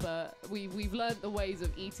chocolate, but we've learned the ways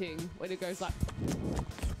of eating when it goes like.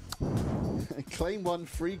 Claim 1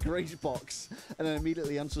 free Grace box and then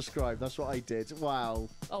immediately unsubscribe. That's what I did. Wow.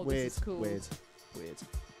 Oh, weird, this is cool. Weird. It's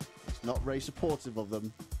not very supportive of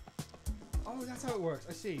them. Oh, that's how it works.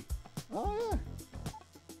 I see. Oh, yeah.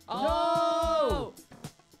 Oh! No!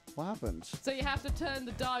 What happened? So you have to turn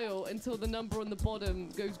the dial until the number on the bottom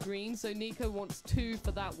goes green. So Nico wants 2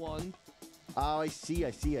 for that one. Oh, I see.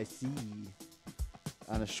 And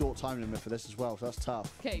a short time limit for this as well, so that's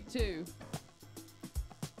tough. Okay, 2.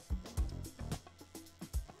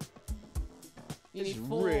 You need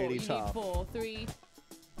 4. Really you tough. need 4. 3.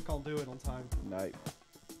 Can't do it on time. No.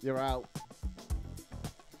 You're out.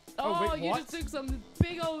 Oh, wait, you what? just took some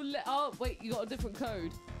big old. Oh, wait, you got a different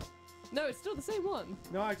code. No, it's still the same one.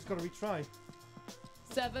 No, I just gotta retry.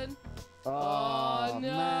 7. Oh, no.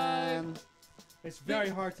 Man. It's very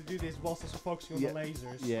hard to do this whilst also focusing on the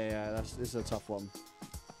lasers. Yeah, this is a tough one.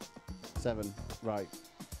 7, right.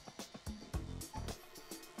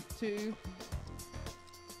 2.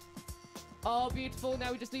 Oh, beautiful.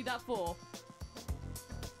 Now we just need that 4.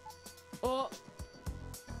 Oh.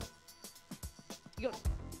 You got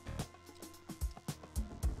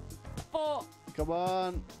 4. Come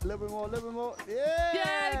on. A little bit more. Yeah!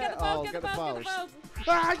 Yeah, get the files, get the files.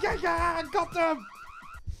 I got them!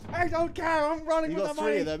 I don't care, I'm running with the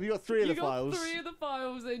money! You got 3 of them. You got 3 of the files. You got 3 of the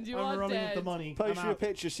files and you I'm are running dead. with the money. Post your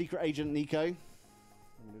picture, Secret Agent Nico.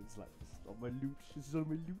 It's like, this is on my loot. This is on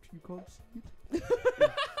my loot. You can't see it.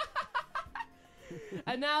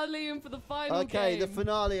 And now Liam for the final Okay, game. the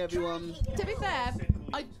finale, everyone. To be fair,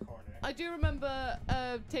 I do remember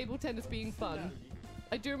table tennis being fun.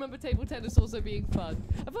 I do remember table tennis also being fun.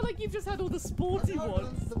 I feel like you've just had all the sporty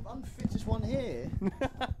ones. The unfittest one here.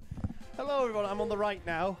 Hello, everyone. I'm on the right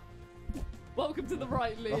now. Welcome to the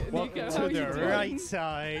right, Nico. Welcome How are to you the doing? right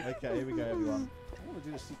side. Okay, here we go, everyone. I want to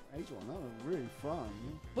do the Secret Agent one. That was really fun.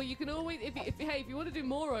 Well, you can always, if you want to do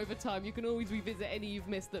more overtime, you can always revisit any you've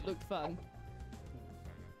missed that looked fun.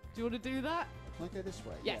 Do you want to do that? Can I go this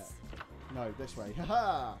way? Yes. Yeah. No, this way.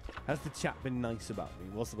 Haha. Has the chat been nice about me?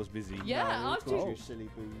 Whilst I was busy? Yeah, No, asked you you. silly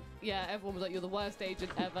boo. Yeah, everyone was like, "You're the worst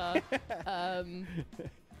agent ever."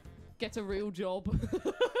 Get a real job.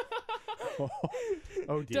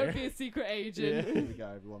 Oh dear. Don't be a secret agent. Here we go,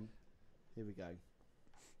 everyone. Here we go.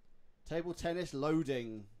 Table tennis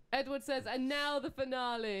loading. Edward says, and now the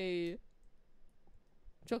finale.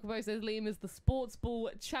 Chocobo says Liam is the sports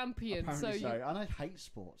ball champion. Apparently so and I hate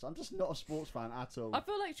sports. I'm just not a sports fan at all. I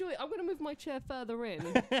feel like I'm going to move my chair further in.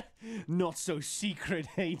 Not so secret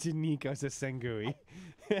agent Nico, says Sengui.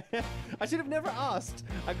 I should have never asked.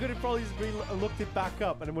 I could have probably just looked it back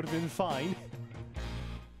up and it would have been fine.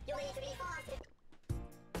 You need to be faster.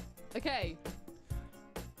 Okay.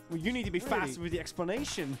 Well, you need to be fast with the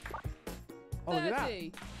explanation. Oh, look at that.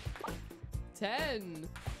 30. 10.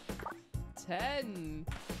 10.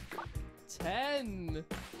 10.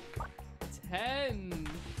 10.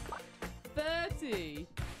 30.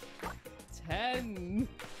 10.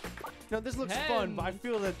 Now, this looks 10. fun, but I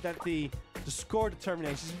feel that the score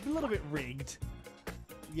determination is a little bit rigged.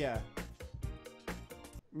 Yeah.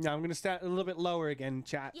 Now, I'm going to start a little bit lower again,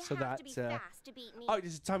 chat, You so have that... to be fast to beat me. Oh,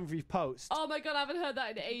 this is time for your post. Oh my god, I haven't heard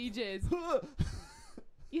that in ages.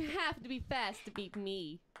 You have to be fast to beat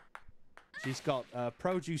me. She's got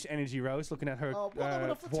produce energy, Rose, looking at her Oh, what happened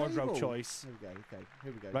off the wardrobe table? choice. Here we go. Okay,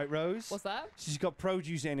 here we go. Right, Rose? What's that? She's got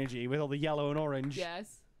produce energy with all the yellow and orange.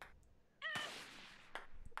 Yes.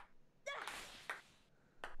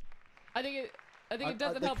 I think it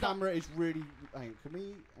doesn't help. The camera is really. Hang on, can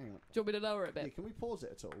we? Hang on. Do you want me to lower it a Yeah, bit? can we pause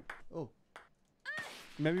it at all? Oh,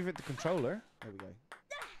 Maybe with the controller. there we go.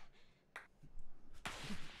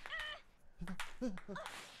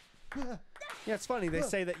 Yeah, it's funny. They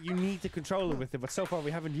say that you need the controller with it, but so far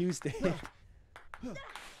we haven't used it.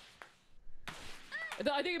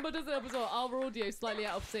 I think it doesn't help as well. Our audio is slightly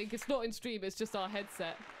out of sync. It's not in stream. It's just our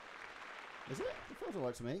headset. Is it? It feels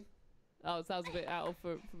alright to me. Oh, it sounds a bit out of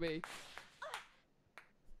for me.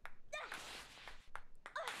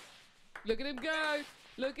 Look at him go!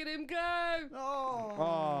 Look at him go! Oh,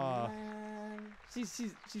 Aw. man. She's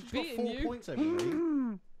She's got beating 4 you. points over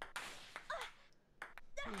me.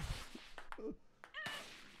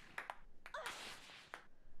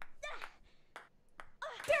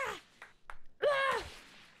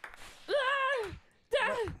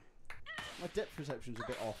 depth perception's a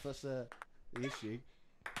bit off. That's the issue.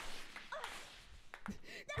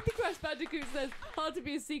 The Crash Bandicoot says, hard to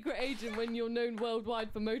be a secret agent when you're known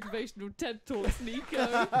worldwide for motivational TED Talks, Nico.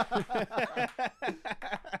 I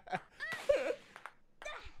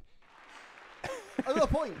got a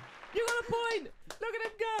point. You got a point. Look at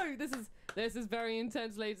him go. This is very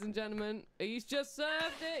intense, ladies and gentlemen. He's just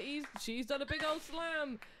served it. She's done a big old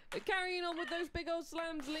slam. Carrying on with those big old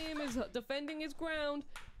slams, Liam is defending his ground.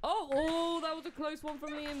 Oh, that was a close one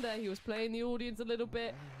from Liam there. He was playing the audience a little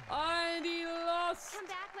bit. And he lost. Come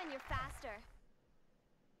back when you're faster.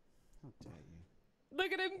 How dare you?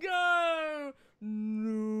 Look at him go.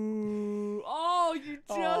 No. Oh, you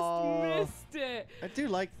just missed it. I do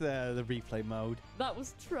like the replay mode. That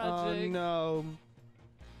was tragic. Oh, no.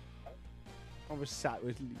 I was sat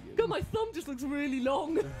with Liam. God, my thumb just looks really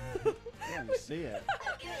long. Yeah, you see it.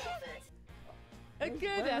 A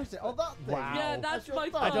good Where is it? Oh, that thing. Wow. Yeah, that's your my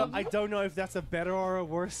thumb. thumb. I don't know if that's a better or a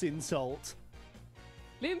worse insult.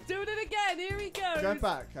 Liam's doing it again. Here he goes. Go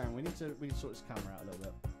back, Karen. We need to sort this camera out a little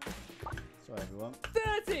bit. Sorry, everyone.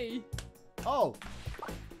 30. Oh.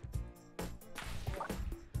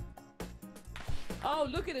 Oh,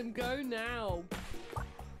 look at him go now.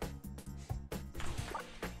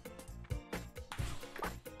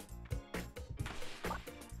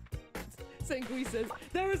 Sengui says,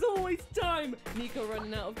 there is always time. Nico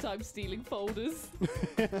running out of time stealing folders.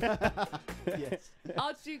 Yes.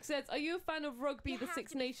 Archduke says, are you a fan of rugby, the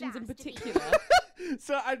Six Nations in particular?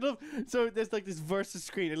 So there's like this versus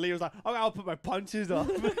screen, and Liam's like, oh, I'll put my punches up.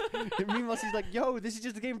 And meanwhile, she's like, yo, this is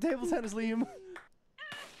just a game of table tennis, Liam.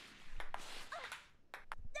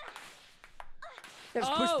 Yeah,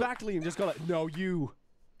 just push back, Liam. Just go like, no, you.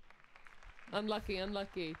 Unlucky,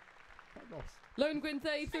 unlucky. Lone Gwyn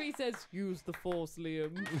 33 says, use the force,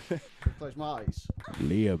 Liam. Close my eyes.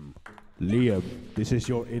 Liam, this is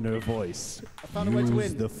your inner voice. I found a way to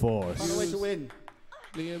win. Use the force. Found a way to win.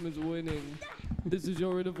 Liam is winning. This is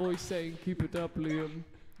your inner voice saying, keep it up, Liam.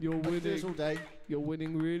 You're I can do this all winning. day. You're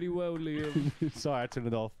winning really well, Liam. Sorry, I turned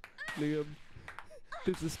it off. Liam,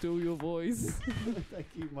 this is still your voice. Thank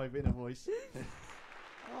you, my inner voice.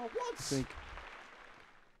 Oh, what?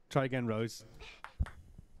 Try again, Rose.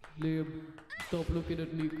 Liam, stop looking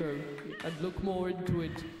at Nico and look more into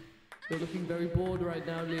it. You're looking very bored right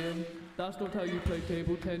now, Liam. That's not how you play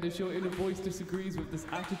table tennis. Your inner voice disagrees with this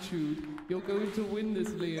attitude. You're going to win this,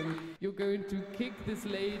 Liam. You're going to kick this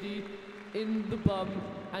lady in the bum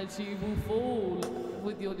and she will fall.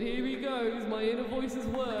 With your, here he goes, my inner voice has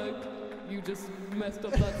worked. You just messed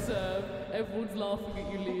up that serve. Everyone's laughing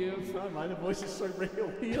at you, Liam. My inner voice is so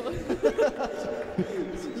real.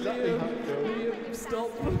 Liam,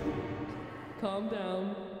 stop. Calm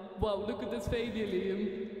down. Wow, look at this failure,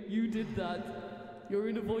 Liam. You did that. Your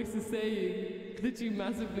inner voice is saying that you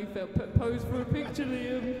massively felt. Pose for a picture,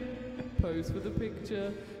 Liam. Pose for the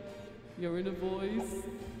picture. Your inner voice.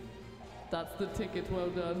 That's the ticket, well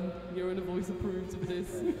done. Your inner voice approves of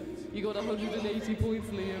this. You got 180 points,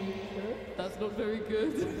 Liam. That's not very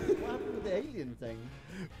good. What happened with the alien thing?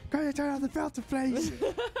 Can you turn on the filter, please?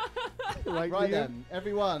 Right then,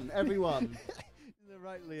 everyone.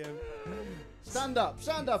 Right, Liam. Stand up,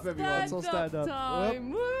 everyone. Stand up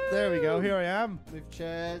time. Woo! There we go. Here I am. Move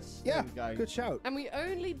chairs. Yeah, There we go. good shout. And we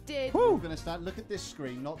only did. We're gonna stand. Look at this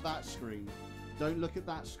screen, not that screen. Don't look at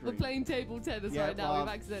that screen. We're playing table tennis right now. We've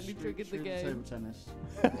accidentally triggered the game. Table tennis.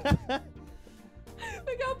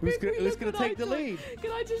 Look how big we look. Who's gonna take the EyeToy. lead?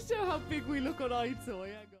 Can I just show how big we look on EyeToy?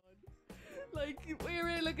 Hang on. Like, we're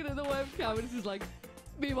here looking at the webcam and it's just like,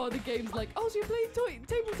 meanwhile the game's like, oh, so you're playing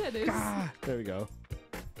table tennis? There we go.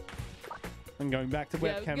 I'm going back to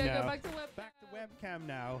webcam now. Go back to webcam. Back to webcam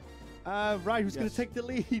now. Right, who's going to take the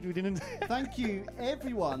lead? We didn't. Thank you,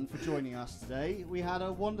 everyone, for joining us today. We had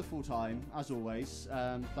a wonderful time, as always,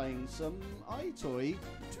 playing some EyeToy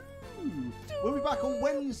 2. We'll be back on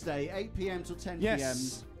Wednesday, 8 p.m. till 10 p.m.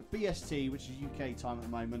 BST, which is UK time at the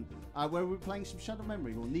moment, where we're playing some Shadow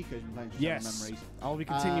Memory. Well, Nico's been playing some Shadow Memories. I'll be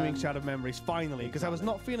continuing Shadow Memories finally, because I was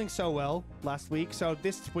not feeling so well last week. So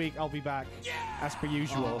this week I'll be back as per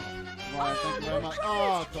usual. Right, thank you very much.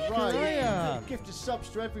 Oh, Karaya. Gift of subs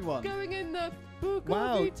to everyone. Going in the book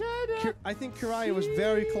Wow. of Eternity. I think Karaya was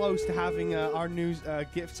very close to having our new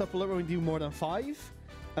gift supplement when we do more than 5.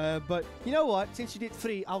 But you know what? Since you did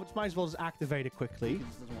 3, I might as well just activate it quickly. He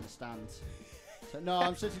just doesn't want to stand. So, no,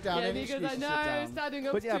 I'm sitting down. Yeah, Any Nico's excuse like, to no, sit down. standing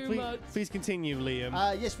up But yeah, too much. please continue,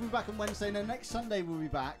 Liam. Yes, we'll be back on Wednesday. And then next Sunday we'll be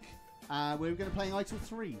back. We're going to play EyeToy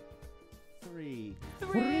 3. 3.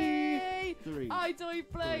 EyeToy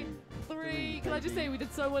play 3. Can I just say we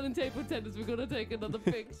did so well in table tennis? We're gonna take another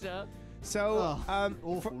picture. So,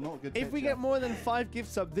 awful, not a good if we picture. get more than 5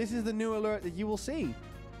 gift subs, this is the new alert that you will see.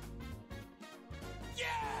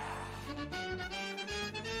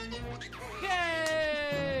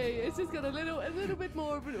 Yay! It's just got a little bit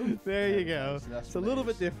more of an oomph. There you go. So that's It's a little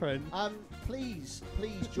bit different. Please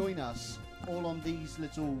join us all on these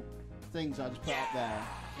little things I just put up there.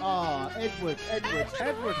 Ah, Edward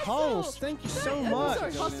Hulse, thank you so much.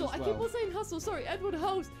 Sorry, Going in Hustle. as I well. keep on saying Hustle. Sorry, Edward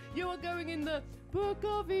Hulse. You are going in the Book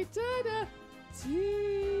of Eternity.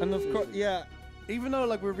 And of course, yeah, even though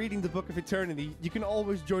like we're reading the Book of Eternity, you can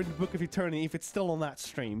always join the Book of Eternity if it's still on that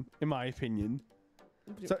stream, in my opinion.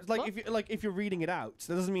 So it's like if you're reading it out,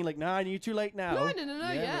 that doesn't mean like nah, you're too late now. No.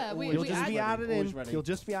 Yeah, You'll just be added in. ready. You'll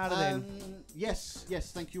just be added in. Yes,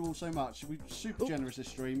 thank you all so much. We're super generous this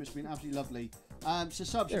stream. It's been absolutely lovely. So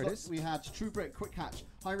subs, There it is. we had True Brit, Quick Hatch,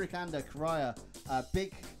 Heinrich Ander, Karaya,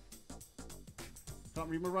 Big. Can't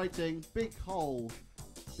read my writing. Big Hole.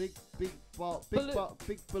 Big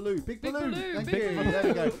Baloo. Thank you. There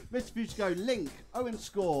we go. Mr. Futigo, Link, Owen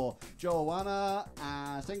Score, Joanna,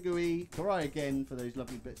 Sengui, Karai again for those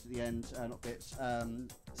lovely bits at the end. Not bits.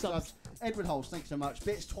 Subs. Edward Hulse, thanks so much.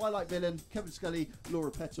 Bits, Twilight Villain, Kevin Scully, Laura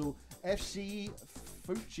Petal, FC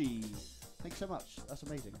Fucci. Thanks so much. That's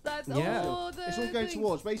amazing. That's Yeah. all the It's all going things.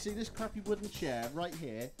 towards basically this crappy wooden chair right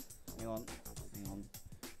here. Hang on.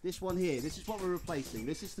 This one here. This is what we're replacing.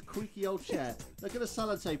 This is the creaky old chair. Look at the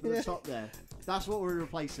sellotape at the top there. That's what we're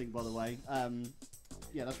replacing, by the way.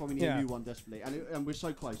 Yeah, that's why we need a new one desperately, and we're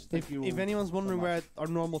so close. Thank you all If anyone's so wondering much. where our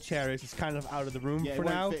normal chair is, it's kind of out of the room Yeah, it for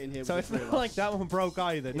won't now. fit in here So with it's the three not of like us. that one broke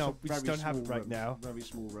either. It's No, a we just very don't have it small right room. now. Very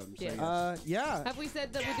small room. So Yeah. Yeah. Have we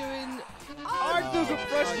said that we're doing Archduke of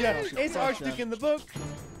Prussia. Archduke of It's Prussia. Archduke in the book.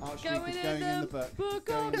 Archduke is going in the book. Book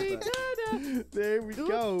Going of in the book. Eternity? There we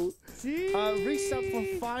go. See? Resub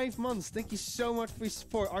for 5 months. Thank you so much for your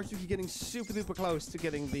support. Archduke, you're getting super duper close to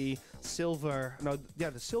getting the silver. No, yeah,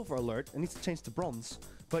 the silver alert. It needs to change to bronze.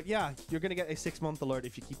 But yeah, you're gonna get a 6-month alert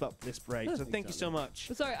if you keep up this rate. So thank you so much.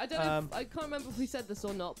 Sorry, I don't know. I can't remember if we said this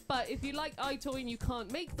or not. But if you like EyeToy and you can't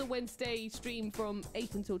make the Wednesday stream from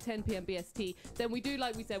 8 until 10 p.m. BST, then we do,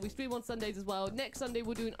 like we said, we stream on Sundays as well. Next Sunday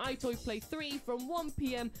we'll do an EyeToy Play 3 from 1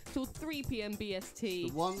 p.m. till 3 p.m. BST. The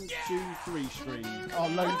 1, 2, 3 stream. Oh,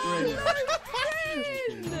 Lone Grin.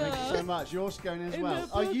 Thank you so much. Yours going as In well. the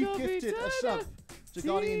Oh, you Book of gifted a sub to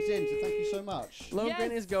Guardians In, so thank you so much.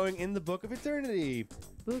 Logan is going in the Book of Eternity.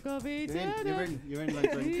 Book of Eternity. You're in, Lone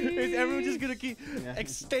Grin. Is everyone just gonna keep Yeah.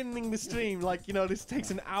 extending the stream? Like, you know, this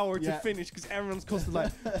takes an hour to Yeah. finish because everyone's constantly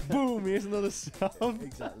like, boom, here's another sub.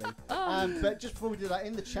 Exactly. But just before we do that,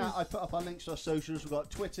 in the chat, I put up our links to our socials. We've got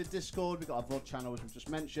Twitter, Discord, we've got our VOD channel, as we've just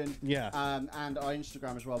mentioned. Yeah. And our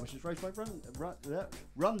Instagram as well, which is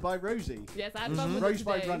Run by Rosie. Yes, I had fun with Rose it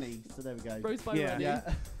by today. Runny. So there we go. Rose by Yeah. Runny.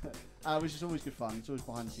 Yeah. Which is always good fun. It's always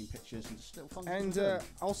behind the scene pictures and just little fun. And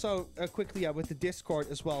also, quickly, with the Discord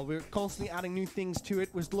as well, we're constantly adding new things to it.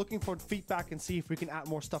 We're looking for feedback and see if we can add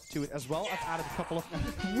more stuff to it as well. I've added a couple of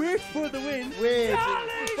Weird for the win. Weird.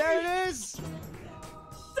 There it is.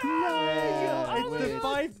 Yeah, It's the weird.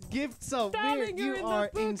 5 gifts of Weird. You're You in are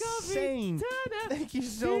the Book of insane. Eternity. Thank you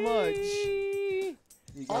so much.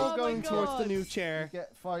 You Oh All my going towards the God. new chair. You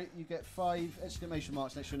get five exclamation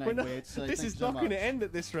marks next to your We're name. not- Weird. So this thanks is so not going much. to end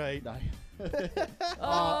at this rate. No.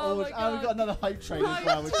 Oh my we've God. got another hype train as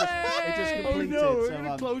well. It just train. Oh completed. no, we're so, going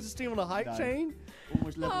to close the stream on a hype no. chain?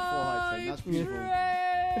 Almost level 4 hype train. That's beautiful.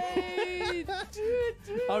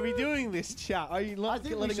 Are we doing this, chat? Are you I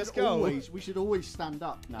think letting us go? we should always stand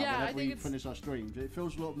up now Yeah, I whenever think we it's- finish our streams. It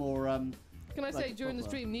feels a lot more. Can I say, Like during the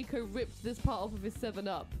proper. stream, Nico ripped this part off of his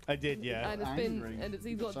 7-Up. I did, yeah. And it's angry. been, and it's,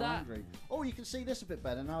 he's You got so that. angry. Oh, you can see this a bit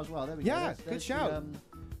better now as well. There we Yeah, go. There's good the, shout.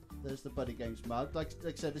 there's the BuddyGames mug. Like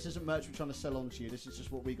I said, this isn't merch we're trying to sell on to you. This is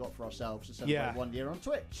just what we got for ourselves to celebrate Yeah. 1 year on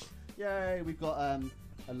Twitch. Yay! We've got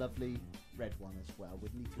a lovely red one as well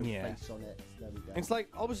with Nico's face on it. There we go. It's like,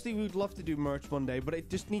 obviously, we would love to do merch one day, but it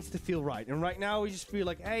just needs to feel right. And right now, we just feel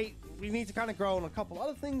like, hey, we need to kind of grow on a couple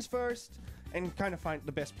other things first and kind of find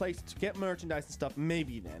the best place to get merchandise and stuff,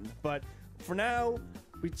 maybe then. But for now,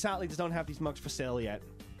 we sadly just don't have these mugs for sale yet.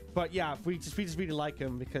 But yeah, we just really like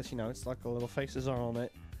them because, you know, it's like the little faces are on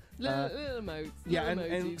it. Little emotes. Yeah, little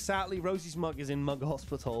and emojis. sadly, Rosie's mug is in Mug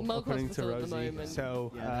Hospital, Mug according Hospital to at the Rosie. moment.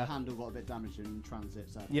 So, yeah, the handle got a bit damaged in transit.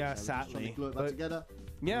 Sadly, Yeah, so we're just trying sadly, to glue it but- back together.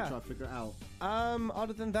 yeah. We'll try to figure it out.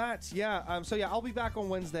 Other than that, yeah. So yeah, I'll be back on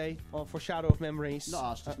Wednesday for Shadow of Memories. Not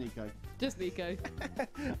us, just Nico. Just Nico.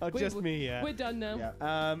 Just me, yeah. We're done now.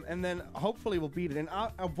 Yeah. And then hopefully we'll beat it.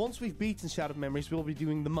 And once we've beaten Shadow of Memories, we'll be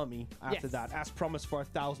doing the Mummy after Yes. that, as promised for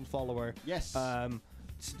 1,000 follower. Yes.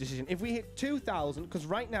 Decision. If we hit 2,000, because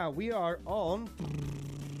right now we are on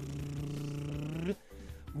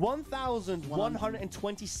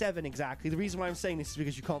 1,127 exactly. The reason why I'm saying this is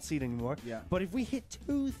because you can't see it anymore. Yeah. But if we hit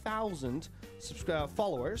 2,000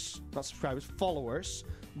 followers, not subscribers, followers,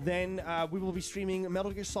 then we will be streaming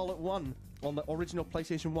Metal Gear Solid 1 on the original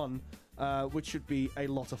PlayStation 1, which should be a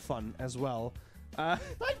lot of fun as well. Thank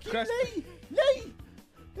you, Lee! Lee!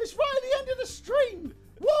 It's right at the end of the stream!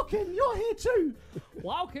 Walken, you're here too!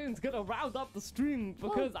 Walken's gonna round up the stream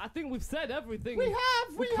because I think we've said everything. We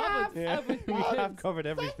have! Everything. We have covered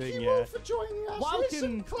everything, Thank you all for joining us. Here's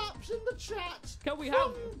some Walken. claps in the chat. Can we from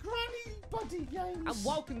have... Granny BuddyGames. And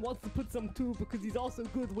Walken wants to put some too because he's also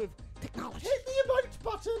good with technology. Hit the emote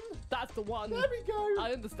button. That's the one. There we go.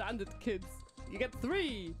 I understand it, kids. You get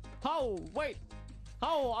 3. Oh, wait.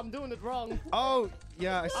 Oh, I'm doing it wrong. Oh,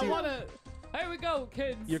 yeah, I see. I wanna... Here we go,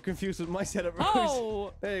 kids. You're confused with my setup.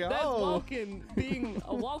 Oh, there you go. There's Oh. Walken being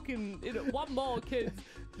a Walken. One more, kids.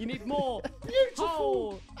 You need more. Beautiful.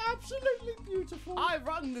 Oh, Absolutely beautiful. I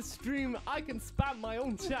run the stream. I can spam my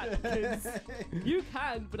own chat, kids. You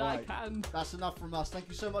can, but Right. I can. That's enough from us. Thank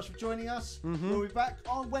you so much for joining us. We'll be back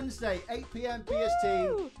on Wednesday, 8 p.m. BST.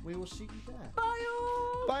 Woo! We will see you there. Bye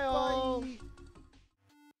all. Bye all. Bye.